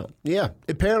to drive it. Yeah,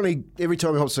 apparently every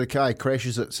time he hops in a car, he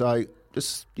crashes it. So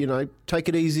just, take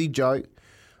it easy, Joe.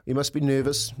 You must be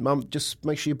nervous. Mum, just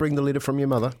make sure you bring the letter from your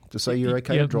mother to say you're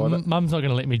okay to drive it. Mum's not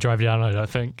going to let me drive down, I don't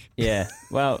think. Yeah.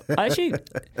 Well, I'd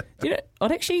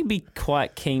actually be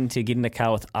quite keen to get in a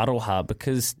car with Aroha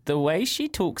because the way she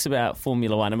talks about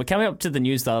Formula One, and we're coming up to the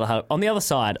news on the other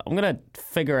side, I'm going to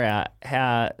figure out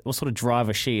what sort of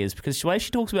driver she is because the way she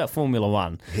talks about Formula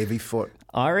One. Heavy foot.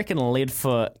 I reckon lead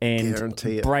foot and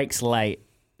Guarantee it. brakes late.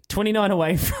 29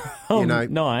 away from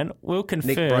 9. We'll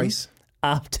confirm. Neck brace.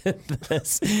 After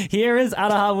this, here is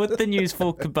Aroha with the news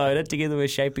for Kubota. Together we're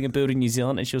shaping and building New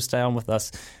Zealand, and she'll stay on with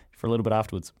us for a little bit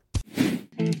afterwards.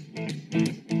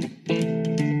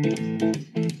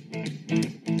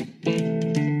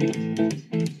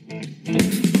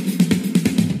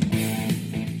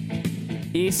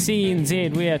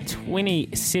 SCNZ, we are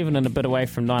 27 and a bit away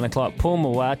from 9 o'clock. Paul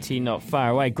Mawati not far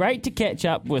away. Great to catch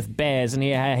up with Baz and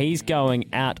hear how he's going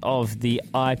out of the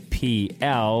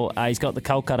IPL. He's got the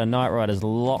Kolkata Knight Riders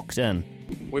locked in.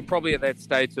 We're probably at that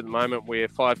stage at the moment where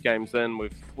 5 games in,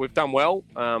 we've done well,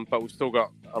 but we've still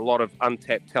got a lot of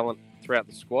untapped talent throughout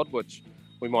the squad, which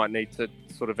we might need to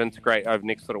sort of integrate over the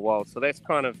next little while. So that's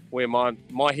kind of where my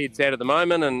head's at the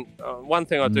moment. And one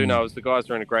thing I do know is the guys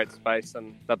are in a great space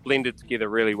and they're blended together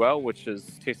really well, which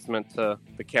is testament to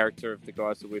the character of the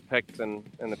guys that we picked and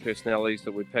the personalities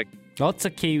that we picked. Lots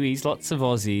of Kiwis, lots of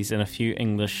Aussies and a few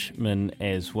Englishmen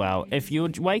as well. If you're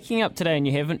waking up today and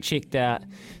you haven't checked out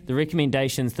the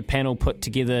recommendations the panel put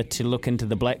together to look into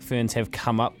the Black Ferns have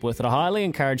come up with, I highly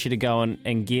encourage you to go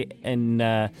and get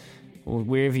in...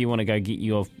 wherever you want to go get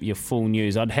your full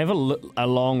news. I'd have a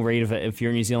long read of it if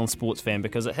you're a New Zealand sports fan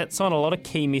because it hits on a lot of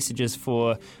key messages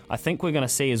for I think we're going to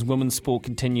see as women's sport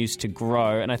continues to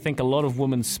grow, and I think a lot of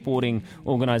women's sporting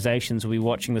organisations will be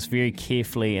watching this very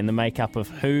carefully and the makeup of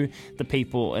who the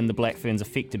people in the Black Ferns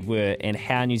affected were and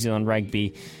how New Zealand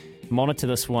Rugby monitor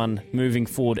this one moving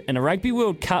forward. In a Rugby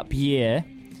World Cup year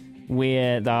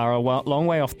where they are a long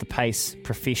way off the pace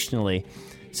professionally.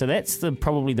 So that's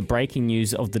probably the breaking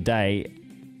news of the day.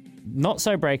 Not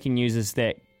so breaking news is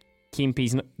that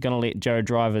Kempy's going to let Joe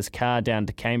drive his car down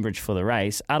to Cambridge for the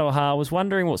race. Aroha, I was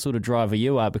wondering what sort of driver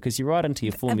you are because you're right into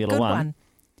your Formula One.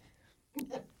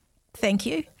 Thank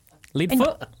you. Lead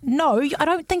foot? No, I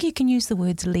don't think you can use the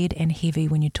words lead and heavy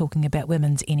when you're talking about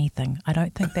women's anything. I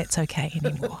don't think that's okay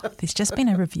anymore. There's just been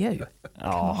a review.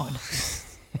 Oh.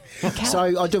 So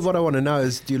what I want to know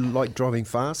is, do you like driving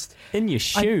fast? In your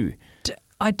shoe.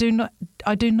 I do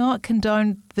not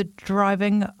condone the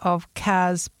driving of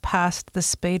cars past the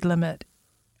speed limit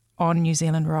on New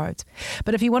Zealand roads.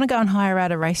 But if you want to go and hire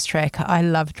out a racetrack, I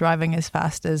love driving as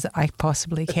fast as I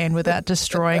possibly can without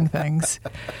destroying things.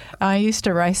 I used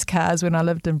to race cars when I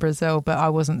lived in Brazil, but I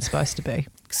wasn't supposed to be.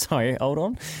 Sorry, hold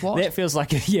on. What? That feels like,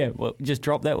 just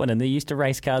drop that one in. They used to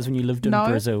race cars when you lived in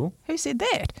Brazil. Who said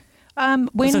that?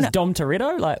 Was this Dom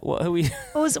Toretto? Like, what? Who?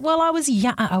 I was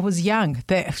young. I was young.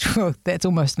 That's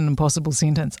almost an impossible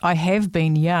sentence. I have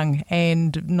been young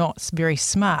and not very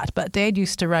smart, but Dad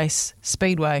used to race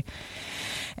speedway,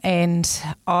 and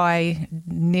I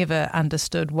never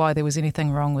understood why there was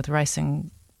anything wrong with racing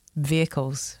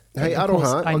vehicles. Hey,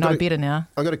 Aroha, I know better now.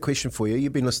 I got a question for you.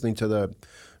 You've been listening to the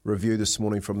review this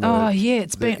morning from the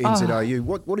NZRU.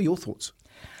 What are your thoughts?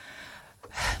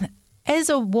 As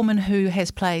a woman who has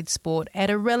played sport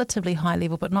at a relatively high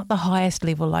level, but not the highest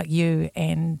level like you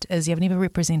and Izzy, I've never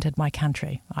represented my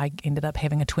country. I ended up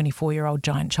having a 24-year-old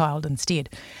giant child instead.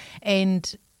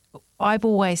 And I've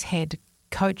always had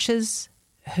coaches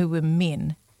who were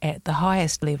men at the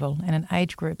highest level, and in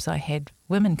age groups I had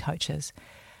women coaches.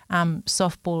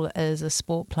 Softball is a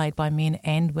sport played by men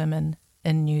and women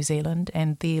in New Zealand,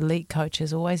 and the elite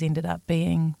coaches always ended up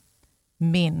being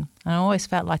men. And I always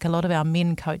felt like a lot of our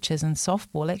men coaches in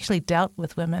softball actually dealt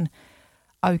with women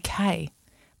okay,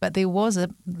 but there was a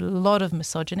lot of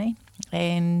misogyny.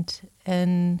 And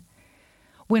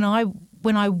when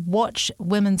I watch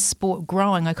women's sport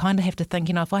growing, I kind of have to think,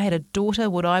 if I had a daughter,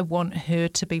 would I want her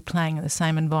to be playing in the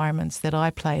same environments that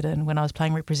I played in when I was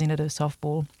playing representative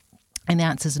softball? And the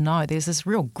answer is no. There's this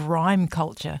real grime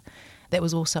culture that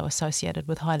was also associated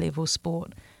with high-level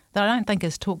sport that I don't think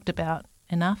is talked about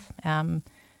enough.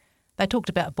 They talked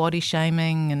about body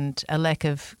shaming and a lack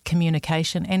of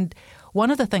communication. And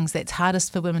one of the things that's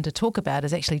hardest for women to talk about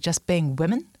is actually just being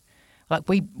women. Like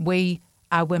we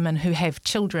are women who have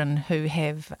children, who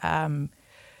have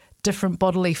different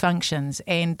bodily functions,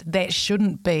 and that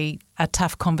shouldn't be a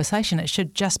tough conversation. It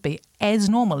should just be as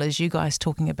normal as you guys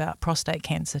talking about prostate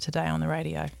cancer today on the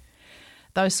radio.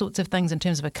 Those sorts of things in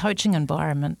terms of a coaching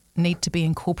environment need to be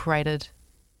incorporated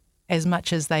as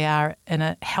much as they are in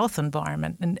a health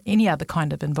environment and any other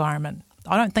kind of environment.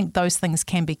 I don't think those things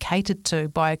can be catered to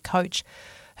by a coach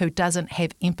who doesn't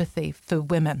have empathy for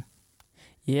women.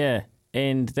 Yeah,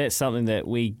 and that's something that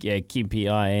we, Kempi,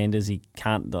 and Izzy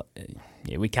can't.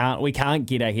 We can't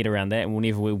get our head around that, and we'll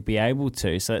never will be able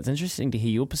to. So it's interesting to hear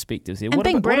your perspectives there. And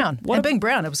being brown,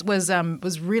 it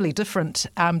was really different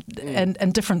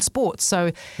in different sports. So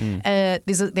there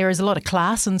is a lot of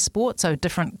class in sports. So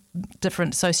different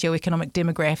socioeconomic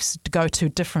demographics go to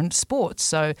different sports.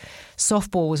 So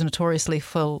softball was notoriously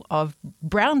full of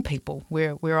brown people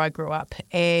where I grew up,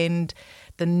 and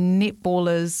the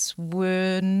netballers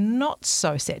were not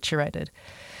so saturated.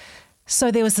 So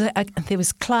there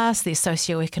was class, there's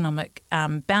socioeconomic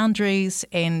boundaries,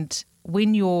 and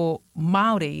when you're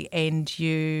Māori and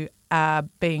you are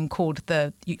being called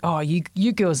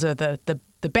you girls are the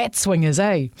bat swingers,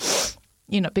 eh?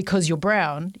 Because you're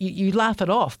brown, you laugh it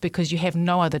off because you have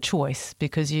no other choice,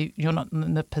 because you're not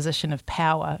in the position of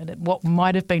power. And what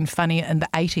might have been funny in the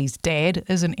 80s, Dad,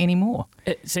 isn't anymore.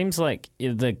 It seems like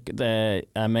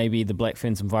maybe the Black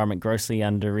Ferns environment grossly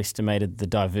underestimated the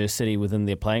diversity within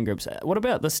their playing groups. What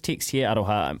about this text here,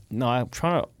 Aroha? No, I'm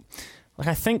trying to...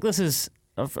 I think this is...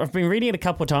 I've been reading it a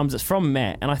couple of times. It's from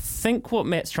Matt, and I think what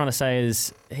Matt's trying to say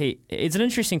is it's an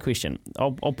interesting question.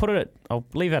 I'll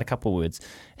leave out a couple of words.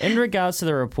 In regards to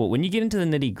the report, when you get into the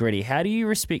nitty-gritty, how do you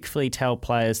respectfully tell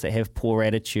players that have poor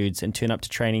attitudes and turn up to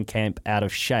training camp out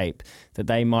of shape that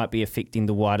they might be affecting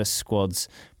the wider squad's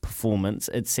performance?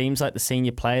 It seems like the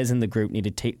senior players in the group need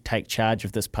to take charge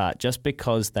of this part. Just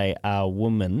because they are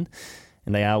women,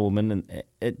 and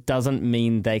it doesn't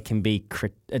mean they can't be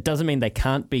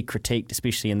critiqued,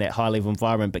 especially in that high level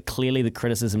environment. But clearly, the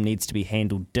criticism needs to be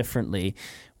handled differently.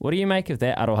 What do you make of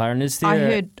that, Aroha? And is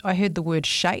there I heard the word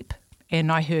shape,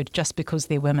 and I heard just because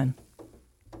they're women.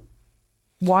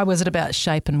 Why was it about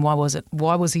shape, and why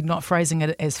was he not phrasing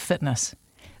it as fitness?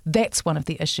 That's one of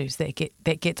the issues that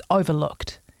gets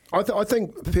overlooked. I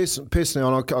think personally,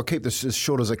 and I'll keep this as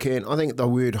short as I can. I think the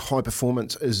word high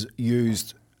performance is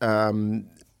used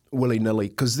willy-nilly,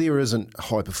 because there isn't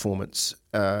high performance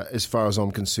as far as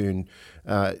I'm concerned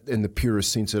in the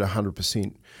purest sense at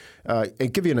 100%.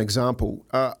 And give you an example,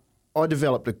 I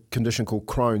developed a condition called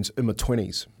Crohn's in my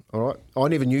 20s. All right, I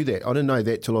never knew that. I didn't know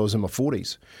that till I was in my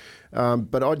 40s.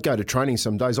 But I'd go to training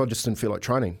some days, I just didn't feel like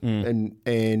training.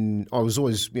 And I was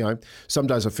always, some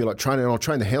days I feel like training and I'll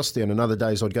train the house down, and other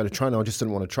days I'd go to train, I just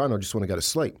didn't want to train, I just want to go to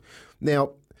sleep.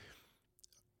 Now,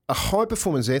 a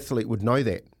high-performance athlete would know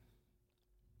that.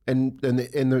 And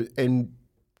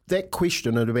that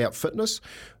question about fitness,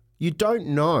 you don't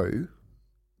know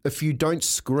if you don't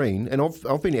screen. And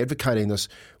I've been advocating this.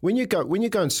 When you go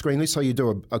and screen, let's say you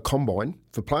do a combine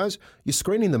for players, you're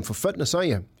screening them for fitness, aren't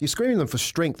you? You're screening them for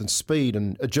strength and speed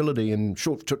and agility and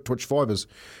short twitch fibres.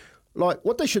 Like,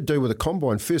 what they should do with a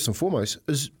combine first and foremost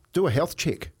is do a health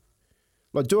check.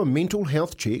 Like, do a mental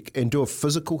health check and do a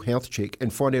physical health check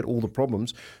and find out all the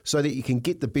problems so that you can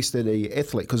get the best out of your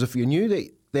athlete. Because if you knew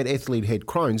that athlete had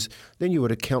Crohn's, then you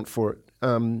would account for it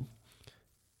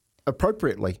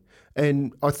appropriately.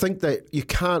 And I think that you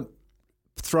can't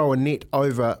throw a net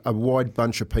over a wide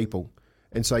bunch of people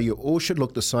and say you all should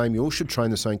look the same, you all should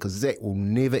train the same, because that will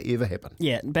never, ever happen.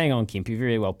 Yeah, bang on, Kemp. You're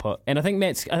very well put. And I think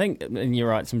and you're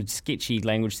right, some sketchy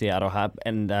language there, Aroha.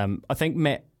 And I think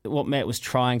what Matt was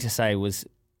trying to say was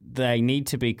they need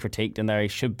to be critiqued and they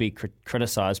should be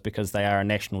criticised because they are a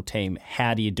national team.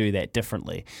 How do you do that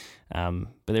differently? But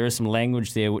there is some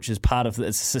language there which is part of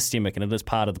it's systemic, and it is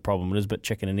part of the problem. It is a bit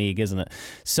chicken and egg, isn't it?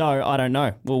 So I don't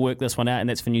know. We'll work this one out, and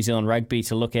that's for New Zealand Rugby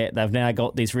to look at. They've now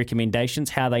got these recommendations.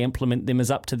 How they implement them is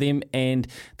up to them, and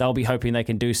they'll be hoping they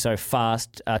can do so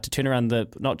fast to turn around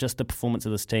not just the performance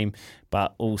of this team,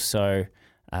 but also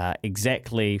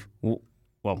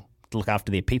to look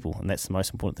after their people, and that's the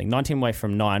most important thing. 19 away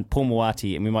from 9, Paul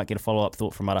Moati, and we might get a follow-up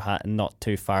thought from Aroha and not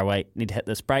too far away. Need to hit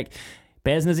this break.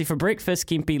 Baz and Izzy for breakfast.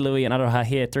 Kempi, Louie and Aroha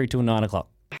here through till 9 o'clock.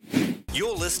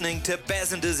 You're listening to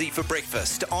Baz and Izzy for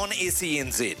breakfast on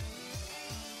SENZ.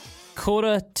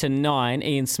 8:45,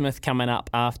 Ian Smith coming up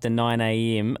after 9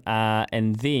 a.m.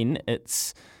 And then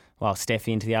it's...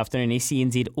 Staffy into the afternoon,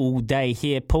 SENZ all day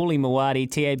here. Paulie Mawadi,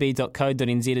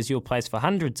 tab.co.nz is your place for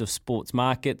hundreds of sports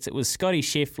markets. It was Scotty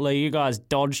Scheffler. You guys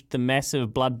dodged the massive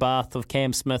bloodbath of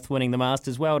Cam Smith winning the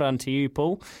Masters. Well done to you,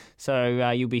 Paul.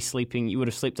 So you'll be sleeping. You would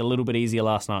have slept a little bit easier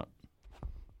last night.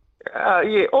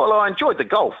 Yeah, well, I enjoyed the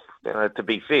golf, to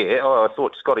be fair. I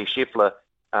thought Scotty Scheffler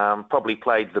probably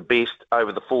played the best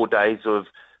over the 4 days of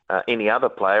any other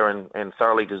player and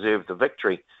thoroughly deserved the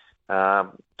victory.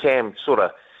 Cam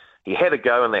he had a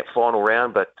go in that final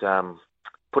round, but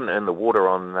putting it in the water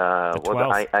on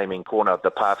the aiming corner of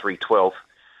the par 3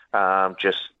 12th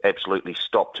just absolutely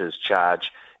stopped his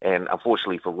charge. And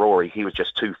unfortunately for Rory, he was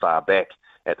just too far back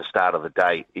at the start of the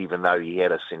day, even though he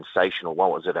had a sensational,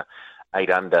 what was it, a 8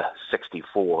 under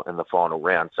 64 in the final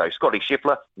round. So Scotty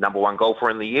Scheffler, number one golfer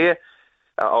in the year,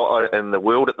 in the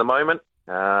world at the moment,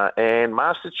 and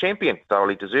Masters champion,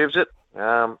 thoroughly deserves it.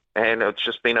 And it's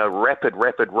just been a rapid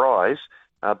rise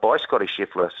by Scotty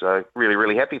Scheffler. So really,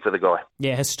 really happy for the guy.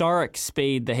 Yeah, historic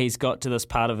speed that he's got to this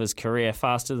part of his career,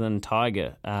 faster than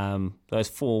Tiger. Those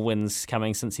 4 wins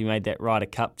coming since he made that Ryder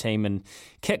Cup team and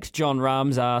kicked Jon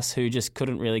Rahm's ass, who just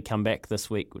couldn't really come back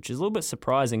this week, which is a little bit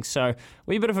surprising. So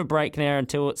we're a bit of a break now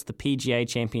until it's the PGA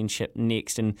Championship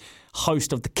next, and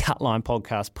host of the Cutline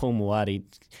podcast, Paul Moati,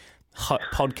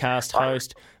 podcast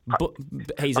host.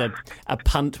 He's a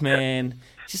punt man.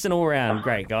 Just an all-round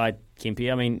great guy,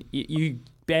 Kempy. I mean, you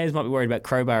Baz might be worried about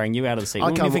crowbarring you out of the seat.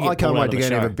 I can't wait to go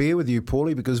and have a beer with you,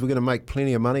 Paulie, because we're going to make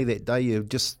plenty of money that day. You're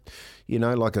just,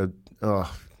 like a,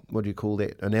 what do you call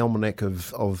that? An almanac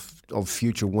of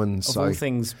future wins. Of all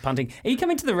things punting. Are you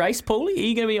coming to the race, Paulie? Are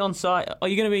you going to be on site? Are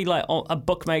you going to be like a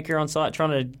bookmaker on site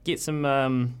trying to get some,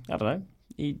 I don't know,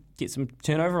 get some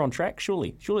turnover on track?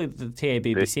 Surely the TAB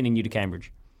will be sending you to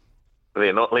Cambridge.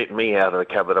 They're not letting me out of the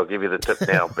cupboard. I'll give you the tip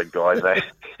now, big guys.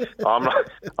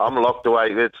 I'm locked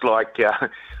away. It's like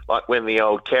when the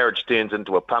old carriage turns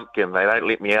into a pumpkin. They don't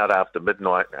let me out after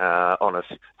midnight on a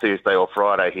Thursday or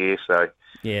Friday here. So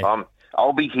yeah.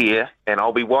 I'll be here and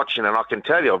I'll be watching. And I can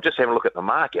tell you, I've just had a look at the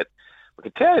market. I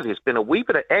can tell you there's been a wee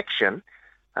bit of action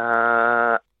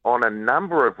on a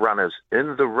number of runners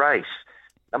in the race.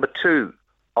 Number 2,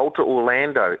 Ultra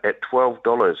Orlando at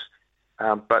 $12.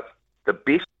 But the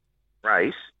best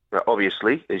race,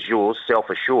 obviously, is yours,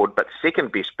 Self-Assured, but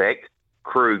second best backed,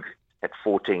 Krug at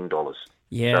 $14.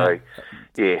 Yeah. So,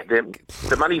 yeah,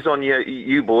 the money's on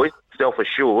you boys,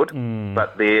 Self-Assured,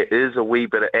 but there is a wee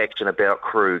bit of action about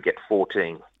Krug at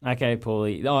 14. Okay,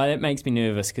 Paulie. Oh, that makes me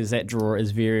nervous because that draw is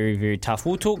very, very tough.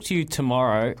 We'll talk to you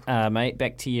tomorrow, mate,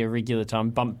 back to your regular time.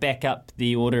 Bump back up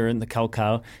the order in the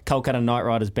Kolkata Knight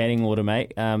Riders batting order,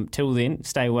 mate. Till then,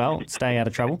 stay well, stay out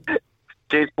of trouble.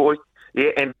 Cheers, boys.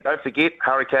 Yeah, and don't forget,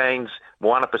 Hurricanes,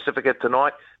 Moana Pacifica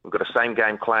tonight. We've got a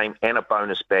same-game claim and a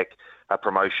bonus back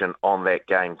promotion on that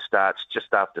game. Starts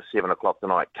just after 7 o'clock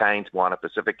tonight. Canes, Moana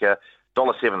Pacifica,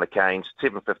 $1.07 the Canes,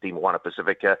 $7.50 Moana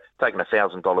Pacifica. Taking a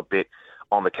 $1,000 bet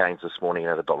on the Canes this morning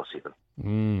at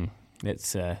 $1.07.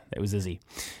 That was easy.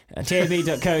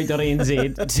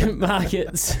 tab.co.nz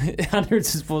markets,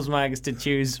 hundreds of sports markets to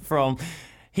choose from.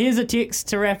 Here's a text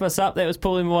to wrap us up. That was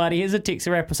Paulie Moati. Here's a text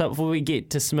to wrap us up before we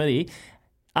get to Smithy.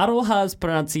 Aroha's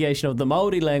pronunciation of the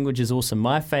Māori language is awesome.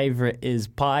 My favourite is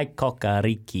Pai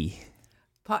Kokariki.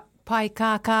 Pai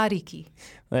Kakariki.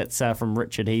 That's from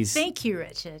Richard. Thank you,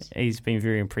 Richard. He's been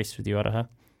very impressed with you, Aroha.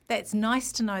 That's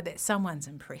nice to know that someone's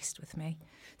impressed with me.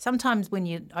 Sometimes when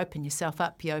you open yourself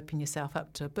up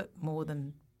to a bit more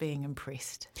than being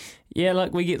impressed. Yeah,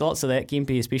 like we get lots of that,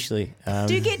 Kempy especially.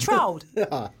 Do you get trolled?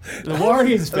 The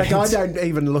Warriors fans. I don't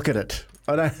even look at it.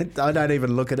 I don't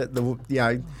even look at it.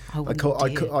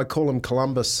 I call them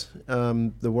Columbus,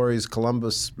 the Warriors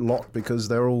Columbus lot, because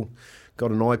they're all got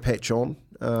an eye patch on.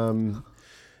 But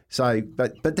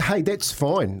hey, that's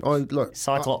fine.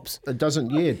 Cyclops. It doesn't.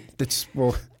 Yeah,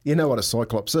 you know what a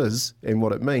Cyclops is and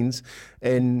what it means,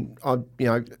 and I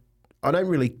don't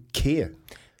really care.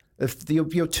 If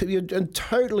you're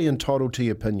totally entitled to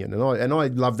your opinion, and I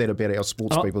love that about our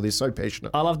sports people. They're so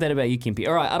passionate. I love that about you, Kempy.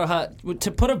 All right, Aroha,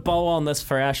 to put a bow on this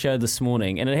for our show this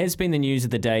morning, and it has been the news of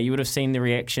the day, you would have seen the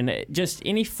reaction. Just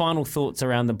any final thoughts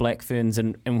around the Black Ferns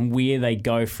and where they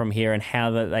go from here and how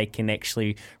that they can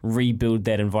actually rebuild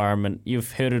that environment?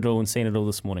 You've heard it all and seen it all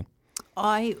this morning.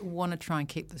 I want to try and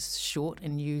keep this short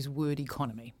and use word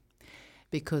economy,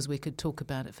 because we could talk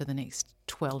about it for the next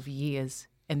 12 years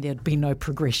and there'd be no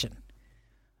progression.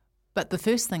 But the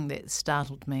first thing that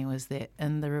startled me was that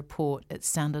in the report it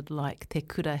sounded like Te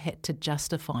Kura had to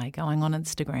justify going on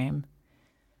Instagram,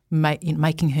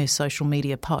 making her social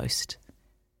media post,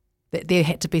 that there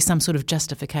had to be some sort of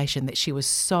justification that she was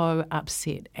so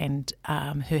upset and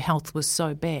her health was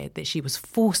so bad that she was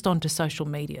forced onto social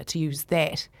media to use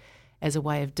that as a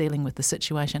way of dealing with the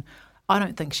situation. I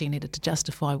don't think she needed to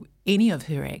justify any of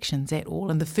her actions at all.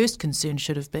 And the first concern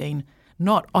should have been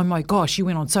not, oh my gosh, you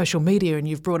went on social media and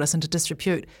you've brought us into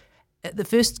disrepute. The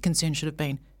first concern should have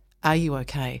been, are you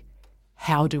okay?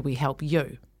 How do we help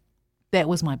you? That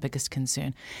was my biggest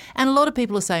concern. And a lot of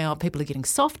people are saying, oh, people are getting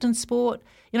soft in sport.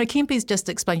 Kempy's just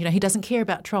explained, he doesn't care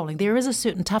about trolling. There is a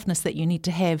certain toughness that you need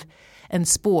to have in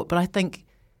sport. But I think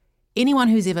anyone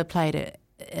who's ever played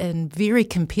in very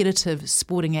competitive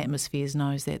sporting atmospheres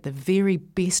knows that the very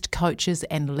best coaches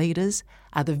and leaders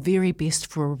are the very best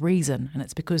for a reason, and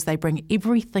it's because they bring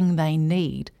everything they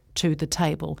need to the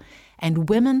table And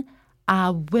women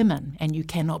are women, and you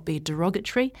cannot be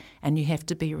derogatory, and you have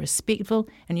to be respectful,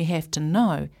 and you have to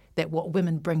know that what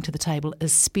women bring to the table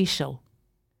is special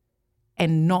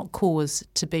and not cause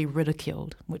to be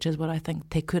ridiculed, which is what I think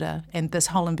Te Kura and this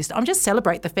whole I'm just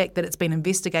celebrate the fact that it's been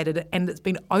investigated and it's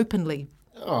been openly.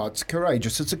 Oh, it's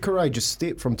courageous. It's a courageous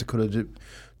step from Te Kura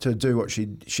to do what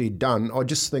she'd done. I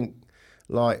just think,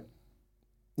 like,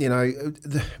 you know,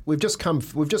 we've just come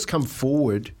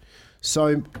forward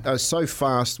so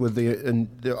fast with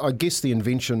I guess the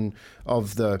invention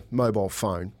of the mobile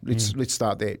phone. Let's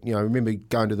start that. You know, remember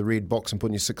going to the red box and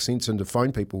putting your 6 cents in to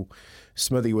phone people.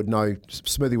 Smithy would know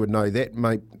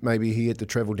that. Maybe he had to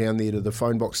travel down there to the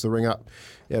phone box to ring up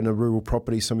in a rural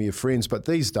property some of your friends. But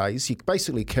these days, you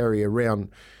basically carry around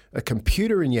a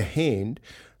computer in your hand.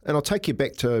 And I'll take you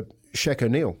back to Shaq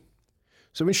O'Neal.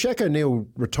 So when Shaq O'Neal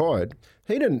retired,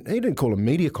 he didn't call a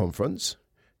media conference.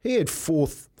 He had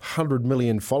 400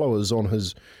 million followers on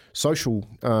his social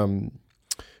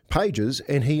pages,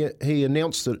 and he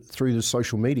announced it through the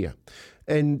social media.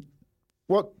 And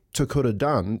what Te Kura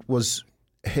done was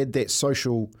had that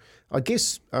social, I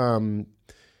guess, the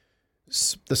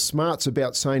smarts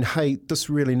about saying, hey, this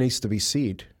really needs to be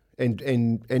said. And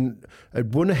it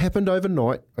wouldn't have happened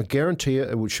overnight. I guarantee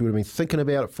you, she would have been thinking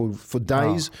about it for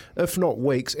days, if not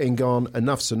weeks, and gone,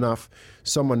 enough's enough.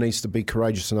 Someone needs to be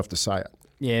courageous enough to say it.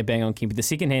 Yeah, bang on, Kempy. The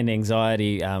secondhand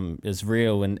anxiety is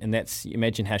real, and that's,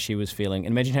 imagine how she was feeling.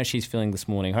 Imagine how she's feeling this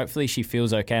morning. Hopefully she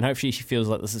feels okay, and hopefully she feels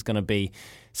like this is going to be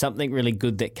something really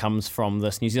good that comes from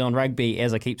this. New Zealand Rugby,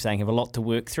 as I keep saying, have a lot to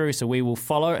work through, so we will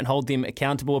follow and hold them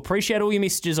accountable. Appreciate all your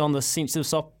messages on this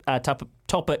sensitive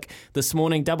topic this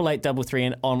morning. 8833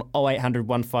 and on 0800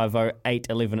 150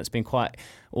 811. It's been quite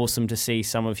awesome to see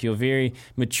some of your very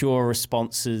mature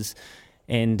responses.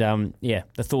 And,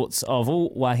 the thoughts of all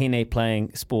wahine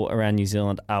playing sport around New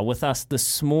Zealand are with us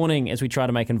this morning as we try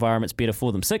to make environments better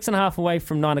for them. 6.5 away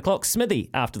from 9 o'clock. Smithy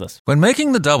after this. When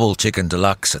making the double chicken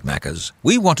deluxe at Macca's,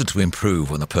 we wanted to improve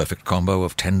on the perfect combo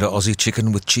of tender Aussie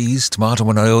chicken with cheese, tomato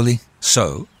and aioli.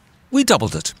 So, we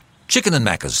doubled it. Chicken and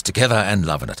Macca's, together and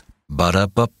loving it.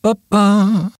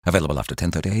 Ba-da-ba-ba-ba. Available after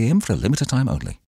 10:30 a.m. for a limited time only.